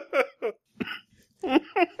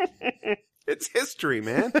 It's history,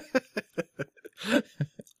 man.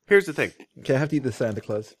 Here's the thing. Okay, I have to eat the Santa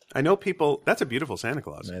Claus. I know people... That's a beautiful Santa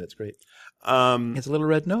Claus. Man, it's great. Um, It's a little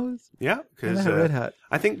red nose. yeah, And because a red hat.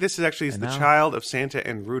 I think this is actually the now- child of Santa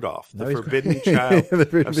and Rudolph. The Now he's forbidden going- child The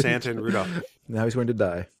forbidden of Santa and Rudolph. Now he's going to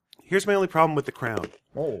die. Here's my only problem with The Crown.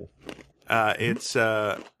 Oh. It's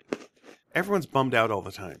everyone's bummed out all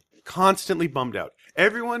the time. Constantly bummed out.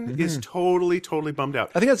 Everyone is totally bummed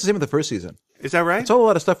out. I think that's the same with the first season. Is that right? It's all a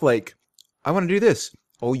lot of stuff like, I want to do this.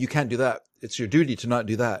 Oh, you can't do that. It's your duty to not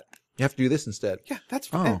do that. You have to do this instead. Yeah, that's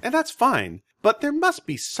Oh. and that's fine. But there must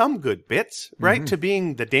be some good bits, right? To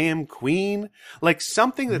being the damn queen. Like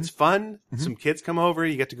something that's fun. Some kids come over,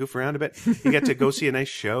 you get to goof around a bit. You get to go see a nice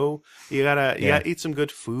show. You gotta eat some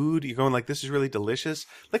good food. You're going like, this is really delicious.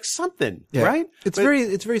 Like something, Yeah. right? It's But-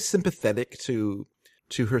 very sympathetic to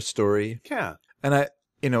her story. Yeah. And I,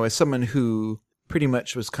 as someone who pretty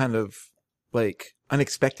much was kind of like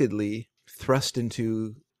unexpectedly thrust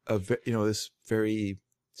into this very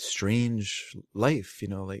strange life,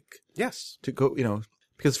 like Yes. to go,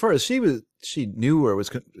 because as far as she knew or was,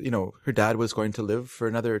 her dad was going to live for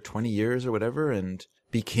another 20 years or whatever and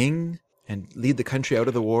be king and lead the country out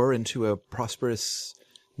of the war into a prosperous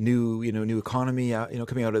new economy,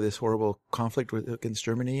 coming out of this horrible conflict against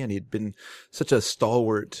Germany. And he'd been such a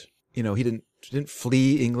stalwart, he didn't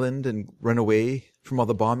flee England and run away from all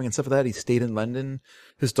the bombing and stuff like that. He stayed in London.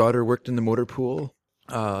 His daughter worked in the motor pool,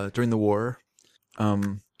 during the war.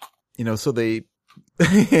 So they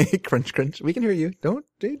crunch, crunch. We can hear you.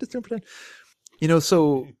 Just don't pretend.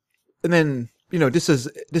 So, and then, just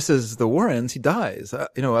as the war ends, he dies, out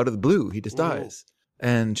of the blue, he just dies.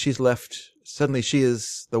 And she's left, suddenly she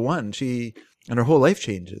is the one, and her whole life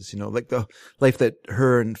changes, like the life that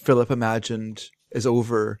her and Philip imagined is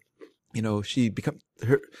over.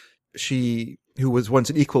 She who was once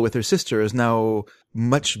an equal with her sister is now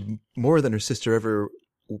much more than her sister ever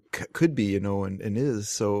could be, and is.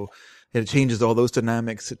 So it changes all those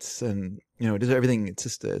dynamics. It does everything. It's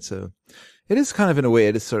just, it is kind of, in a way,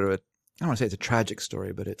 it is sort of I don't want to say it's a tragic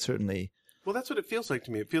story, but it certainly. Well, that's what it feels like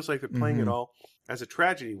to me. It feels like they're playing it all as a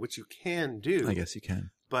tragedy, which you can do. I guess you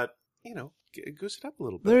can. But, goose it up a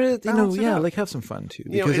little bit. There is, Balance it out. like have some fun too,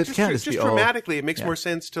 because it can't just be all. Dramatically, it makes more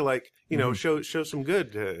sense to show some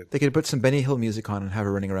good. They could put some Benny Hill music on and have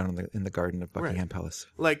her running around in the garden of Buckingham Palace.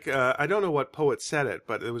 Like, I don't know what poet said it,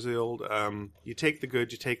 but it was the old, you take the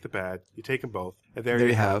good, you take the bad, you take them both, and there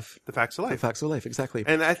you have the facts of life. The facts of life, exactly.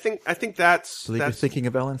 And I think that's... I believe you're thinking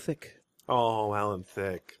of Alan Thicke. Oh, Alan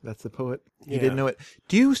Thicke. That's the poet. You Yeah. didn't know it.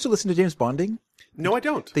 Do you still listen to James Bonding? No, I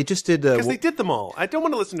don't. They just did... Because they did them all. I don't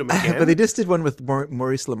want to listen to them again. but they just did one with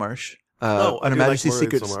Maurice LaMarche. I on Her do Majesty's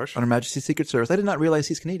like Maurice Secret LaMarche. on Her Majesty's Secret Service. I did not realize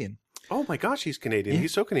he's Canadian. Oh my gosh, he's Canadian.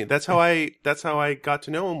 He's so Canadian. That's how I got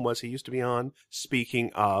to know him. Was he used to be on,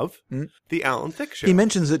 speaking of, the Alan Thicke Show. He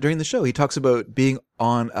mentions it during the show. He talks about being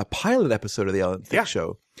on a pilot episode of the Alan Thicke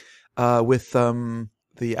Show with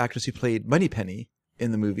the actress who played Moneypenny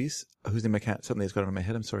in the movies, whose name I can't, suddenly has gone out of my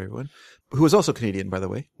head. I'm sorry, everyone. Who was also Canadian, by the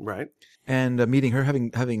way. Right. And meeting her, having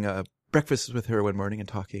breakfast with her one morning and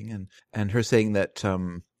talking, and her saying that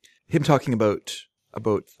him talking about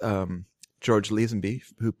George Lazenby,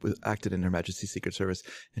 who acted in Her Majesty's Secret Service,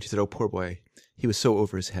 and she said, "Oh, poor boy, he was so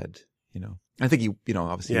over his head." I think he,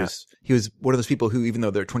 obviously he was one of those people who, even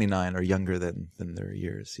though they're 29, are younger than their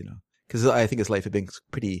years. Because I think his life had been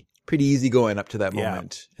pretty easy going up to that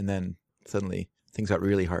moment, and then suddenly things got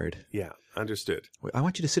really hard. Yeah, understood. I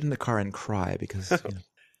want you to sit in the car and cry because.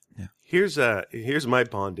 Here's my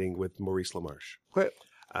bonding with Maurice LaMarche. What?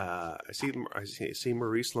 I see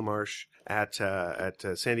Maurice LaMarche at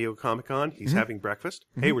San Diego Comic-Con. He's having breakfast.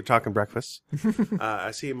 Hey, we're talking breakfast.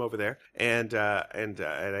 I see him over there, and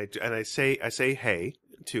I say hey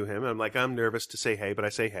to him. I'm like, I'm nervous to say hey, but I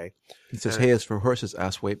say hey. He says, hey is for horses,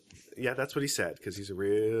 ass whip. Yeah, that's what he said, because he's a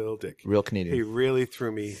real dick. Real Canadian. He really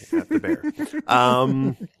threw me at the bear.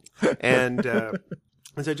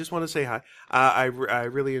 And so I just want to say hi. I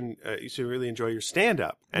really used to really enjoy your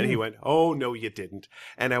stand-up. And he went, oh, no, you didn't.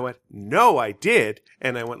 And I went, no, I did.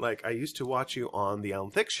 And I went, like, I used to watch you on the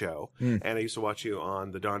Alan Thicke Show. And I used to watch you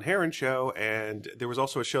on the Don Herron Show. And there was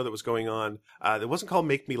also a show that was going on that wasn't called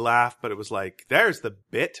Make Me Laugh, but it was like, there's the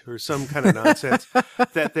bit or some kind of nonsense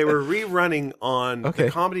that they were rerunning on the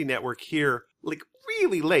Comedy Network here, like,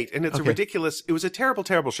 really late, and it's a ridiculous. It was a terrible,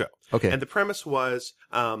 terrible show. Okay, and the premise was,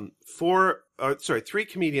 3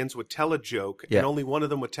 comedians would tell a joke, and only one of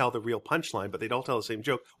them would tell the real punchline, but they'd all tell the same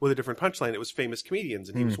joke with a different punchline. It was famous comedians,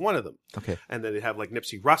 and he was one of them. Okay, and then they'd have like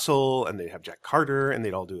Nipsey Russell, and they'd have Jack Carter, and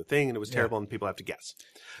they'd all do a thing, and it was terrible, and people have to guess.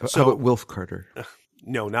 So, how about Wilf Carter?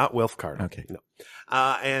 No, not Wilf Carter. Okay. No.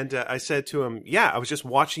 And I said to him, yeah, I was just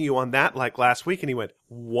watching you on that like last week. And he went,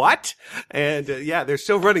 what? And yeah, they're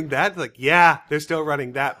still running that. Like, yeah, they're still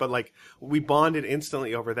running that. But like, we bonded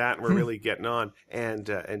instantly over that, and we're really getting on. And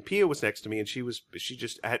Pia was next to me, and she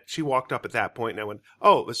walked up at that point, and I went,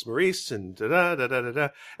 oh, it was Maurice, and da-da-da-da-da-da.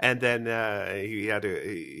 And then he had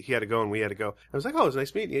to go, and we had to go. I was like, oh, it was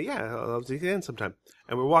nice meeting you. Yeah, I'll see you again sometime.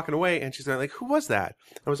 And we're walking away, and she's like, who was that?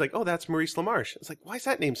 I was like, oh, that's Maurice LaMarche. I was like, why does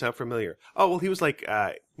that name sound familiar? Oh, well, he was like,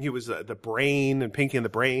 he was the Brain and Pinky and the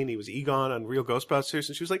Brain. He was Egon on Real Ghostbusters.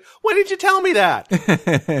 And she was like, why didn't you tell me that?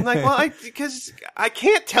 I'm like, well, because I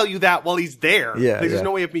can't tell you that while he's there. Yeah, There's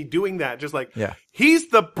no way of me doing that. Just like, he's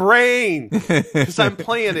the Brain. Because I'm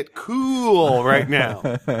playing it cool right now.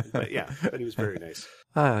 But he was very nice.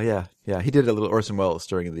 Yeah. He did a little Orson Welles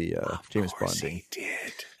during the James Bond thing. He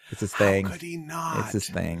did. It's his thing. How could he not? It's his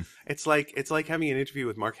thing. It's like having an interview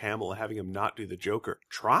with Mark Hamill and having him not do the Joker.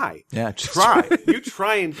 Try. Yeah, try. You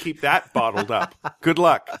try and keep that bottled up. Good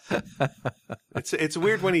luck. It's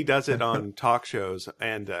weird when he does it on talk shows,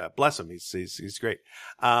 and bless him, he's great.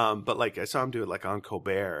 But like I saw him do it like on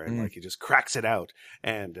Colbert, and like he just cracks it out,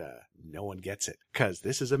 and no one gets it because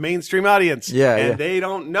this is a mainstream audience, and they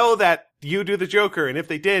don't know that you do the Joker, and if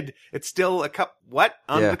they did, it's still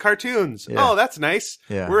the cartoons. Yeah. Oh, that's nice.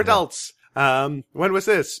 Yeah, we're adults. When was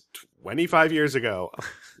this? 25 years ago.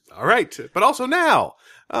 All right, but also now.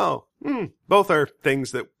 Oh, both are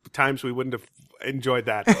things that times we wouldn't have enjoyed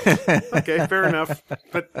that. Okay, fair enough.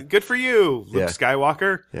 But good for you, Luke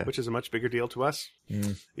Skywalker, which is a much bigger deal to us.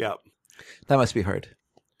 Yeah. That must be hard.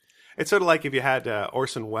 It's sort of like if you had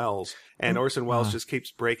Orson Welles, and Orson Welles just keeps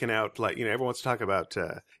breaking out, like, everyone wants to talk about,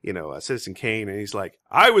 Citizen Kane, and he's like,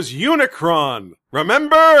 I was Unicron!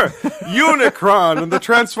 Remember? Unicron in the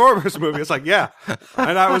Transformers movie. It's like, yeah.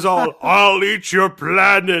 And I was all, I'll eat your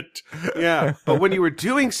planet. Yeah. But when you were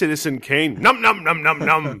doing Citizen Kane, num, num, num, num,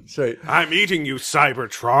 num. Sorry. I'm eating you,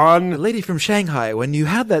 Cybertron. The lady from Shanghai, when you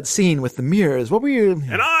had that scene with the mirrors, what were you...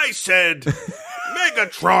 And I said...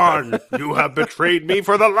 Megatron, you have betrayed me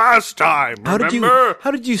for the last time. Remember?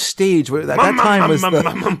 How did you stage? That time was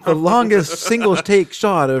the longest single take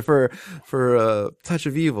shot for Touch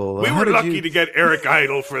of Evil. We were lucky to get Eric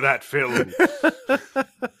Idle for that film.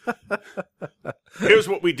 Here's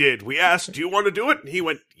what we did. We asked, do you want to do it? And he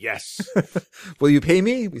went, yes. Will you pay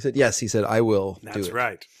me? We said, yes. He said, I will do it. That's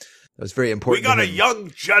right. That was very important. We got a young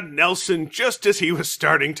Judd Nelson just as he was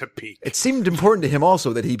starting to peak. It seemed important to him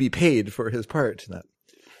also that he be paid for his part.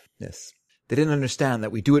 Yes. They didn't understand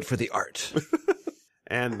that we do it for the art.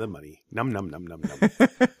 And the money. Num, num, num, num, num.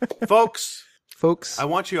 Folks, I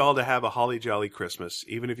want you all to have a holly jolly Christmas,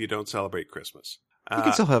 even if you don't celebrate Christmas. You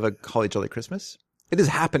can still have a holly jolly Christmas. It is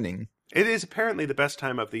happening. It is apparently the best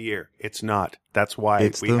time of the year. It's not. That's why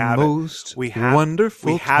it's we have it. We have it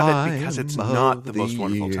because it's not the most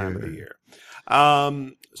wonderful time of the year.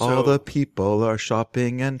 All the people are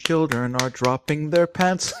shopping and children are dropping their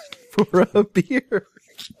pants for a beer.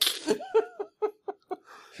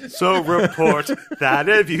 So report that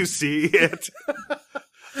if you see it.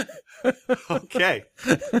 Okay.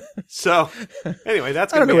 So anyway,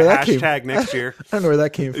 that's going to be a hashtag next year. I don't know where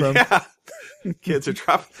that came from. Yeah. Kids are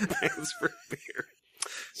dropping their pants for a beer.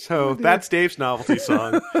 So that's Dave's novelty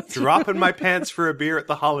song, Dropping My Pants for a Beer at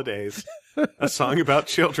the Holidays. A song about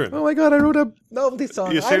children. Oh my God, I wrote a novelty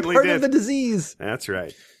song. You certainly I'm part did. of the disease. That's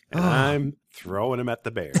right. And I'm throwing him at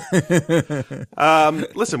the bear.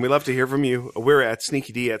 Listen, we love to hear from you. We're at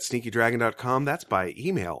sneakyd@sneakydragon.com. That's by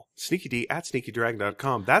email.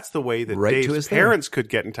 sneakyd@sneakydragon.com. That's the way that Dave's parents could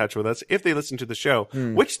get in touch with us if they listen to the show,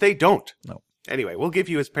 which they don't. No. Anyway, we'll give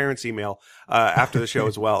you his parents' email after the show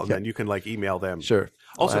as well, and then you can email them. Sure.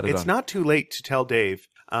 Also, it's not too late to tell Dave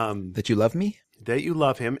that you love me, that you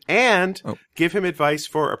love him, and give him advice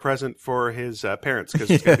for a present for his parents, because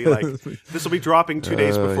it's going to be this will be dropping 2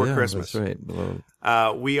 days before Christmas. That's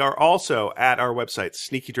right. We are also at our website,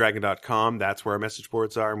 sneakydragon.com. That's where our message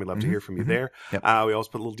boards are, and we'd love to hear from you there. Yep. We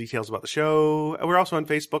also put little details about the show. We're also on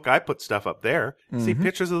Facebook. I put stuff up there. See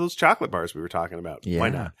pictures of those chocolate bars we were talking about. Yeah. Why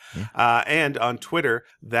not? Yeah. And on Twitter,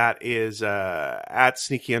 that is at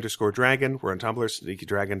sneaky_dragon. We're on Tumblr,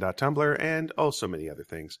 sneakydragon.tumblr, and so many other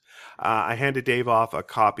things. I handed Dave off a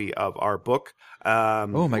copy of our book,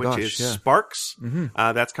 which is Sparks.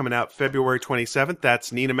 That's coming out February 27th.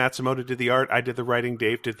 That's Nina Matsumoto did the art. I did the writing.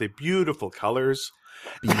 Dave did the beautiful colors.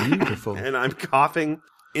 Beautiful. And I'm coughing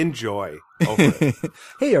in joy over it.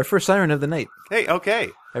 Hey, our first siren of the night. Hey, okay.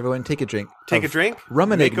 Everyone take a drink. Take a drink.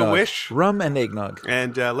 Rum and make eggnog. a wish. Rum and eggnog.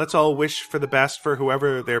 And let's all wish for the best for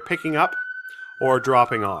whoever they're picking up or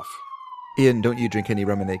dropping off. Ian, don't you drink any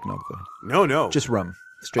rum and eggnog, though? No. Just rum.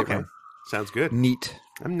 Straight rum. Sounds good. Neat.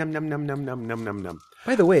 Num, num, num, num, num, num, num, num, num.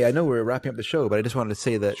 By the way, I know we're wrapping up the show, but I just wanted to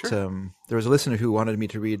say that there was a listener who wanted me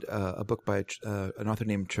to read a book by an author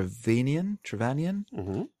named Trevan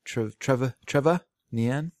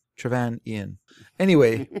Ian.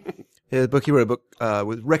 Anyway, the book he wrote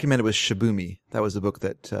was recommended was Shaboomy. That was the book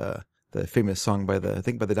that the famous song by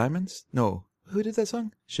the Diamonds. No, who did that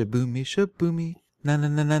song? Shaboomy, Shaboomy. Na na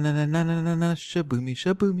na na na na na na na Shaboomy,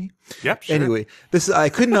 Shaboomy. Yep, sure. Anyway, I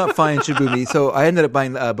could not find Shaboomy, so I ended up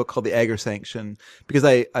buying a book called The Agar Sanction, because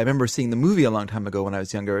I remember seeing the movie a long time ago when I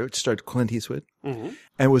was younger. It starred Clint Eastwood, and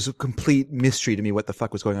it was a complete mystery to me what the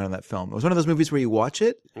fuck was going on in that film. It was one of those movies where you watch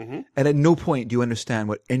it, and at no point do you understand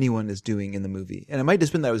what anyone is doing in the movie. And it might have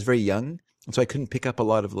just been that I was very young, and so I couldn't pick up a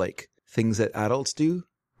lot of things that adults do.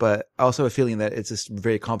 But I also have a feeling that it's just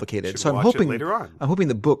very complicated. So I'm hoping later on. I'm hoping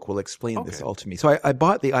the book will explain this all to me. So I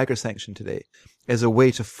bought the Agar Sanction today as a way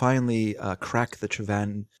to finally crack the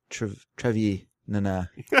Trevi Nana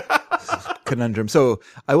conundrum. So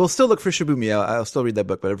I will still look for Shaboomy. I'll still read that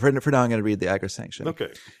book, but for now I'm going to read the Agar Sanction.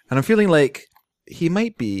 Okay. And I'm feeling like he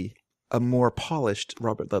might be a more polished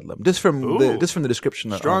Robert Ludlum, just from the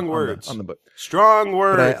description Strong on words on the book. Strong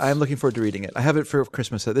words. But I'm looking forward to reading it. I have it for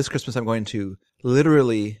Christmas. This Christmas, I'm going to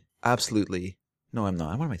literally, absolutely. No, I'm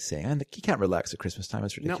not. What am I saying? You can't relax at Christmas time.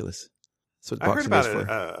 It's ridiculous. That's what I heard Boxing about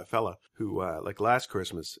Day is for. a fella who, last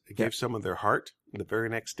Christmas, gave someone their heart, and the very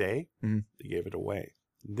next day, they gave it away.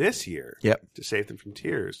 This year, to save them from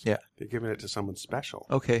tears, they're giving it to someone special.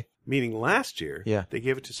 Okay. Meaning last year, they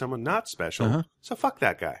gave it to someone not special. So fuck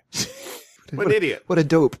that guy. What an idiot. What a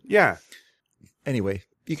dope. Yeah. Anyway,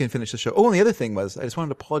 you can finish the show. Oh, and the other thing was, I just wanted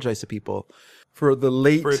to apologize to people for the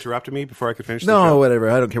late... For interrupting me before I could finish the No, show? whatever.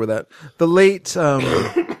 I don't care about that. The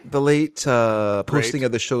late posting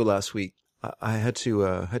of the show last week. I had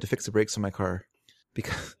to fix the brakes on my car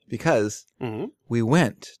because we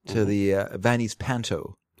went to the Vannies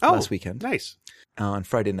Panto last weekend. Nice. On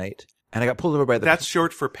Friday night. And I got pulled over by the... That's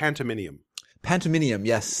short for Pantominium. Pantominium,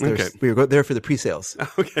 yes. Okay. We were there for the pre-sales.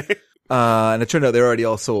 Okay. And it turned out they're already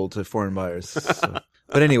all sold to foreign buyers. So.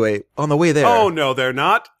 But anyway, on the way there... Oh, no, they're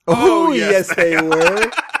not? Oh, yes, they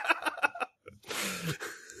were.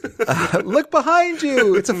 Look behind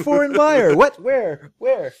you. It's a foreign buyer. What? Where?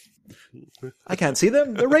 I can't see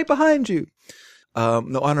them. They're right behind you.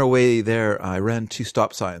 No, on our way there, I ran 2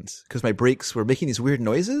 stop signs because my brakes were making these weird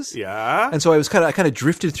noises. Yeah. And so I kind of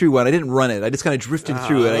drifted through one. I didn't run it. I just kind of drifted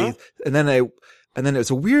through it. And then it was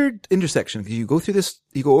a weird intersection because you go through this,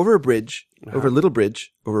 you go over a bridge, over a little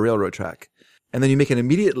bridge, over a railroad track. And then you make an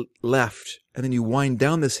immediate left and then you wind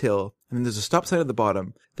down this hill and then there's a stop sign at the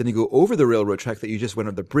bottom. Then you go over the railroad track that you just went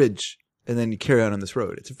on the bridge and then you carry on this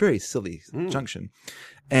road. It's a very silly junction.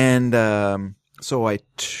 And, so I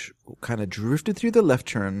kind of drifted through the left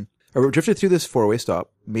turn, or drifted through this 4-way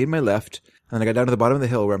stop, made my left, and then I got down to the bottom of the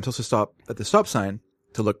hill where I'm supposed to stop at the stop sign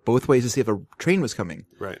to look both ways to see if a train was coming.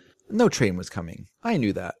 Right. No train was coming. I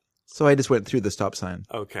knew that. So I just went through the stop sign.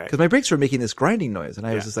 Okay. Because my brakes were making this grinding noise, and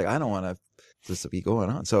I was just like, I don't want this to be going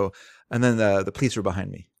on. So, and then the police were behind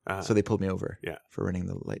me. So they pulled me over for running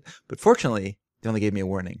the light. But fortunately, they only gave me a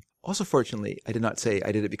warning. Also, fortunately, I did not say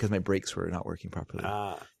I did it because my brakes were not working properly.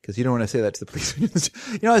 Because you don't want to say that to the police.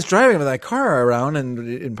 I was driving with that car around and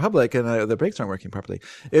in public, and the brakes aren't working properly.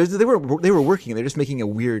 They were working. They're just making a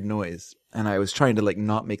weird noise, and I was trying to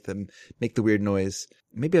not make them make the weird noise.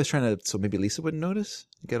 Maybe I was trying to, so maybe Lisa wouldn't notice.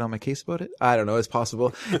 Get on my case about it. I don't know. It's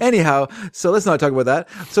possible. Anyhow, so let's not talk about that.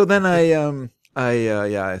 So then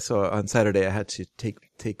so on Saturday I had to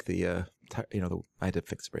take the I had to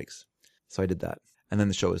fix the brakes. So I did that. And then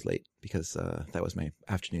the show was late because that was my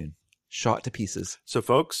afternoon shot to pieces. So,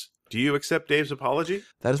 folks, do you accept Dave's apology?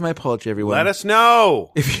 That is my apology, everyone. Let us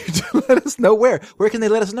know. If you do, let us know where. Where can they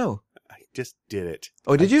let us know? I just did it.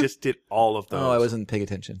 Oh, did you? I just did all of those. Oh, I wasn't paying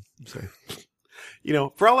attention. I'm sorry. You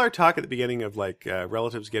know, for all our talk at the beginning of like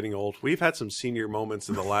relatives getting old, we've had some senior moments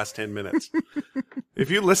in the last 10 minutes.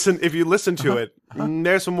 If you listen to it,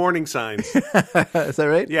 there's some warning signs. Is that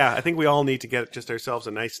right? Yeah, I think we all need to get just ourselves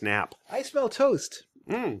a nice nap. I smell toast.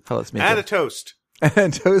 Let's make And it. a toast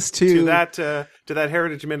And toast to that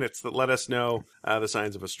Heritage Minutes that let us know the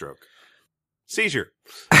signs of a stroke. Seizure.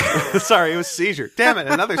 Sorry, it was seizure. Damn it,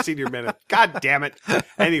 another senior minute. God damn it.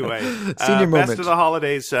 Anyway, Senior moment. best of the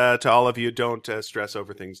holidays to all of you. Don't stress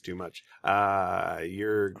over things too much.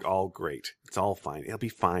 You're all great. It's all fine. It'll be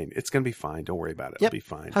fine. It's going to be fine. Don't worry about it. Yep. It'll be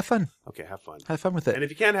fine. have fun. Okay, have fun. Have fun with it. And if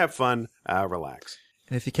you can't have fun, relax.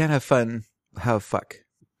 And if you can't have fun, have fuck.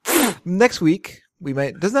 Next week, we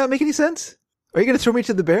might... Doesn't that make any sense? Are you going to throw me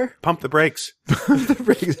to the bear? Pump the brakes. Pump the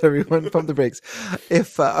brakes, everyone. Pump the brakes.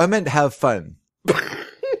 If I meant have fun.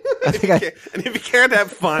 I think And if you can't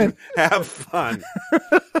have fun, have fun.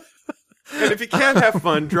 And if you can't have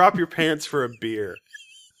fun, drop your pants for a beer.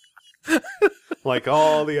 Like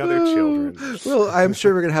all the other children. Well, I'm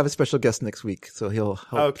sure we're going to have a special guest next week, so he'll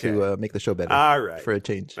help Okay. to make the show better. All right. For a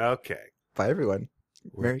change. Okay. Bye, everyone.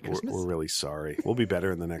 Merry Christmas. We're really sorry. We'll be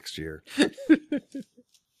better in the next year.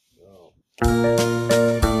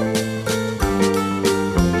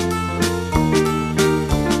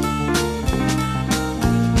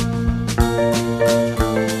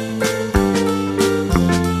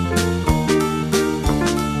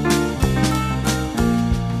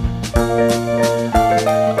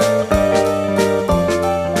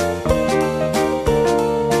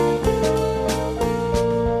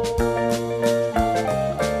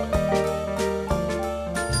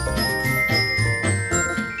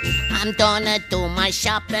 I'm gonna do my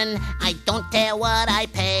shopping, I don't care what I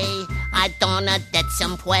pay. I gonna get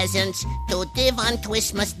some presents to give on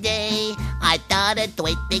Christmas Day. I got a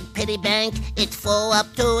great big piggy bank, it's full up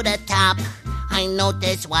to the top. I know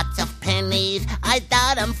there's lots of pennies, I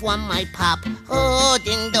got 'em from my pop. Oh,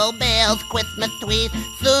 jingle bells, Christmas tree,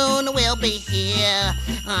 soon we'll be here.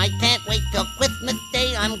 I can't wait till Christmas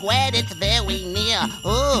Day, I'm glad it's very near.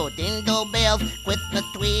 Oh, jingle bells, Christmas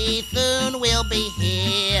tree, soon we'll be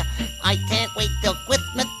here. I can't wait till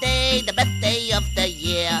Christmas Day, the best day of the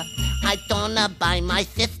year. I gonna buy my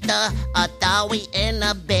sister a dolly and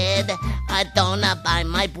a bed. I gonna buy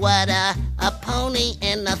my brother a pony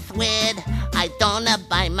and a sled. I gonna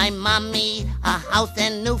buy my mommy a house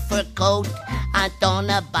and new fur coat. I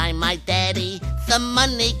gonna buy my daddy some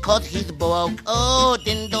money 'cause he's broke. Oh,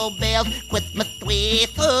 jingle bells, Christmas tree,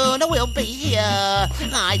 soon we'll be here.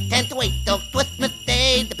 I can't wait till Christmas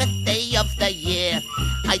Day, the best day of the year.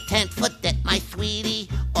 I can't forget my sweetie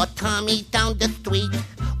or Tommy down the street.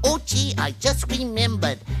 Oh, gee, I just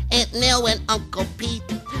remembered Aunt Nell and Uncle Pete.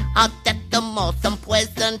 I'll get them all some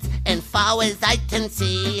presents, and far as I can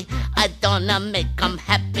see, I gonna make them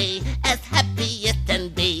happy as can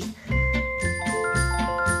be.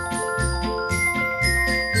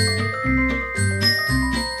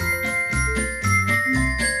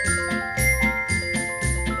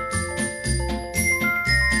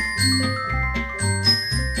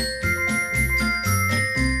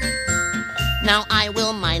 Now I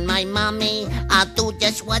will mind my mommy, I'll do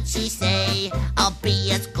just what she say. I'll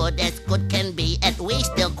be as good can be, at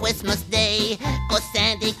least till Christmas Day. 'Cause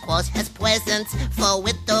Santa Claus has presents for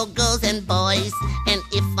little girls and boys. And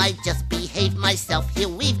if I just behave myself, he'll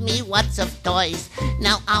leave me lots of toys.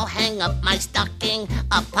 Now I'll hang up my stocking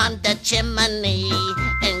upon the chimney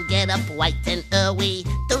and get up bright and early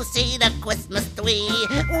to see the Christmas tree.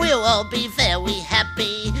 We'll all be very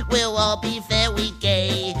happy, we'll all be very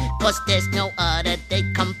gay. 'Cause there's no other day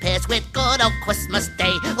compares with good old Christmas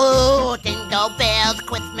Day. Oh, jingle bells,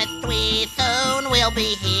 Christmas tree, soon we'll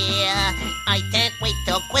be here. I can't wait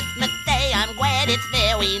till Christmas Day, I'm glad it's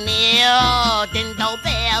very near. Oh, jingle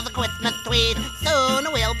bells, Christmas tree,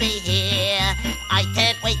 soon we'll be here. I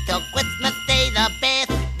can't wait till Christmas Day, the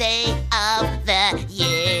best day of the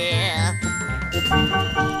year.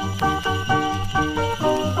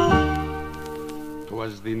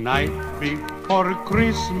 'Twas the night before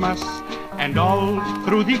Christmas, and all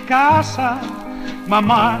through the casa,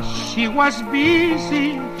 Mama, she was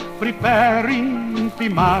busy preparing the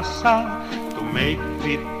masa to make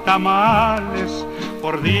the tamales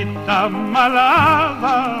for the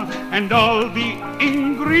tamalada, and all the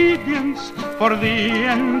ingredients for the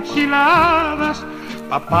enchiladas.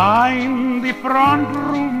 Papa in the front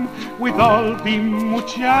room with all the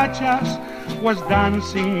muchachas was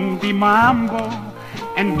dancing the mambo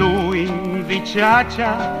and doing the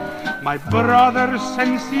cha-cha My brothers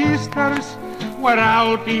and sisters were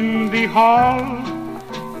out in the hall,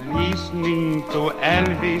 listening to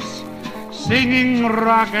Elvis, singing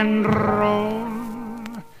rock and roll.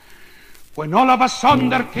 When all of a sudden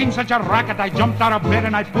there came such a racket, I jumped out of bed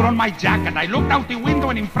and I put on my jacket. I looked out the window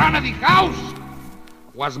and in front of the house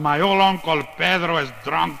was my old Uncle Pedro, as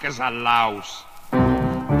drunk as a louse.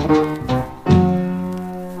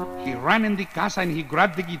 He ran in the casa and he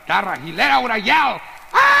grabbed the guitarra. He let out a yell,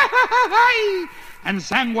 and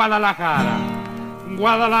sang Guadalajara.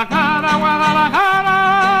 Guadalajara, Guadalajara,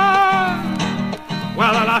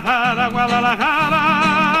 Guadalajara, Guadalajara.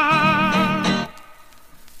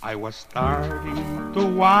 I was starting to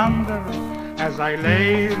wonder as I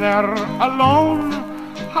lay there alone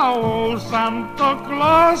how old Santa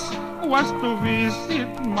Claus was to visit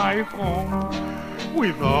my home.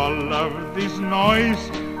 With all of this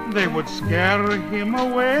noise, they would scare him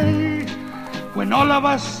away. When all of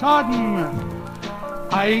a sudden,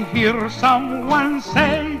 I hear someone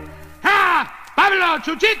say, "Ha! Pablo,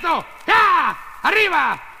 Chuchito! Ha!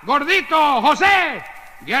 Arriba! Gordito, Jose!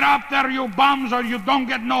 Get up there, you bums, or you don't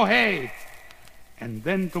get no hay." And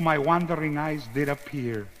then to my wandering eyes did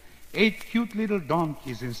appear 8 cute little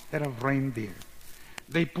donkeys instead of reindeer.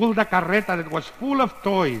 They pulled a carreta that was full of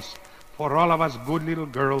toys for all of us good little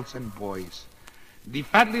girls and boys. The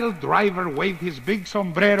fat little driver waved his big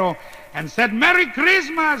sombrero and said, "Merry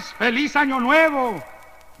Christmas, Feliz Año Nuevo."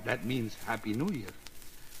 That means Happy New Year.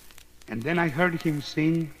 And then I heard him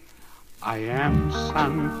sing, "I am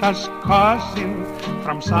Santa's cousin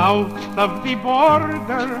from south of the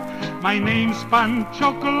border. My name's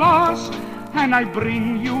Pancho Claus, and I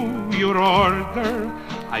bring you your order."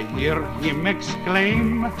 I hear him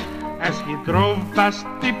exclaim as he drove past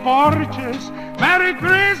the porches, "Merry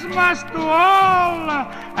Christmas to all,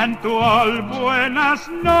 and to all buenas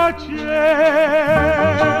noches."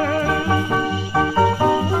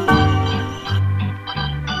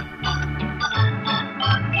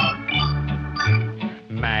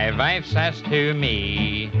 My wife says to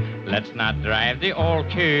me, "Let's not drive the old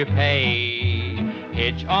coupe.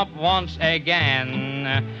 Hitch up once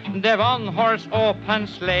again the one-horse open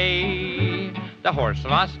sleigh." The horse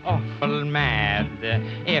was awful mad.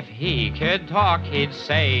 If he could talk, he'd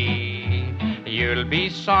say, "You'll be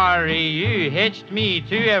sorry you hitched me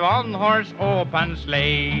to a one-horse open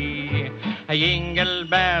sleigh." Jingle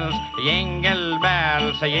bells,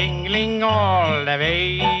 jingling all the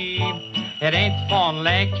way. It ain't fun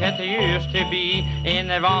like it used to be in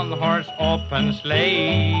a one-horse open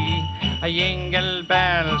sleigh. Jingle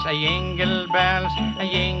bells,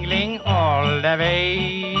 jingling all the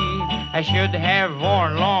way. I should have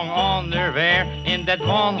worn long underwear in that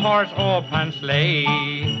one-horse open sleigh.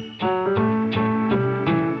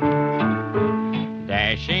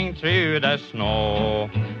 Dashing through the snow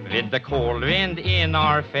with the cold wind in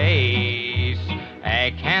our face,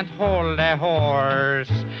 I can't hold a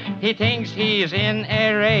horse. He thinks he's in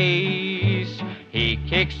a race. He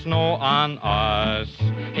kicks snow on us.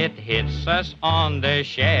 It hits us on the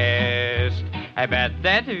chest. I bet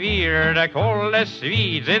that we're the coldest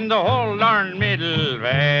Swedes in the whole darn Middle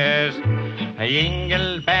West.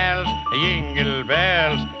 Jingle bells,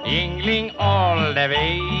 jingling all the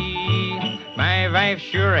way. My wife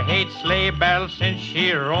sure hates sleigh bells since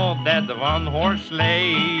she rode that one-horse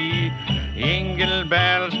sleigh. Jingle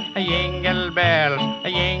bells,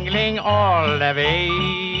 jingling all the way.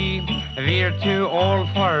 We're too old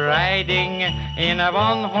for riding in a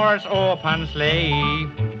one-horse open sleigh.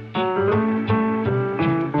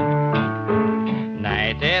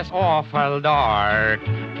 Night is awful dark,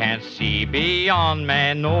 can't see beyond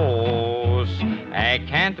my nose. I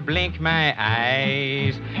can't blink my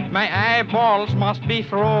eyes, my eyeballs must be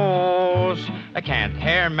froze. I can't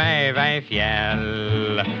hear my wife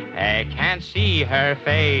yell, I can't see her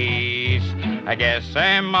face. I guess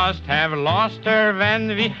I must have lost her when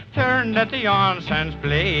we turned at the Johnson's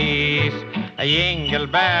place. Jingle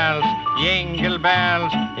bells,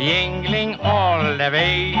 jingling all the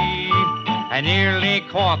way. I nearly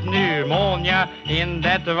caught pneumonia in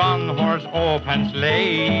that one-horse open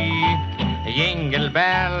sleigh. Jingle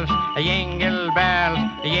bells,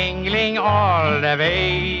 jingling all the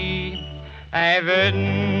way. I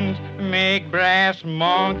wouldn't make brass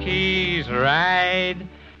monkeys ride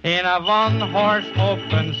in a one-horse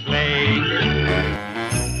open sleigh.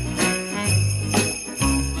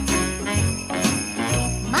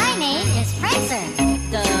 My name is Prancer.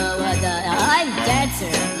 I'm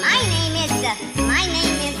Dancer. My name is.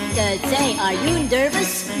 Say, are you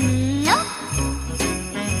nervous? Nope.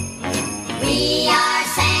 We are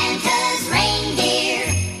Santa's reindeer.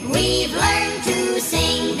 We've learned to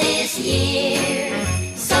sing this year.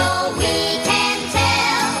 So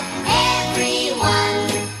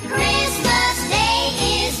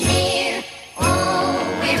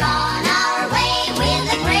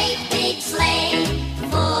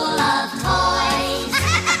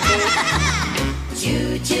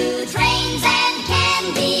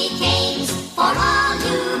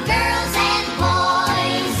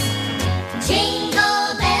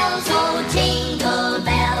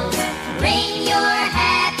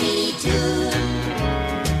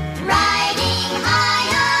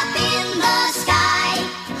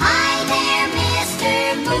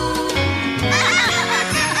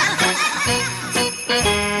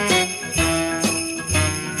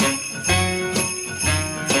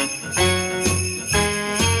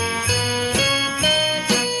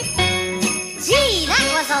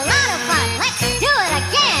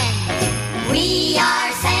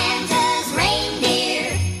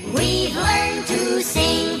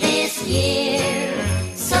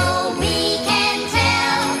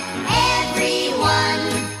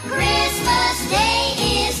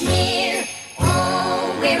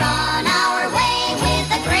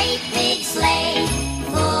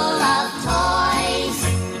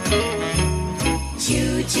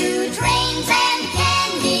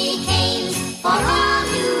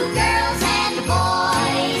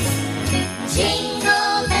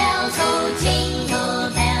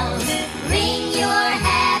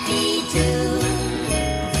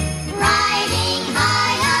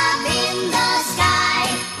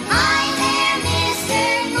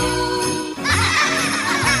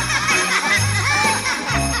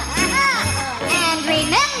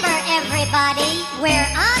everybody. We're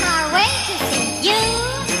on our way to see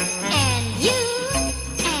you.